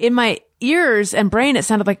 I don't know. In my ears and brain, it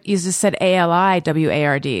sounded like you just said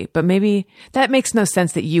ALIWARD, but maybe that makes no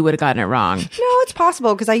sense that you would have gotten it wrong. No, it's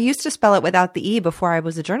possible because I used to spell it without the E before I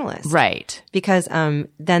was a journalist. Right. Because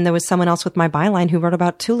then there was someone else with my byline who wrote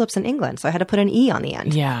about tulips in England. So I had to put an E on the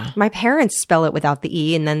end. Yeah. My parents spell it without the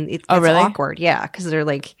E and then it gets really? awkward. Yeah. Because they're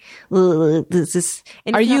like, "Ugh, this is.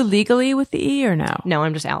 And Are it's you not- legally with the E or no? No,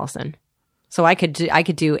 I'm just Allison. So I could do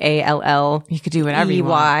ALL. You could do whatever you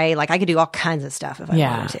want. EY. Like I could do all kinds of stuff if I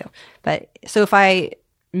Yeah. wanted to. But so if I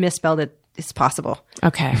misspelled it, it's possible.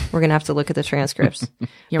 Okay. We're gonna have to look at the transcripts. Yeah,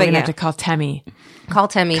 But we're gonna have to call Temmie. call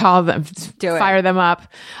Temmie. Call them. Do it. Fire them up.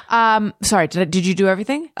 Sorry. Did you do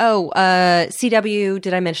everything? Oh, CW.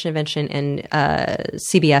 Did I mention Invention and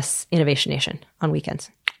CBS Innovation Nation on weekends?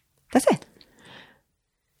 That's it.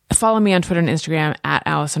 Follow me on Twitter and Instagram at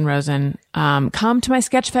Allison Rosen. Come to my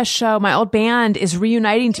Sketchfest show. My old band is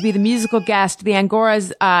reuniting to be the musical guest, the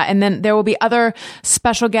Angoras, and then there will be other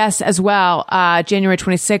special guests as well. January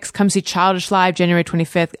 26th, come see Childish Live. January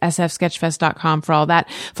 25th, sfsketchfest.com for all that.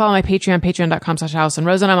 Follow my Patreon, patreon.com/Allison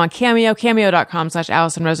Rosen. I'm on Cameo,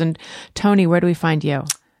 cameo.com/Allison Rosen. Tony, where do we find you?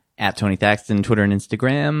 At Tony Thaxton, Twitter and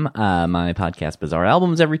Instagram. My podcast, Bizarre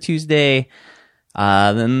Albums, every Tuesday.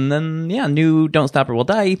 New Don't Stop or We'll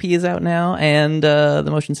Die EP is out now, and the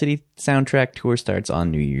Motion City soundtrack tour starts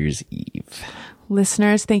on New Year's Eve.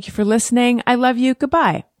 Listeners, thank you for listening. I love you.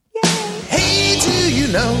 Goodbye. Hey, do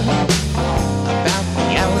you know about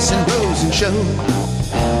the Allison Rosen show?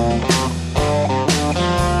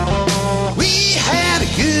 We had a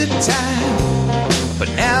good time, but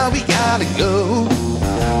now we gotta go.